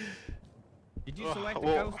again. Did you select the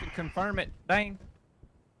well- ghost and confirm it, Dane?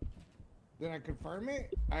 Did I confirm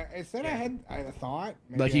it? I said I thought.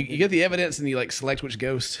 Maybe Like I you didn't. get the evidence and you like select which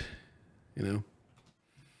ghost, you know.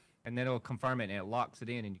 And then it'll confirm it and it locks it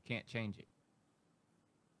in and you can't change it.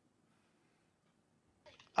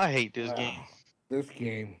 I hate this game. This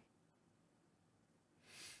game.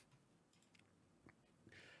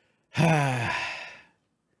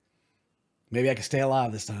 Maybe I can stay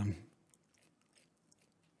alive this time.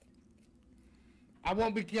 I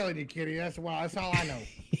won't be killing you, Kitty. That's all I know.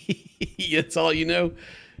 That's all you know.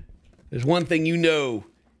 There's one thing you know.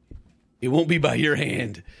 It won't be by your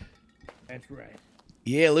hand. That's right.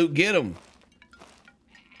 Yeah, Luke, get him.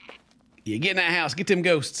 Yeah, get in that house. Get them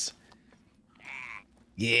ghosts.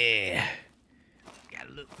 Yeah.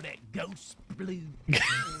 Gotta look for that ghost blue.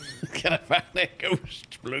 Gotta find that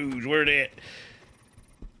ghost blues. Where it at?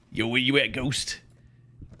 Yo, where you at, ghost?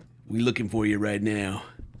 We looking for you right now.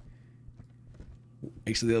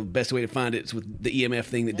 Actually, the best way to find it is with the EMF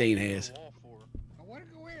thing that Dane has. I want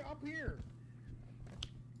to go in up here.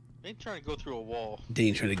 They ain't trying to go through a wall.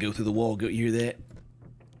 Dane trying to go through the wall. Go, you hear that?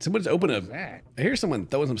 Somebody's open What up. is that? I hear someone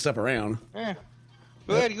throwing some stuff around. Yeah.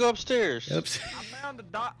 Go ahead, go upstairs. Oops. I found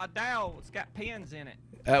a dowel. It's got pins in it.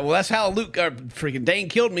 Well, that's how Luke, freaking Dane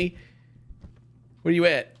killed me. Where you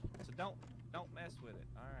at? So don't mess with it.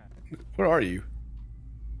 All right. Where are you?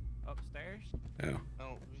 Upstairs. Oh.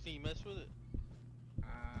 Oh, you think you mess with it?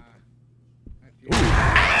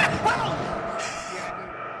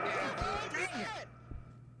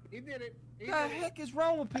 He did it. He What the did it. heck is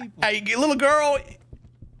wrong with people? Hey, little girl.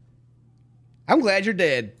 I'm glad you're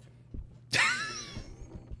dead.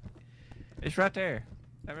 It's right there.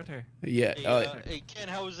 That right there. Yeah. Hey, Ken,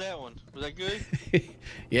 how was that one? Was that good?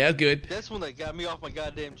 Yeah, good. That's one that got me off my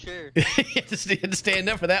goddamn chair. You had to stand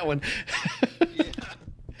up for that one. Yeah.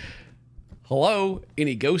 Hello?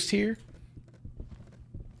 Any ghost here?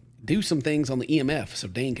 Do some things on the EMF so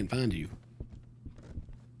Dane can find you.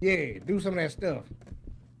 Yeah, do some of that stuff.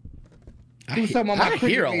 I, Do something on my I cricket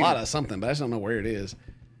hear a meter. lot of something, but I just don't know where it is.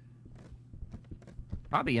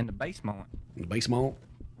 Probably in the basement. In the basement.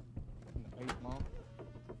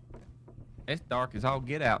 It's dark as all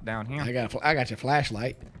get out down here. I got your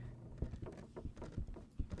flashlight.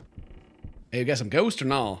 Hey, you got some ghosts or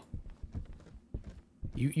no?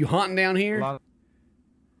 You hunting down A here?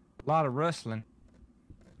 lot of rustling.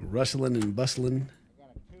 Rustling and bustling. I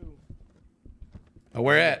got a 2 Oh,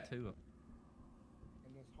 where at? Two.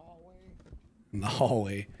 in this hallway. In the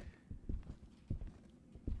hallway.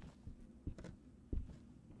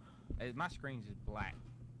 My screen's just black.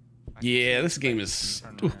 I can Yeah, see this the game face is.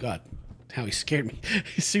 when you turn Oh around. God, how he scared me.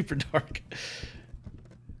 He's super dark.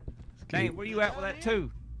 Dane, where you at with that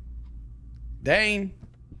too? Dane,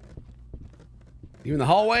 you in the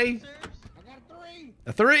hallway? I got a 3.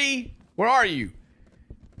 A 3? Where are you?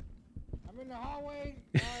 I'm in the hallway.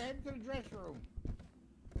 Heading to the dress room.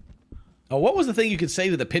 Oh, what was the thing you could say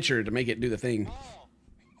to the picture to make it do the thing?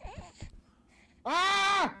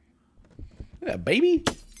 Ah! A baby?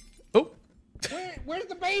 Oh, Where's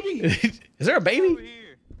the baby? is there a Over baby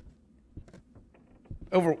here.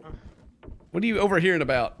 over? What are you overhearing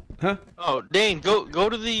about? Huh? Oh, Dane, go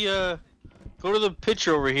to the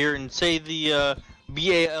picture over here and say the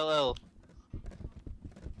BALL.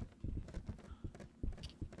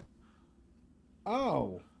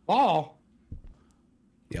 Oh, ball.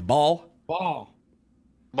 Yeah, ball. Ball.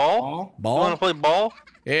 Ball? Ball. You want to play ball?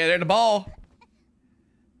 Yeah, there's the ball.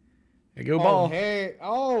 There you go, Oh, ball. hey.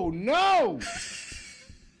 Oh, no.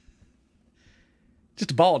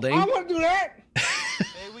 Just a ball, Dane. I want to do that.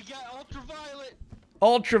 Hey, we got ultraviolet.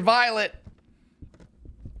 Ultraviolet.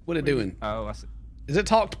 What it doing? Oh, I see. Does it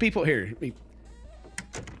talk to people here?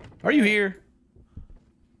 Are you here?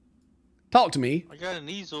 Talk to me. I got an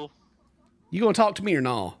easel. You gonna talk to me or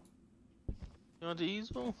no? You want the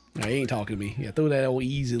easel? No, he ain't talking to me. Yeah, throw that old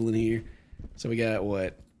easel in here. So we got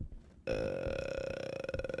what? What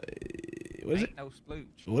is it? Ain't no splooge.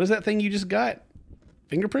 What is that thing you just got?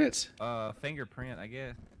 Fingerprints? Fingerprint, I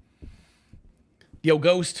guess. Yo,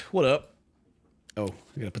 Ghost, what up? Oh,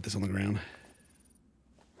 I gotta put this on the ground.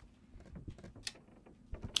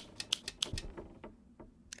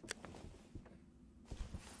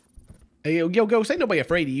 Hey, yo, Ghost, ain't nobody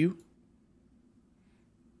afraid of you.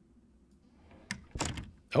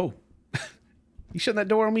 Oh. You shutting that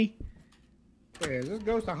door on me? Yeah, is this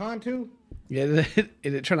ghost a Hantu? Yeah,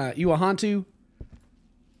 is it trying to... You a Hantu?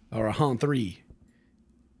 Or a Han 3?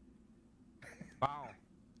 Ball.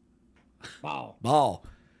 Ball. Ball.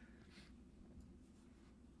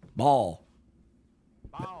 Ball.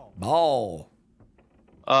 Ball.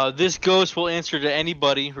 Ball. This ghost will answer to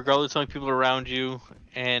anybody, regardless of how many people are around you.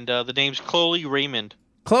 And the name's Chloe Raymond.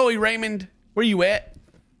 Chloe Raymond, where you at?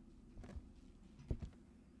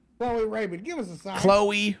 Chloe Raymond, give us a sign.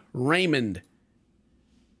 Chloe Raymond.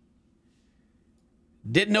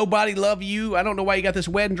 Didn't nobody love you? I don't know why you got this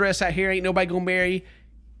wedding dress out here. Ain't nobody gonna marry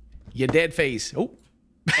you. Dead face. Oh.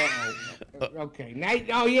 Okay.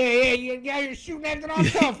 Now, yeah, you're shooting at it all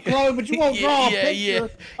tough, Chloe, but you won't draw a picture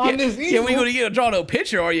on this easel. Yeah, we gonna draw no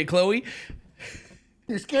picture, are you, Chloe?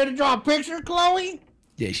 You're scared to draw a picture, Chloe?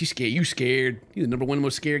 Yeah, she's scared. You scared. You the number one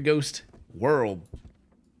most scared ghost world.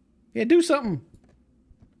 Yeah, do something.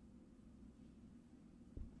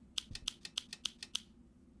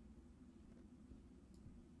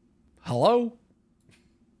 Hello?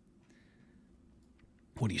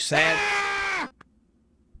 What are you sad? Ah!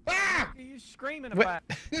 What are you screaming What? about?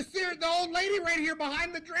 The old lady right here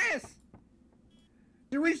behind the dress.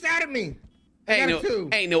 She reached out at me.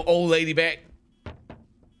 Ain't no old lady back.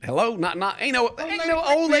 Hello? Ain't no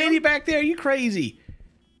old lady back there. You crazy?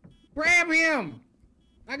 Grab him.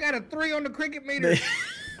 I got a 3 on the cricket meter.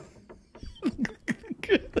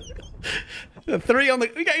 We got 3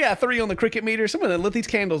 on the cricket meter. Someone lit these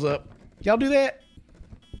candles up. Y'all do that?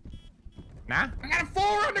 Nah. I got a 4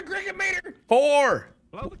 on the cricket meter. 4.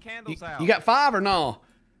 Blow the candles out. You got 5 or no?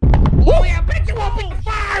 Chloe, I bet you won't pick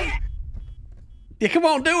 5. Yeah, come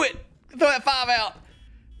on, do it. Throw that 5 out.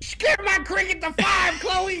 Scare my cricket to 5,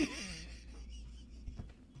 Chloe.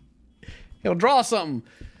 He'll draw something.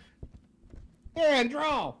 Yeah, and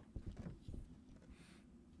draw.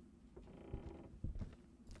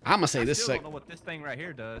 I'm gonna say I this still sec. don't know what this thing right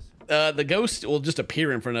here does. The ghost will just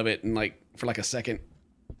appear in front of it and for a second,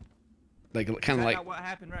 kind of Is that like not what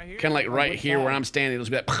happened right here? right which here where side? I'm standing. It'll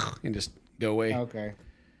just be like and just go away. Okay.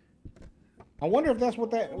 I wonder if that's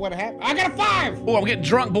what happened. I got a 5. Oh, I'm getting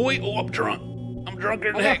drunk, boy. Oh, I'm drunk. I'm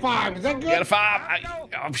drunker than I got a heck. 5. Is that good? You got a 5?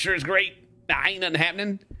 I'm sure it's great. Nah, ain't nothing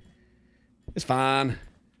happening. It's fine.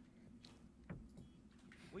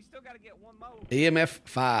 We still got to get one more. EMF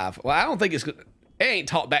 5. Well, I don't think it's good. It ain't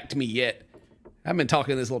talked back to me yet. I've been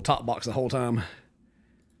talking in this little top box the whole time.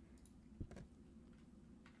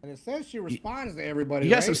 And it says she responds to everybody.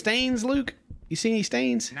 You got right? some stains, Luke? You see any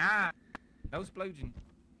stains? Nah. No splooging.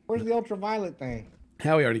 Where's the ultraviolet thing?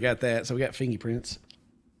 Howie already got that, so we got fingerprints.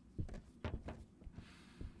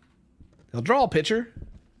 They'll draw a picture.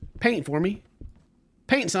 Paint for me.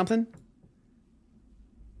 Paint something.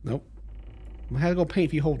 Nope. Well, how to go paint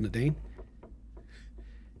if you holding it, Dane?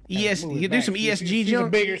 Move You it do back. some ESG she's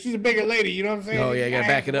jump? She's a bigger lady, you know what I'm saying? Oh, yeah, you gotta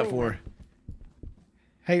back it up for her.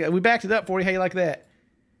 Hey, we backed it up for you. How you like that?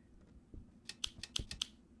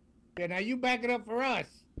 Yeah, now you back it up for us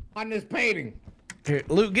on this painting. Here,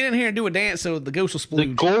 Luke, get in here and do a dance so the ghost will The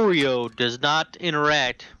splooge. Goryo does not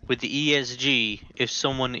interact with the ESG if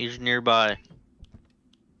someone is nearby.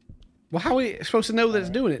 Well, how are we supposed to know that it's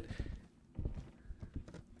doing it?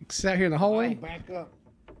 It's out here in the hallway? Back up.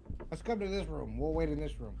 Let's come to this room. We'll wait in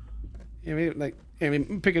this room. I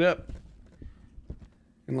mean, pick it up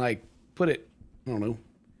and put it. I don't know.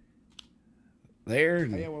 There.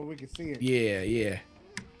 Oh, yeah, well, we can see it. Yeah.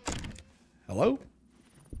 Hello?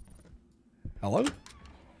 Hello?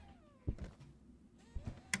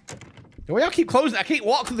 Well, y'all keep closing. I can't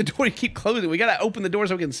walk through the door. You keep closing. We gotta open the door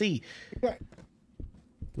so we can see.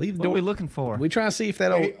 Leave the What door. are we looking for? We trying to see if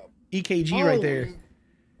that old EKG right there.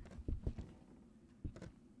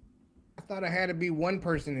 thought it had to be one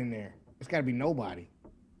person in there. It's got to be nobody.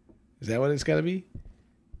 Is that what it's got to be?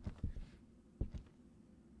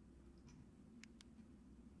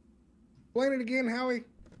 Explain it again, Howie.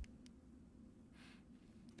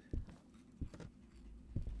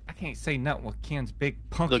 I can't say nothing with Ken's big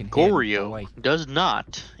The pumpkin head Goryo away. does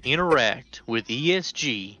not interact with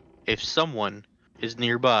ESG if someone is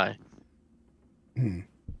nearby. Are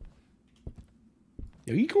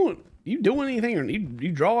you going? You doing anything? Or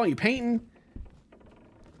you drawing? You painting?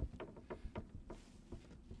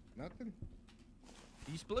 Nothing.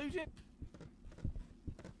 You splooging?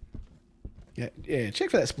 Yeah. Check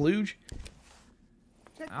for that splooge.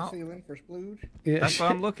 Check the Oh. ceiling for splooge. Yeah. That's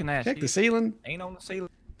what I'm looking at. Check the You ceiling. ain't on the ceiling.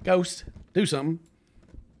 Ghost, do something.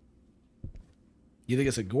 You think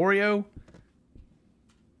it's a Goryo?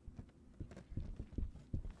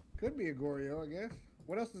 Could be a Goryo, I guess.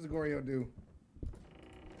 What else does a Goryo do?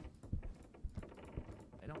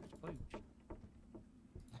 They don't splooge.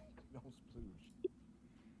 No splooge.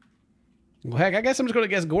 Well, heck, I guess I'm just gonna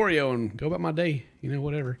guess Goryo and go about my day. You know,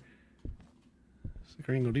 whatever.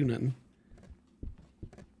 Sucker ain't gonna do nothing.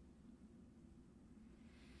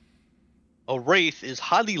 A wraith is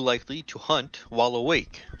highly likely to hunt while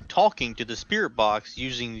awake. Talking to the spirit box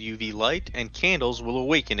using UV light and candles will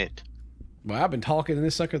awaken it. Well, I've been talking to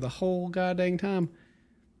this sucker the whole goddamn time.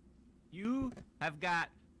 You have got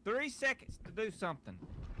 3 seconds to do something.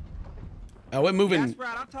 Oh, we're moving. That's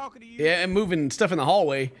right. I'm talking to you. Yeah, and moving stuff in the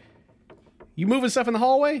hallway. You moving stuff in the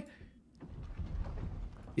hallway?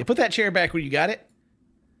 Yeah, put that chair back where you got it.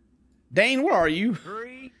 Dane, where are you?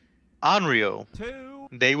 3, Onryo. 2.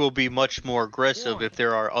 They will be much more aggressive One. if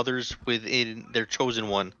there are others within their chosen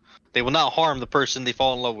one. They will not harm the person they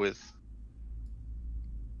fall in love with.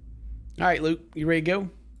 All right, Luke, you ready to go?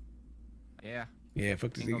 Yeah. Yeah,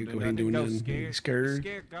 fuck this Ain't gonna nigga. do Go ahead and do nothing. nothing. Go You scared. scared?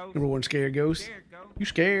 Scared, ghost. Number one scared ghost. Scared, ghost. You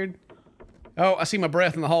scared? Oh, I see my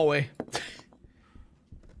breath in the hallway.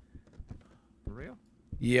 For real?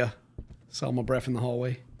 Yeah, saw my breath in the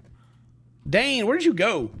hallway. Dane, where'd you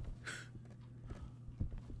go?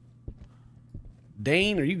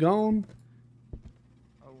 Dane, are you gone?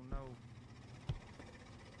 Oh no.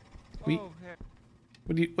 We- Oh heck.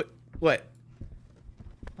 What do you what?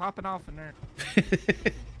 Popping off in there.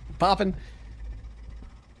 Popping.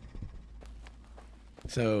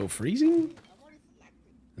 So freezing?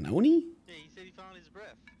 An Oni? Yeah, he said he found his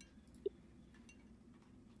breath.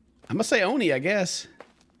 I'm gonna say Oni, I guess.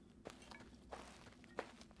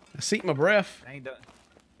 I see my breath. They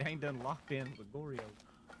ain't done locked in with Goryo.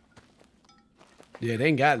 Yeah, they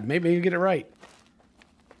ain't got it. Maybe you get it right.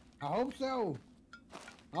 I hope so.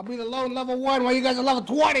 I'll be the lone level 1 while you guys are level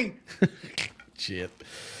 20. Shit.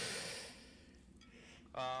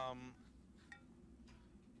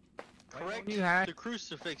 Correct you hack. the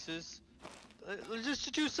crucifixes. Just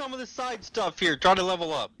to do some of the side stuff here. Try to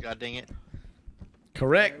level up. God dang it.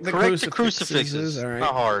 Correct the Correct the crucifixes. crucifixes. All right.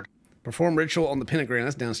 Not hard. Perform ritual on the pentagram.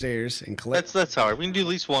 That's downstairs. And collect That's hard. We can do at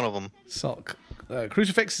least one of them. salt,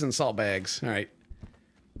 crucifixes and salt bags. All right.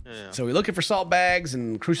 Yeah. So we're looking for salt bags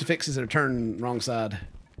and crucifixes that are turned wrong side.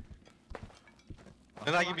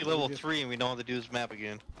 And I can be level 3 and we don't have to do this map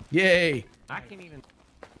again. Yay! I can't even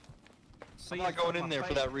see I'm not it going from in my there for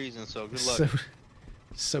face. that reason, so good luck.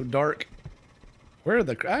 So dark. Where are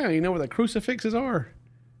the? I don't even know where the crucifixes are.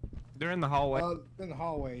 They're in the hallway. In the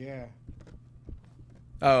hallway, yeah.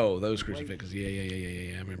 Oh, those crucifixes.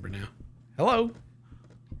 Yeah. I remember now. Hello.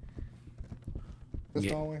 This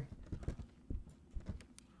Yeah. hallway.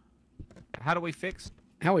 How do we fix?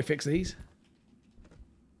 How we fix these?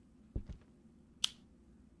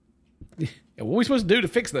 Yeah, what are we supposed to do to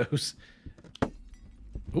fix those?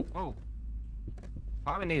 Oh.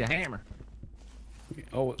 Probably need a hammer.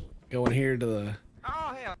 Oh, going here to the.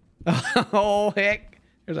 Oh hell. Oh heck!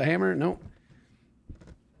 There's a hammer. Nope.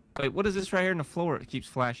 Wait, what is this right here in the floor? It keeps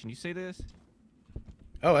flashing. You see this?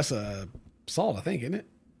 Oh, that's a salt, I think, isn't it?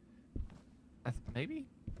 Maybe.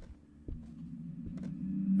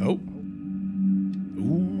 Oh.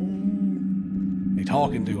 Ooh. They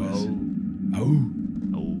talking to us. Oh.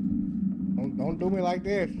 Don't do me like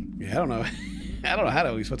this. Yeah, I don't know. I don't know how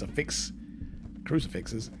we're supposed to fix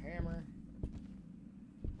crucifixes. Hammer.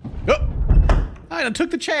 Oh! I done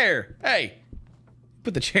took the chair. Hey,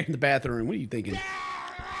 put the chair in the bathroom. What are you thinking?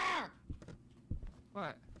 What?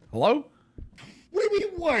 What Hello? do you mean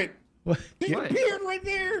what? What? He What? appeared right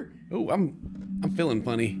there. Oh, I'm feeling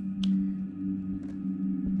funny.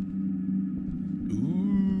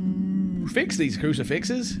 Ooh, fix these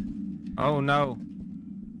crucifixes. Oh no.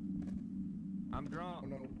 I'm drunk. Oh,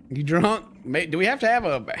 no. You drunk? Do we have to have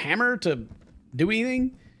a hammer to do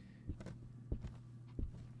anything?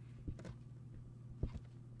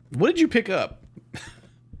 What did you pick up?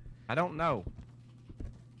 I don't know.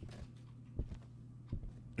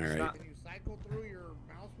 All right. not- Can you cycle through your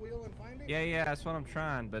mouse wheel and find it? Yeah, that's what I'm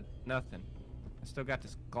trying, but nothing. I still got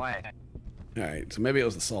this glass. All right. So maybe it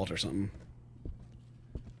was the salt or something.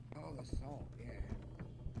 Oh, the salt, yeah.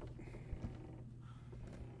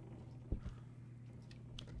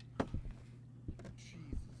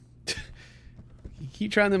 Jesus. You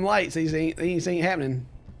keep trying them lights. These ain't happening.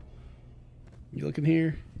 You looking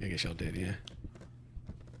here? I guess y'all did, yeah.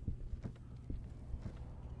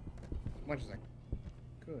 As much as I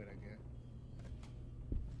could, I guess.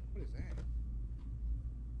 What is that?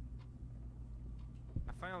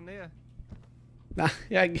 I found this. Nah,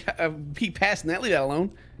 yeah, I keep passing that. Leave that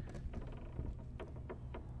alone.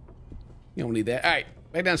 You don't need that. All right,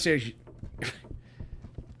 back downstairs.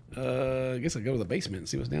 I guess I'll go to the basement and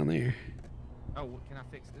see what's down there. Oh, can I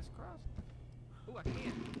fix this cross? Oh, I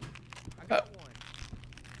can. I got one.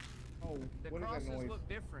 Oh, The what is that crosses noise? look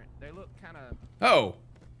different. They look kind of. Oh,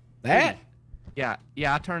 that? Yeah,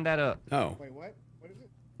 I turned that up. Oh, Wait, what? What is it?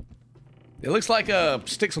 it looks like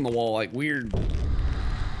sticks on the wall, like weird.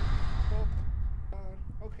 Oh,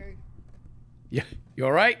 okay. Yeah, you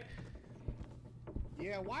all right?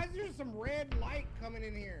 Yeah, why is there some red light coming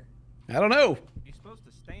in here? I don't know. You're supposed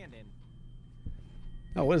to stand in.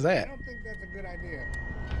 Oh, what is I that? don't think that's a good idea.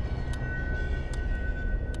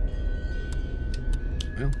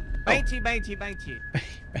 Well, Banshee. Banshee,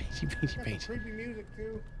 Got some banshee. creepy music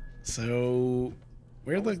too. So,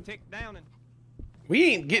 where Always the? tick down and. We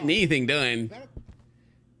ain't getting anything Is done.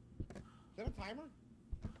 that a timer?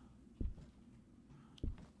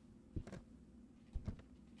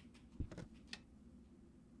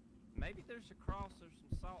 Maybe there's a cross or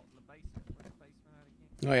some salt in the basement. Where's the basement at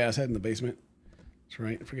again? Oh yeah, I was heading in the basement. That's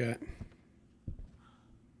right. I forgot.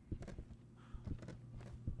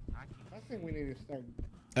 I think we need to start.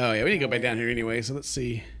 Oh yeah, we need to go back down here anyway. So let's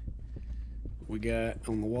see. What we got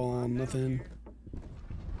on the wall? Nothing.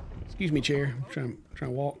 Excuse me, chair. I'm trying to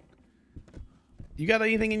walk. You got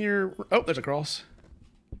anything in your? Oh, there's a cross.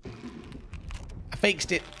 I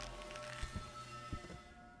faked it.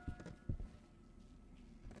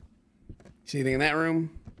 See anything in that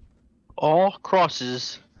room? All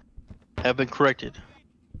crosses have been corrected.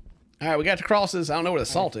 All right, we got the crosses. I don't know where the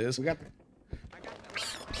salt is. We got the.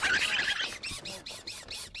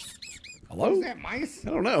 Hello? What is that, mice? I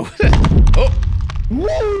don't know.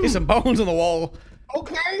 Oh, there's some bones on the wall.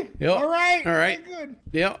 Okay. Yep. All right. All right. Okay, good.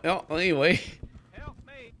 Yeah. Well, anyway, Help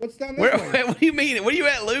me. What's down this where? way? What do you mean? Where you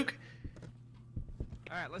at, Luke?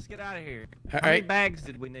 All right, let's get out of here. All How many right. bags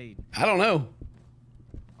did we need? I don't know.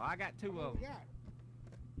 Oh, I got 2 of What we them. got?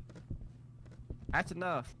 That's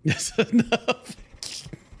enough. That's enough.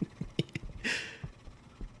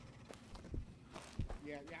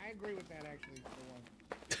 Yeah, I agree with that actually. For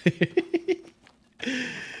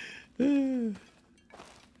one.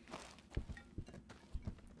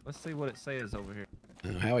 Let's see what it says over here.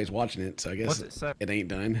 Howie's watching it, so I guess What's it say? it ain't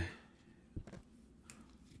done.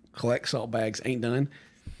 Collect salt bags ain't done.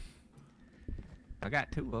 I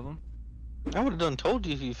got 2 of them. I would have done told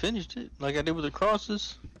you if you finished it, like I did with the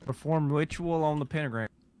crosses. Perform ritual on the pentagram.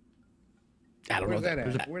 I don't Where's know. that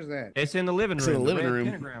If at? Where's that? It's in the living room. It's in the living red room.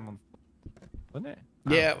 Pentagram on, wasn't it?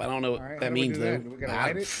 yeah, I don't know what All right, that how do we means do though. that? Do we gotta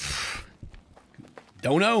light it?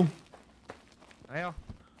 Don't know. Well,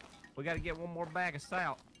 we got to get 1 more bag of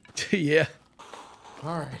salt. Yeah.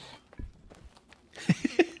 All right.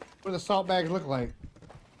 What do the salt bags look like?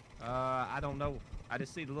 I don't know. I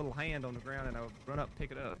just see the little hand on the ground and I run up and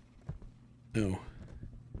pick it up. No.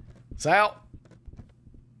 Salt.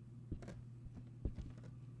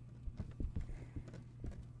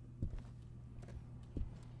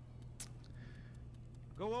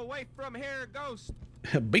 Go away from here, ghost.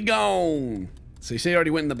 Be gone. So you say you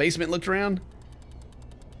already went in the basement and looked around?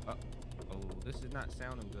 Oh, this is not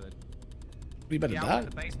sounding good. You about to Yeah, I die? went in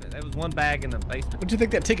the basement. There was 1 bag in the basement. What do you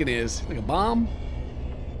think that ticket is? Like a bomb?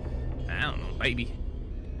 I don't know, maybe.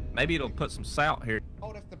 Maybe it'll put some salt here.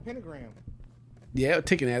 Oh, that's the pentagram. Yeah,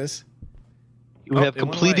 ticking at us. You Oh, have it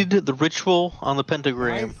went completed the ritual on the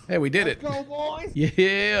pentagram. Nice. Hey, we did Let's it. go, boys.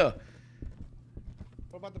 Yeah.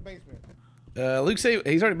 What about the basement? Luke said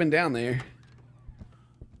he's already been down there.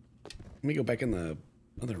 Let me go back in the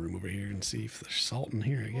other room over here and see if there's salt in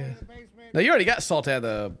here, I Go to guess. the basement. No, you already got salt out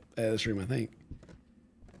of this room, I think.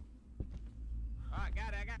 All right, got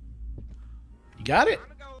it. I got it. You got it? Time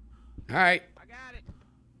to go. All right. I got it.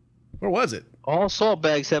 Where was it? All salt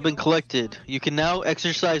bags have been collected. You can now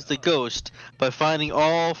exorcise the ghost by finding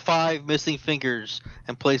all 5 missing fingers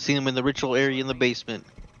and placing them in the ritual area in the basement.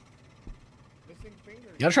 Missing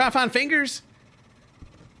fingers. Y'all trying to find fingers?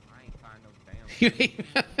 I ain't find no damn.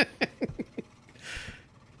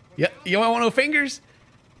 Yeah, you don't want no fingers?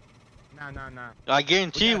 No. I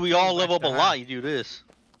guarantee We you gotta we take all it level back up a to lot. high. You do this.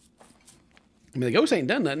 I mean, the ghost ain't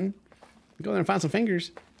done nothing. Go there and find some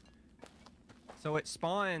fingers. So it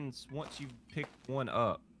spawns once you pick one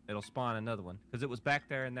up. It'll spawn another one because it was back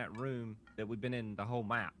there in that room that we've been in the whole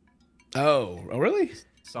map. Oh, really?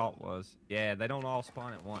 Salt was. Yeah, they don't all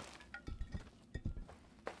spawn at once.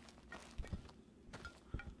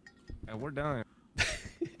 And we're done.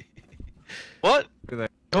 What? Look at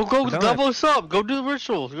that. Go We're done. double us up. Go do the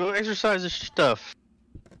rituals. Go exercise this stuff.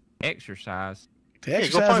 Exercise. To go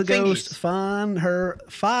exercise find the ghost, fingies. find her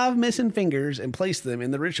 5 missing fingers and place them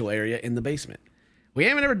in the ritual area in the basement. We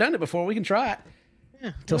haven't ever done it before. We can try it.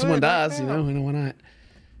 Yeah, Until go someone ahead, dies, knock you it know, out. we know why not.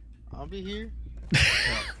 I'll be here.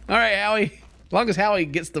 All right, Howie. As long as Howie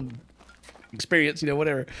gets the experience, you know,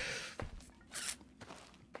 whatever.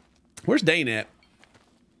 Where's Dane at?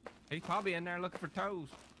 He's probably in there looking for toes.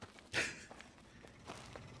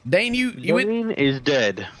 Dane, you went. Dane is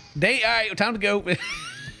dead. Dane, all right, time to go. Why?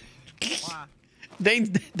 Dane's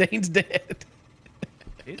dead.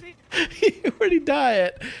 Is he? Where'd he die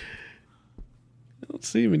at? I don't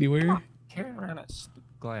see him anywhere. Carrying around that stupid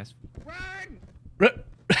glass. Run! What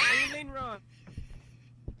do you mean run?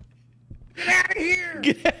 Get out of here!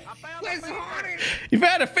 Get out. I found Place the is haunted! You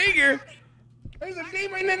found a finger. There's a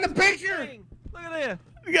demon in the picture! Look at this.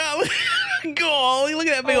 Golly, look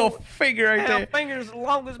at that big old finger right I there. have fingers as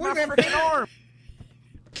long as my Look at that freaking arm.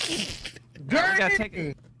 Darn gotta it! take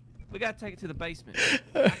it. We gotta take it to the basement.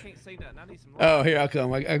 I can't see nothing. I need some light. Oh, here I'll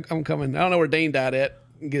come. I'm coming. I don't know where Dane died at.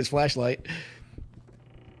 Get his flashlight.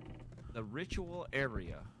 The ritual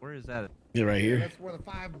area. Where is that? Yeah, right here. That's where the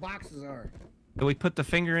 5 boxes are. Do we put the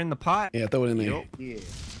finger in the pot? Yeah, throw it in there. Yup. Yeah.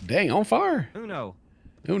 Dang, on fire. Uno.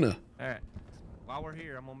 Una. All right. While we're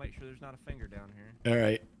here, I'm gonna make sure there's not a finger down here. All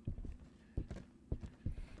right.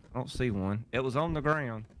 I don't see one. It was on the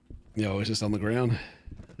ground. Yo, it's just on the ground.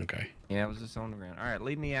 Okay. Yeah, it was just on the ground. All right,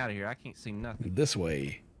 lead me out of here. I can't see nothing. This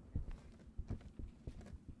way.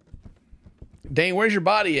 Dane, where's your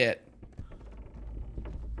body at?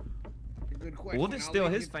 A good question. We'll just I'll steal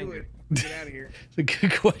leave his you to finger. it. Get out of here. It's a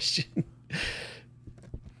good question. All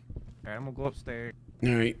right, I'm gonna go upstairs.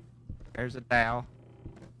 All right. There's a dowel.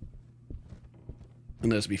 I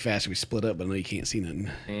know this would be faster if we split up, but I know you can't see nothing.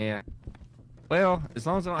 Yeah. Well, as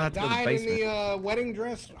long as I don't I have to go to the died in basement. the wedding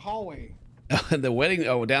dress hallway. The wedding.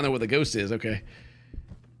 Oh, down there where the ghost is. Okay.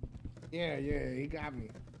 Yeah, he got me.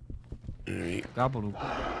 All right. Gobble.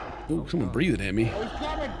 Ooh, someone breathing at me. Oh, he's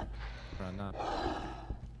coming! Right now.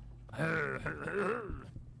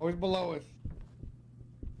 Oh, he's below us.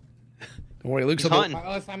 Don't worry, Luke's He's on hunting. By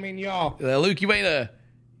us, I mean y'all. Luke, you ain't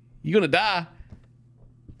you gonna die.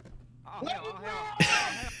 Oh, hell, oh, hell.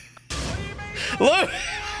 Luke!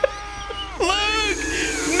 Luke!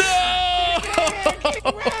 No!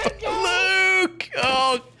 Luke!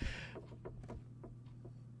 Oh.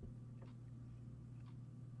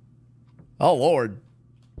 Oh, Lord.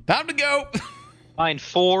 Time to go. Find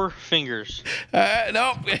 4 fingers.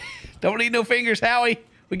 No. Don't need no fingers, Howie.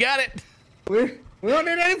 We got it. We don't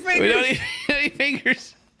need any fingers. We don't need any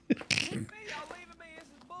fingers. Y'all leaving me. This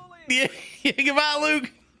is bullying. Yeah, goodbye,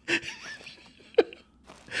 Luke.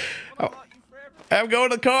 I'm gonna lock you forever. I'm going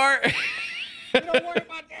to the car. Don't worry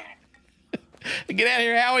about that. Get out of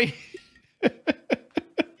here, Howie.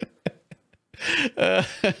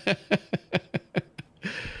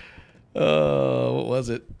 What was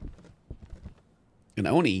it? An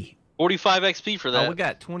Oni. 45 XP for that. Oh, we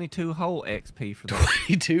got 22 whole XP for that.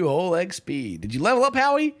 22 whole XP. Did you level up,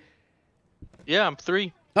 Howie? Yeah, I'm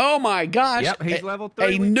 3. Oh my gosh. Yep, he's level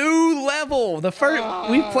 3. A new level. The first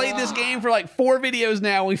we've played this game for like 4 videos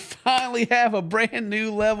now. We finally have a brand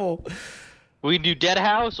new level. We can do Dead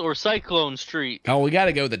House or Cyclone Street. Oh, we got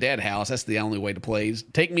to go to the dead house. That's the only way to play.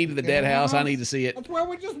 Take me to the dead house. I need to see it. That's where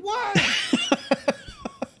we just was.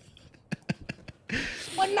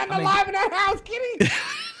 Wasn't nothing alive in that house, kitty.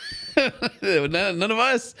 none of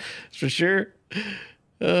us, for sure.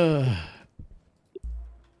 I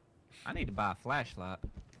need to buy a flashlight.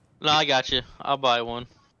 No, I got you. I'll buy one.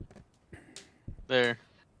 There.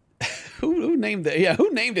 Who named that? Yeah,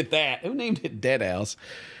 who named it that? Who named it Dead House?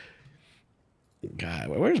 God,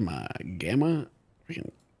 where's my gamma?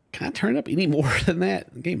 Freaking, can I turn it up any more than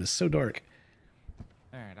that? The game is so dark.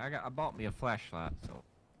 All right, I bought me a flashlight. So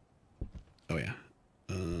Oh yeah.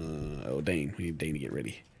 Oh Dane, we need Dane to get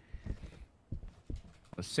ready.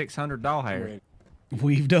 with 600 doll hair.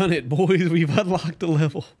 We've done it, boys. We've unlocked the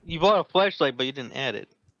level. You bought a flashlight, but you didn't add it.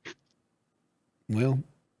 Well,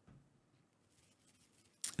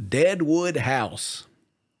 Deadwood House.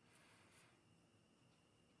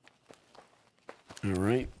 All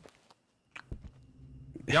right.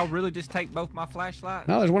 Y'all really just take both my flashlights?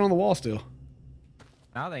 No, there's one on the wall still.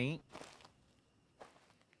 No, they ain't.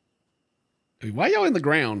 Why y'all in the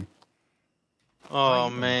ground? Oh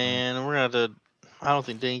man, we're gonna have to. I don't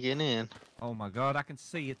think Dane getting in. Oh my god, I can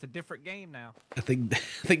see. It's a different game now. I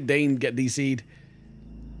think Dane got DC'd.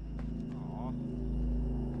 Aw.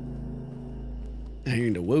 Out here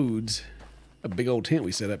in the woods. A big old tent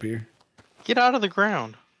we set up here. Get out of the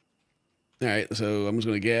ground. All right, so I'm just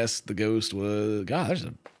gonna guess the ghost was. God, there's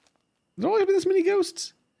always been this many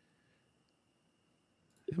ghosts.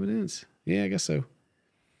 Evidence? Yeah, I guess so.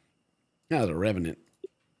 That was a revenant.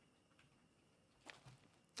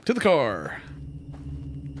 To the car.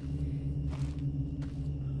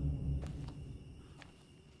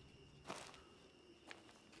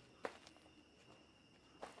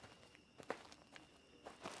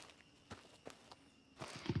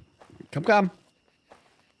 Come.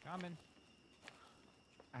 Coming.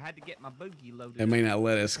 I had to get my boogie loaded. It may not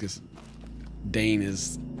let us because Dane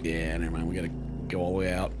is. Yeah, never mind. We gotta go all the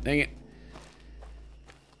way out. Dang it.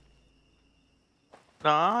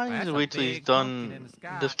 Nah, I That's usually a wait till he's big pumpkin in done the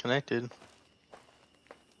sky. disconnected.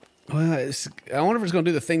 Well, I wonder if it's gonna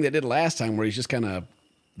do the thing that did last time where he's just kind of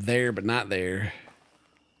there but not there.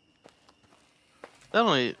 That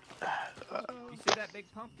only. You see that big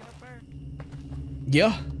pumpkin up there?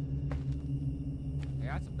 Yeah.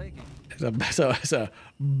 Yeah, that's a big one. It's a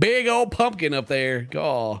big old pumpkin up there.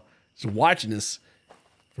 God, it's watching us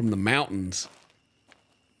from the mountains.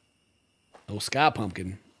 Old sky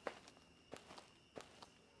pumpkin.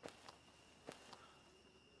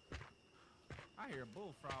 I hear a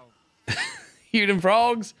bullfrog. Hear them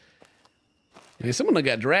frogs? I mean, someone that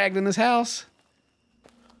got dragged in this house.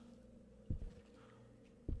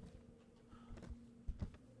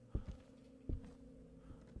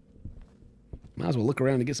 Might as well look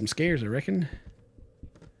around to get some scares, I reckon.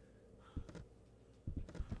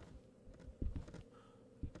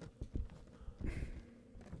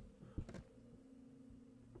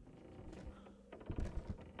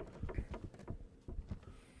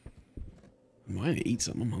 Well, I need to eat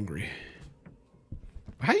something. I'm hungry.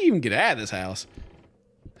 How do you even get out of this house?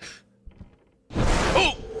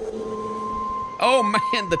 Oh! Oh,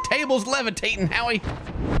 man, the table's levitating, Howie.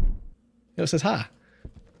 It says hi.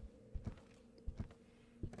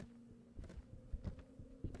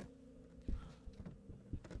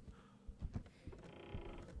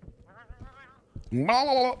 And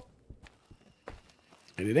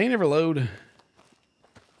it ain't ever load.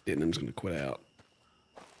 Didn't. I'm just gonna quit out.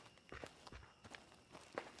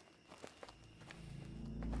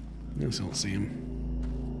 I still don't see him.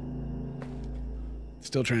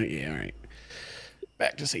 Still trying to. Yeah, all right.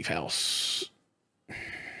 Back to safe house.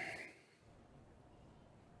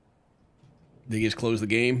 Did he just close the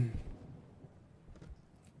game?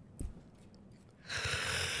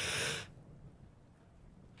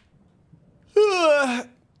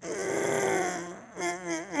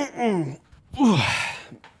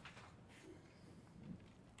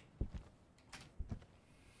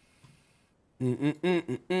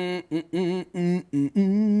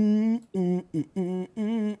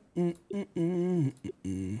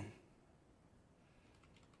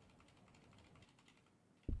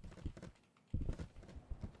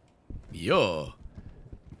 Yeah.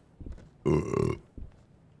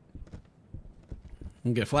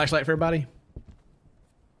 Get a flashlight for everybody.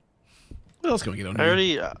 What else can we get on I here?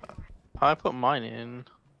 already. I put mine in.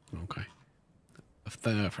 Okay. A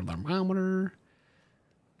thermometer.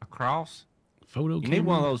 A cross? Photo You camera. need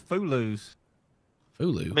one of those Fulus.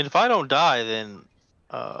 Fulu. I mean, if I don't die, then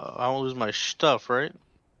I won't lose my stuff, right?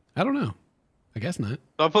 I don't know. I guess not.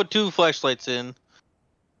 So I put 2 flashlights in.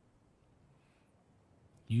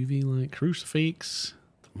 UV light, crucifix,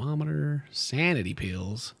 thermometer, sanity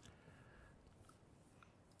pills.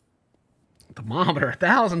 Thermometer,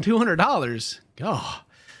 $1,200. God,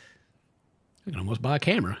 I can almost buy a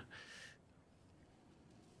camera.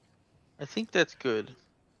 I think that's good.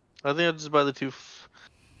 I think I'll just buy the 2.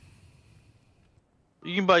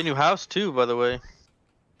 You can buy a new house too, by the way.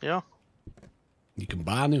 Yeah. You can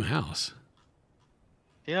buy a new house.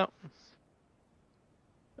 Yeah.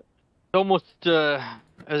 It's almost as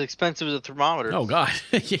expensive as a thermometer. Oh God,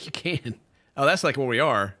 yeah, you can. Oh, that's like where we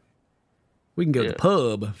are. We can go to the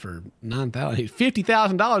pub for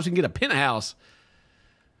 $50,000. You can get a penthouse.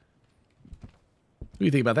 What do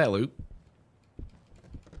you think about that, Luke?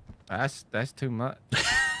 That's too much.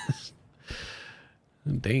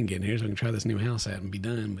 Dane getting here so I can try this new house out and be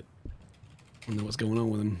done, but I don't know what's going on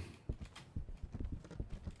with him.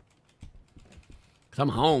 'Cause I'm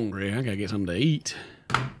hungry. I gotta get something to eat.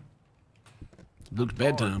 Luke's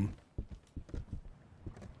bedtime.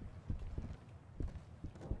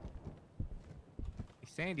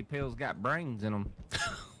 sandy pills got brains in them.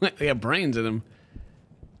 They got brains in them.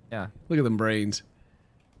 Yeah. Look at them brains.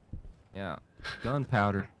 Yeah.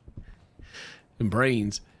 Gunpowder. And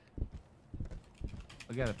brains.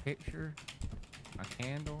 We got a picture. A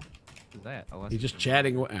candle. What is that? Oh, that's He's just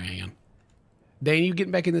chatting. Oh, hang on. Dane, you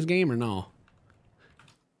getting back in this game or no?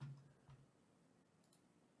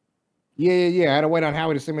 Yeah. I had to wait on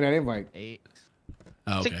Howie to send me that invite. X.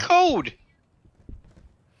 Oh, It's okay. a code.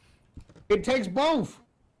 It takes both.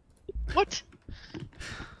 What?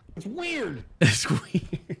 It's weird. That's weird.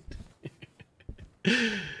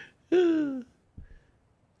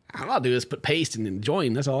 All I'll do is put paste and then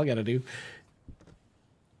join. That's all I got to do.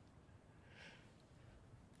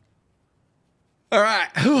 All right.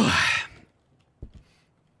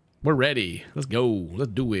 We're ready. Let's go.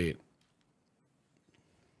 Let's do it.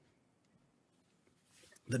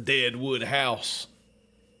 The Deadwood House.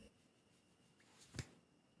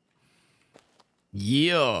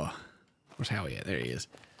 Yeah. Where's Howie at? There he is.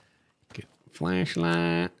 Get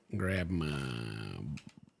flashlight. Grab my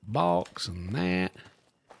box and that.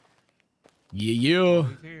 Yeah. He's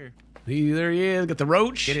here. There he is. Got the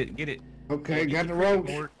roach. Get it. Get it. Okay, got the roach.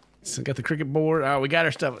 So got the cricket board. Oh, we got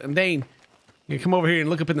our stuff. And Dane, you come over here and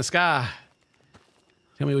look up in the sky.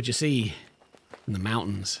 Tell me what you see in the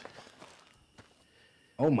mountains.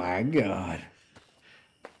 Oh my God.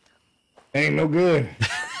 That ain't no good.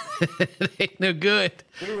 It ain't no good.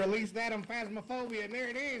 We released that on Phasmophobia, and there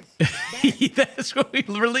it is. That's what we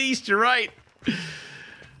released. You're right.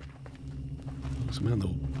 Smell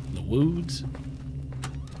the woods.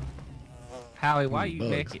 Howie, why are you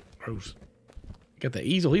Bugs. naked? Gross. Got the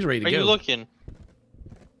easel. He's ready to Are go. you looking?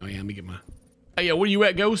 Oh yeah, let me get my. Oh yeah, where you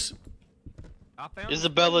at, Ghost? I found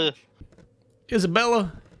Isabella.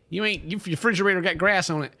 Isabella, your refrigerator got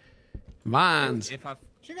grass on it. Vines. If I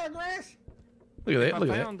She got grass? Look at if that. I Look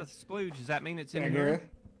at that. found the splooge, does that mean it's Yeah, in girl. here?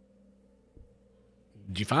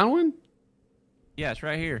 Did you find one? Yeah, it's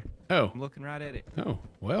right here. Oh. I'm looking right at it. Oh.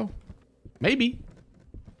 Well, maybe.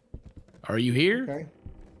 Are you here? Okay.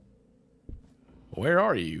 Where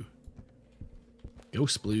are you?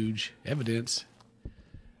 Ghost splooge. Evidence.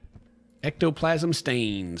 Ectoplasm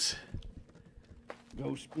stains.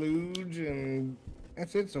 Ghost splooge, and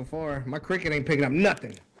that's it so far. My cricket ain't picking up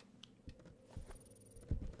nothing.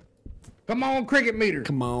 Come on, cricket meter.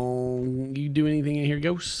 Come on. You do anything in here,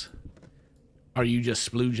 ghosts? Or are you just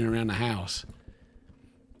splooging around the house?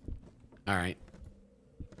 All right.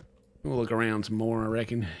 We'll look around some more, I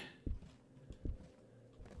reckon.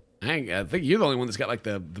 I think you're the only one that's got like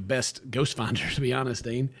the best ghost finder, to be honest,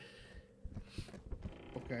 Dean.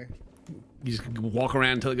 Okay. You just walk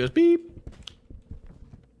around until it goes beep.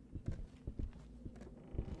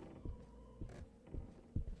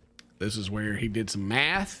 This is where he did some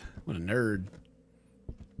math. What a nerd.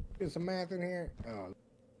 Get some math in here. Oh,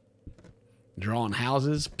 Drawing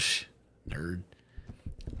houses. Psh, nerd.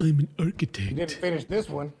 I'm an he architect. didn't finish this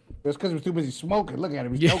one. It's because he was too busy smoking. Look at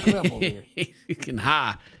him. He's choking up over here. He's getting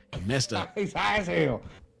high. He messed up. He's high as hell.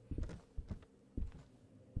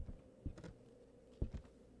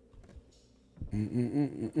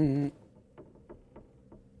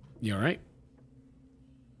 You all right?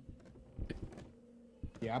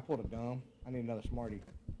 Yeah, I pulled a dumb. I need another smartie.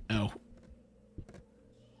 Oh.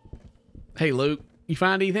 Hey, Luke. You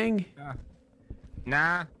find anything?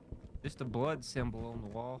 Nah, just a blood symbol on the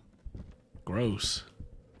wall. Gross.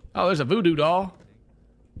 Oh, there's a voodoo doll.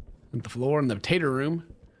 On the floor in the tater room.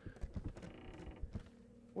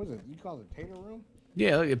 What is it? You call it tater room?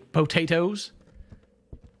 Yeah, look at potatoes.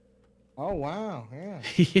 Oh, wow. Yeah.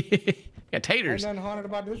 Got Ain't taters. nothing haunted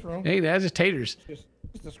about this room. Hey, that's just taters. Just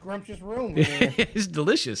a scrumptious room. Man. It's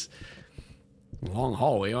delicious. Long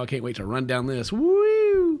hallway. Oh, I can't wait to run down this.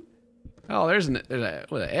 Woo! Oh, there's an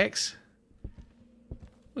X.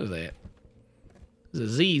 What is that? There's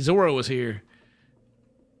a Z. Zorro was here.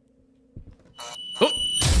 Oh!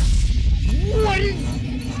 What?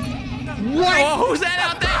 Oh, who's that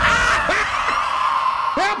out there?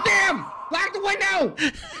 Help them! Lock the window!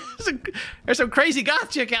 There's some crazy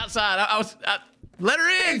goth chick outside. I let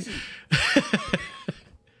her in.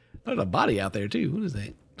 There's a body out there too. What is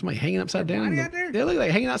that? Somebody hanging upside down. body out there? Yeah, look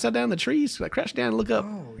like hanging outside down in the trees. Like crouch down and look up.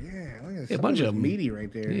 Oh, yeah. Look at Yeah, a bunch of them. meaty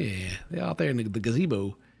right there. Yeah, they're out there in the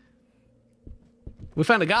gazebo. We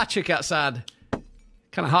found a goth chick outside.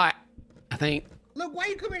 Kind of hot, I think. Look, why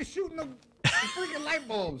you come here shooting the freaking light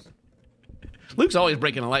bulbs? Luke's always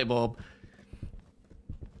breaking a light bulb.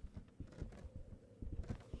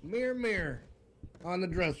 Mirror, mirror on the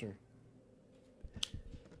dresser.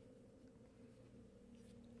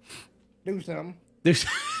 Do something.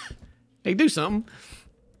 Hey, do something.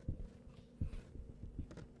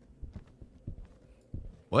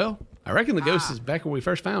 Well, I reckon the ghost is back where we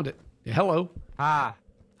first found it. Yeah, hello. Ah.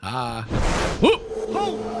 Ah. Whoop!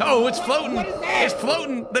 Oh, it's floating. It's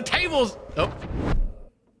floating. The table's. Oh.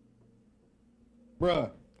 Bruh,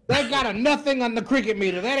 that got a nothing on the cricket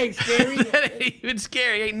meter. That ain't scary. That ain't even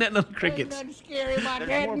scary. Ain't nothing on the crickets. Ain't nothing scary about There's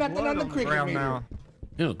that. more Nothing blood on the cricket ground meter. now.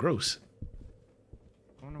 Oh, gross.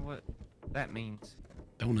 I wonder what that means.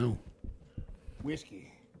 Don't know.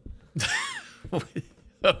 Whiskey.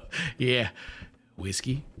 Yeah.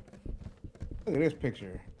 Whiskey. Look at this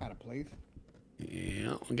picture. Out of place.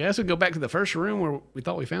 Yeah. I guess we'll go back to the first room where we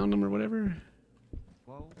thought we found them or whatever.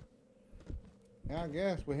 Whoa. Yeah, I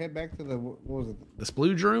guess we head back to the what was it? The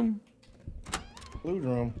splooge room. Blue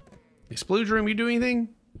room. The splooge room, you do anything?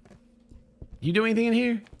 You do anything in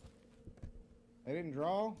here? They didn't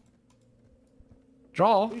draw.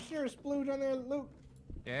 Draw. You sure a splooge on there, Luke?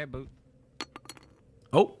 Yeah, boot.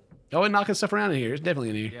 Oh. Oh, and knocking stuff around in here. It's definitely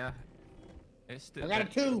in here. Yeah. It's still I got a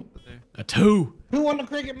 2. A 2. 2 on the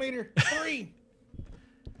cricket meter. 3.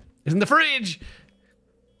 It's in the fridge.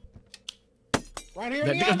 Right here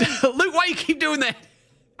in the oven. Luke, why you keep doing that?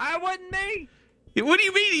 I wasn't me. What do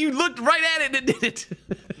you mean? You looked right at it and did it.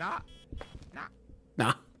 Nah.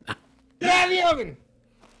 Nah. Get out of the oven.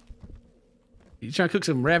 You trying to cook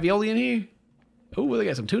some ravioli in here? Oh, well, they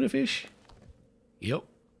got some tuna fish. Yep.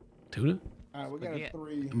 Tuna. All right, we got a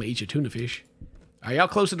 3. I'm gonna eat your tuna fish. All right, y'all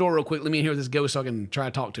close the door real quick. Let me in here with this ghost so I can try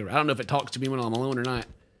to talk to her. I don't know if it talks to me when I'm alone or not.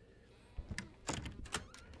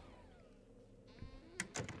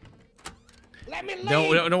 Let me leave.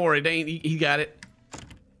 Don't worry, Dane. He got it.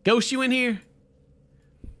 Ghost, you in here?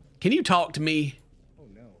 Can you talk to me? Oh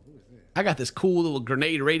no, who is this? I got this cool little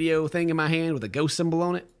grenade radio thing in my hand with a ghost symbol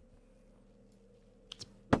on it. It's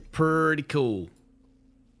pretty cool.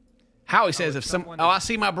 Howie says if some... Oh, I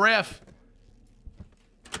see my breath.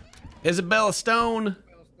 Isabella Stone.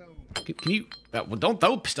 Can you... well, don't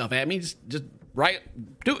throw stuff at me. Just right...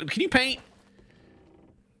 Do it. Can you paint?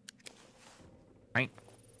 Paint.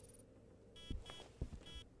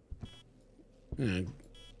 No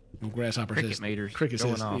grasshopper Cricket says... meters Cricket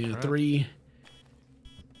going says, off, yeah, right? 3.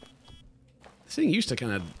 This thing used to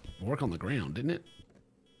kind of work on the ground, didn't it?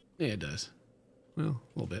 Yeah, it does. Well,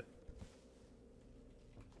 a little bit.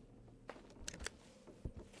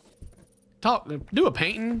 Talk. Do a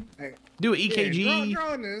painting. Hey, Do an EKG. Yeah,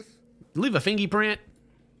 drawing this. Leave a fingerprint.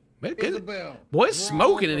 Isabel. Boy, it's draw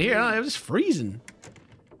smoking in for here. me. It was freezing.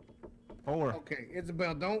 4. Okay,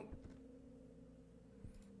 Isabel, don't.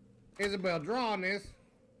 Isabel, draw on this.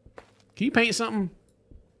 Can you paint something?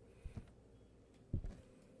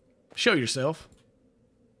 Show yourself.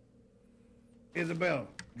 Isabel,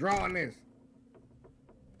 draw on this.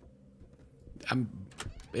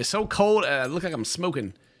 It's so cold. I look like I'm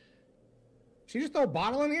smoking. She just throw a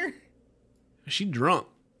bottle in here? She drunk.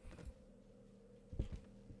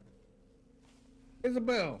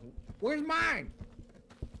 Isabel, where's mine?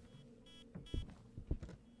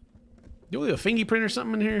 You leave a fingerprint or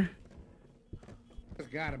something in here? It's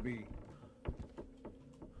gotta be.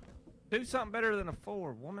 Do something better than a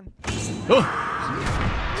 4, woman. Oh,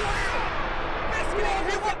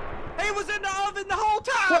 He was in the oven the whole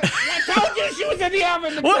time. I told you she was in the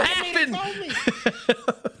oven. The what cricket meter happened? told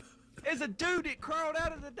me. There's a dude that crawled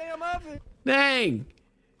out of the damn oven. Dang.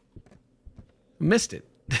 Missed it.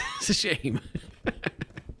 It's a shame.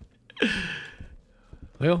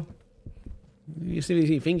 Well, you see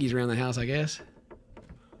any fingies around the house, I guess.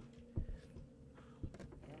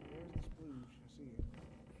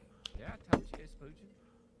 Yeah, I told you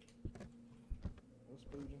it's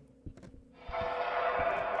spooging.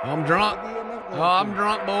 Oh, I'm drunk. Oh, I'm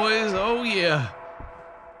drunk, boys. Oh, yeah.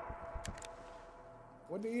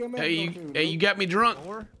 What the EMF Hey, go to? hey, you got me drunk.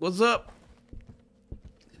 What's up?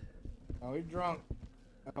 Oh, he's drunk.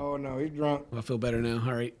 Oh no, he's drunk. Well, I feel better now.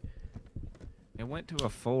 All right. It went to a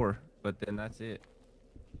 4, but then that's it.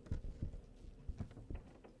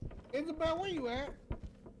 Isabel, where you at?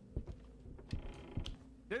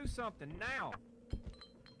 Do something now.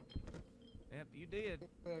 Yep, you did.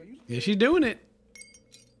 Yeah, she's doing it.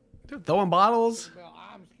 They're throwing bottles. Isabel,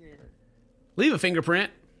 I'm scared. Leave a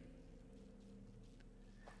fingerprint.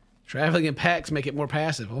 Traveling in packs make it more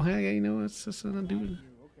passive. Oh, hey, you know, it's just not doing.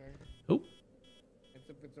 Okay. Oh,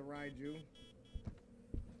 It's a Raiju.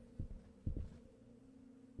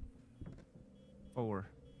 4.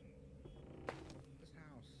 This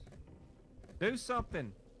house. Do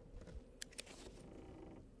something.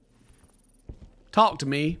 talk to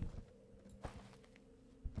me.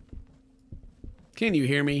 Can you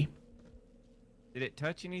hear me? Did it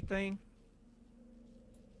touch anything?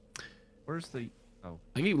 Where's the... Oh.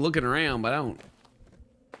 I keep looking around, but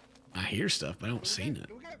I hear stuff, but I don't see nothing.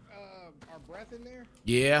 Do we got our breath breath in there?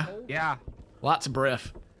 Yeah, Cold? Yeah. lots of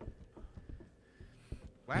breath.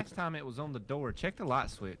 Last time it was on the door. Check the light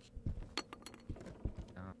switch.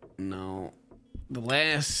 No, the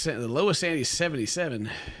lowest sanity is 77.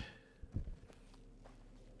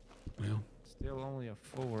 Well, Still only a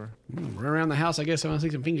 4. run around the house. I guess I want to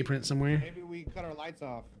see some fingerprints somewhere. Maybe we cut our lights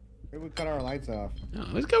off. Maybe we cut our lights off. Oh,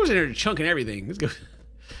 let's go in there chunking everything. Let's go.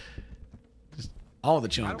 Just all the How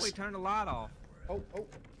do chunks. we turn the light off? Oh, oh,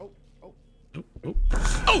 oh, oh. Oh, oh,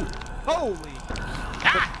 oh! Holy!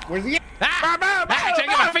 Where's he at? Ah, check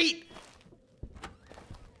out my feet.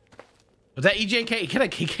 Was that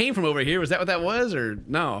EJK? He came from over here. Was that what that was, or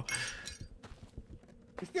no?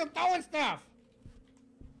 You're still throwing stuff.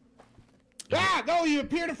 Yeah, no, you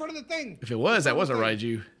appeared in front of the thing. If it was, that was a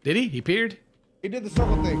Raiju. Did he? He appeared? He did the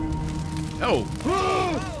circle thing. Oh.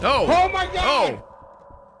 Oh, Oh. my God. Oh.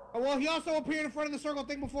 Oh, well, he also appeared in front of the circle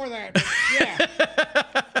thing before that. But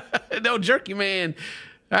yeah. No, jerky man.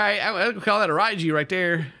 All right, I'll call that a Raiju right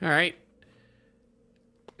there. All right.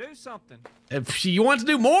 Do something. If you want to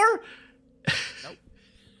do more? Nope.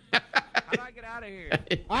 How do I get out of here?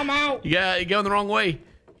 I'm out. You're going the wrong way.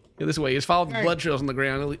 Go this way. Just follow the Hey. blood trails on the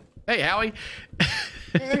ground. Hey, Howie. Hey,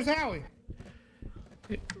 there's Howie.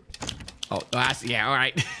 Oh, I see. Yeah, all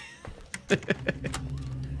right.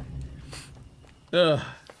 Oh,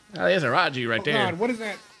 there's a Raiju right Oh, there. God, what is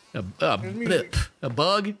that? A There's music. blip. A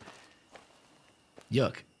bug.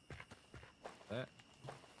 Yuck. That.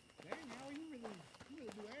 Dang, Howie, you really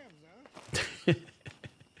do abs, huh? Hey,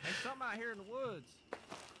 something out here in the woods.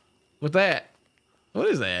 What's that? What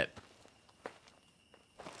is that?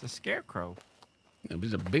 It's a scarecrow.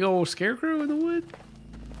 There's a big old scarecrow in the wood.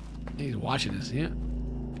 He's watching us, yeah.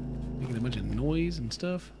 Making a bunch of noise and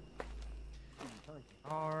stuff.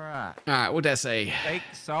 All right. All right, what'd that say? Take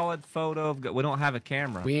solid photo of. We don't have a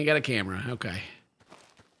camera. We ain't got a camera. Okay.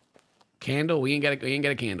 Candle. We ain't got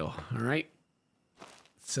a candle. All right.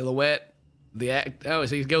 Silhouette. The act. Oh,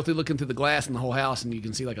 so you go through looking through the glass in the whole house, and you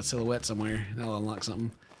can see like a silhouette somewhere. That'll unlock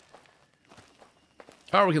something.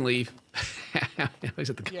 Or we can leave. He's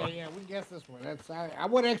at the car. Yeah, we guess this one. That's I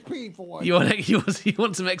want XP for one. You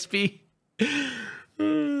want some XP?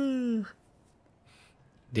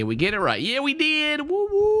 Did we get it right? Yeah, we did. Woo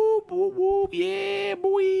woo woo woo. Yeah,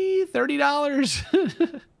 boy.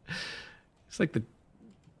 $30. It's like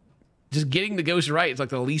just getting the ghost right. It's like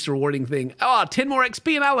the least rewarding thing. Oh, 10 more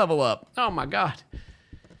XP and I level up. Oh my God.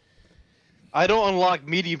 I don't unlock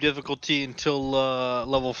medium difficulty until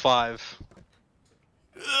level 5.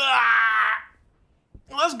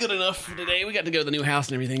 Well, that's good enough for today. We got to go to the new house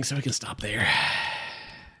and everything, so we can stop there.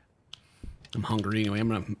 I'm hungry anyway.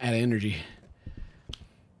 I'm out of energy.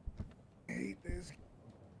 I hate this.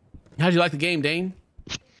 How'd you like the game, Dane?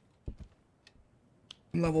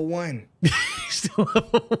 I'm level 1. Still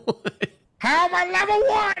level 1. How am I level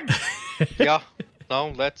 1? Yeah,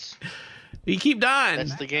 no, that's You keep dying.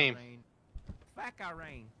 the game. Back I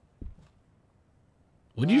rain.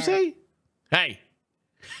 What'd you say? Hey.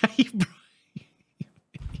 You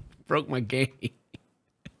broke my game.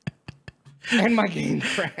 And my game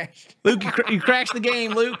crashed. Luke, you crashed the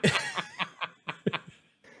game, Luke.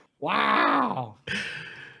 Wow.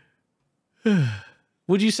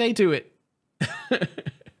 What'd you say to it?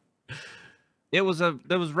 There was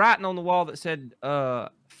writing on the wall that said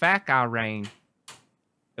 "Fac I rain."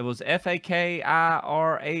 It was FAKIRHANE.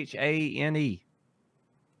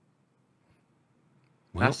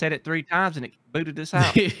 Well, I said it 3 times and it booted us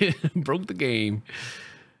out. broke the game.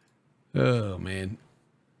 Oh, man.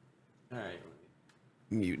 All right.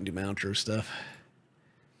 Mute and do my outro stuff.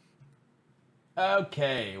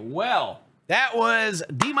 Okay, well, that was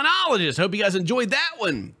Demonologist. Hope you guys enjoyed that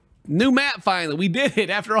one. New map finally. We did it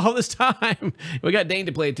after all this time. We got Dane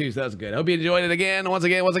to play too, so that's good. Hope you enjoyed it again. Once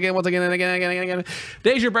again, and again.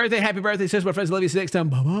 Today's your birthday. Happy birthday, sis. My friends love you. See you next time.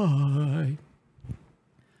 Bye-bye.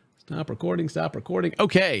 Stop recording. Stop recording.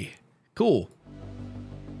 Okay. Cool.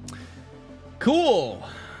 Cool.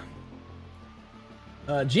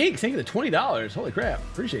 Jinx, thank you for the $20. Holy crap.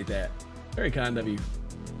 Appreciate that. Very kind of you.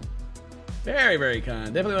 Very, very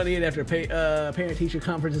kind. Definitely want to get after a parent-teacher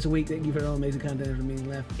conference this week. Thank you for all amazing content for me and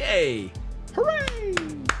laugh. Yay! Hooray!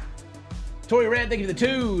 Tori Red, thank you for the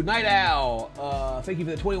 2. Night Owl, thank you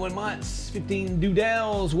for the 21 months. 15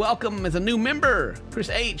 Doodles, welcome as a new member. Chris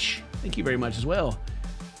H, thank you very much as well.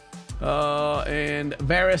 And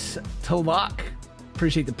Varys Tolvak,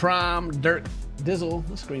 appreciate the Prime. Dirk Dizzle,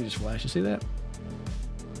 the screen just flashed. You see that?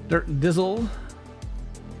 Dirk Dizzle,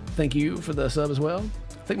 thank you for the sub as well.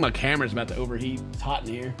 I think my camera's about to overheat. It's hot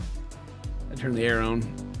in here. I turned the air on.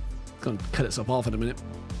 It's gonna cut itself off in a minute.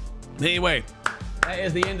 Anyway, that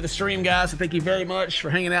is the end of the stream, guys. So thank you very much for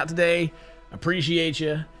hanging out today. Appreciate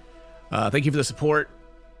you. Thank you for the support.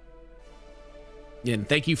 And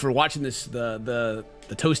thank you for watching this the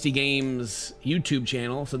Toasty Games YouTube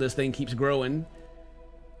channel, so this thing keeps growing.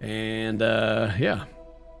 And yeah,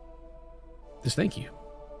 just thank you.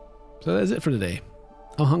 So that's it for today.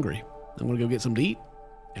 I'm hungry. I'm gonna go get something to eat,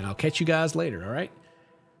 and I'll catch you guys later. All right.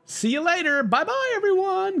 See you later. Bye bye,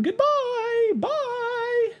 everyone. Goodbye.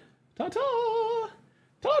 Bye. Ta ta.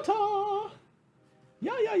 Ta ta.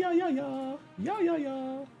 Yeah yeah yeah yeah yeah yeah yeah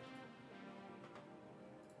yeah.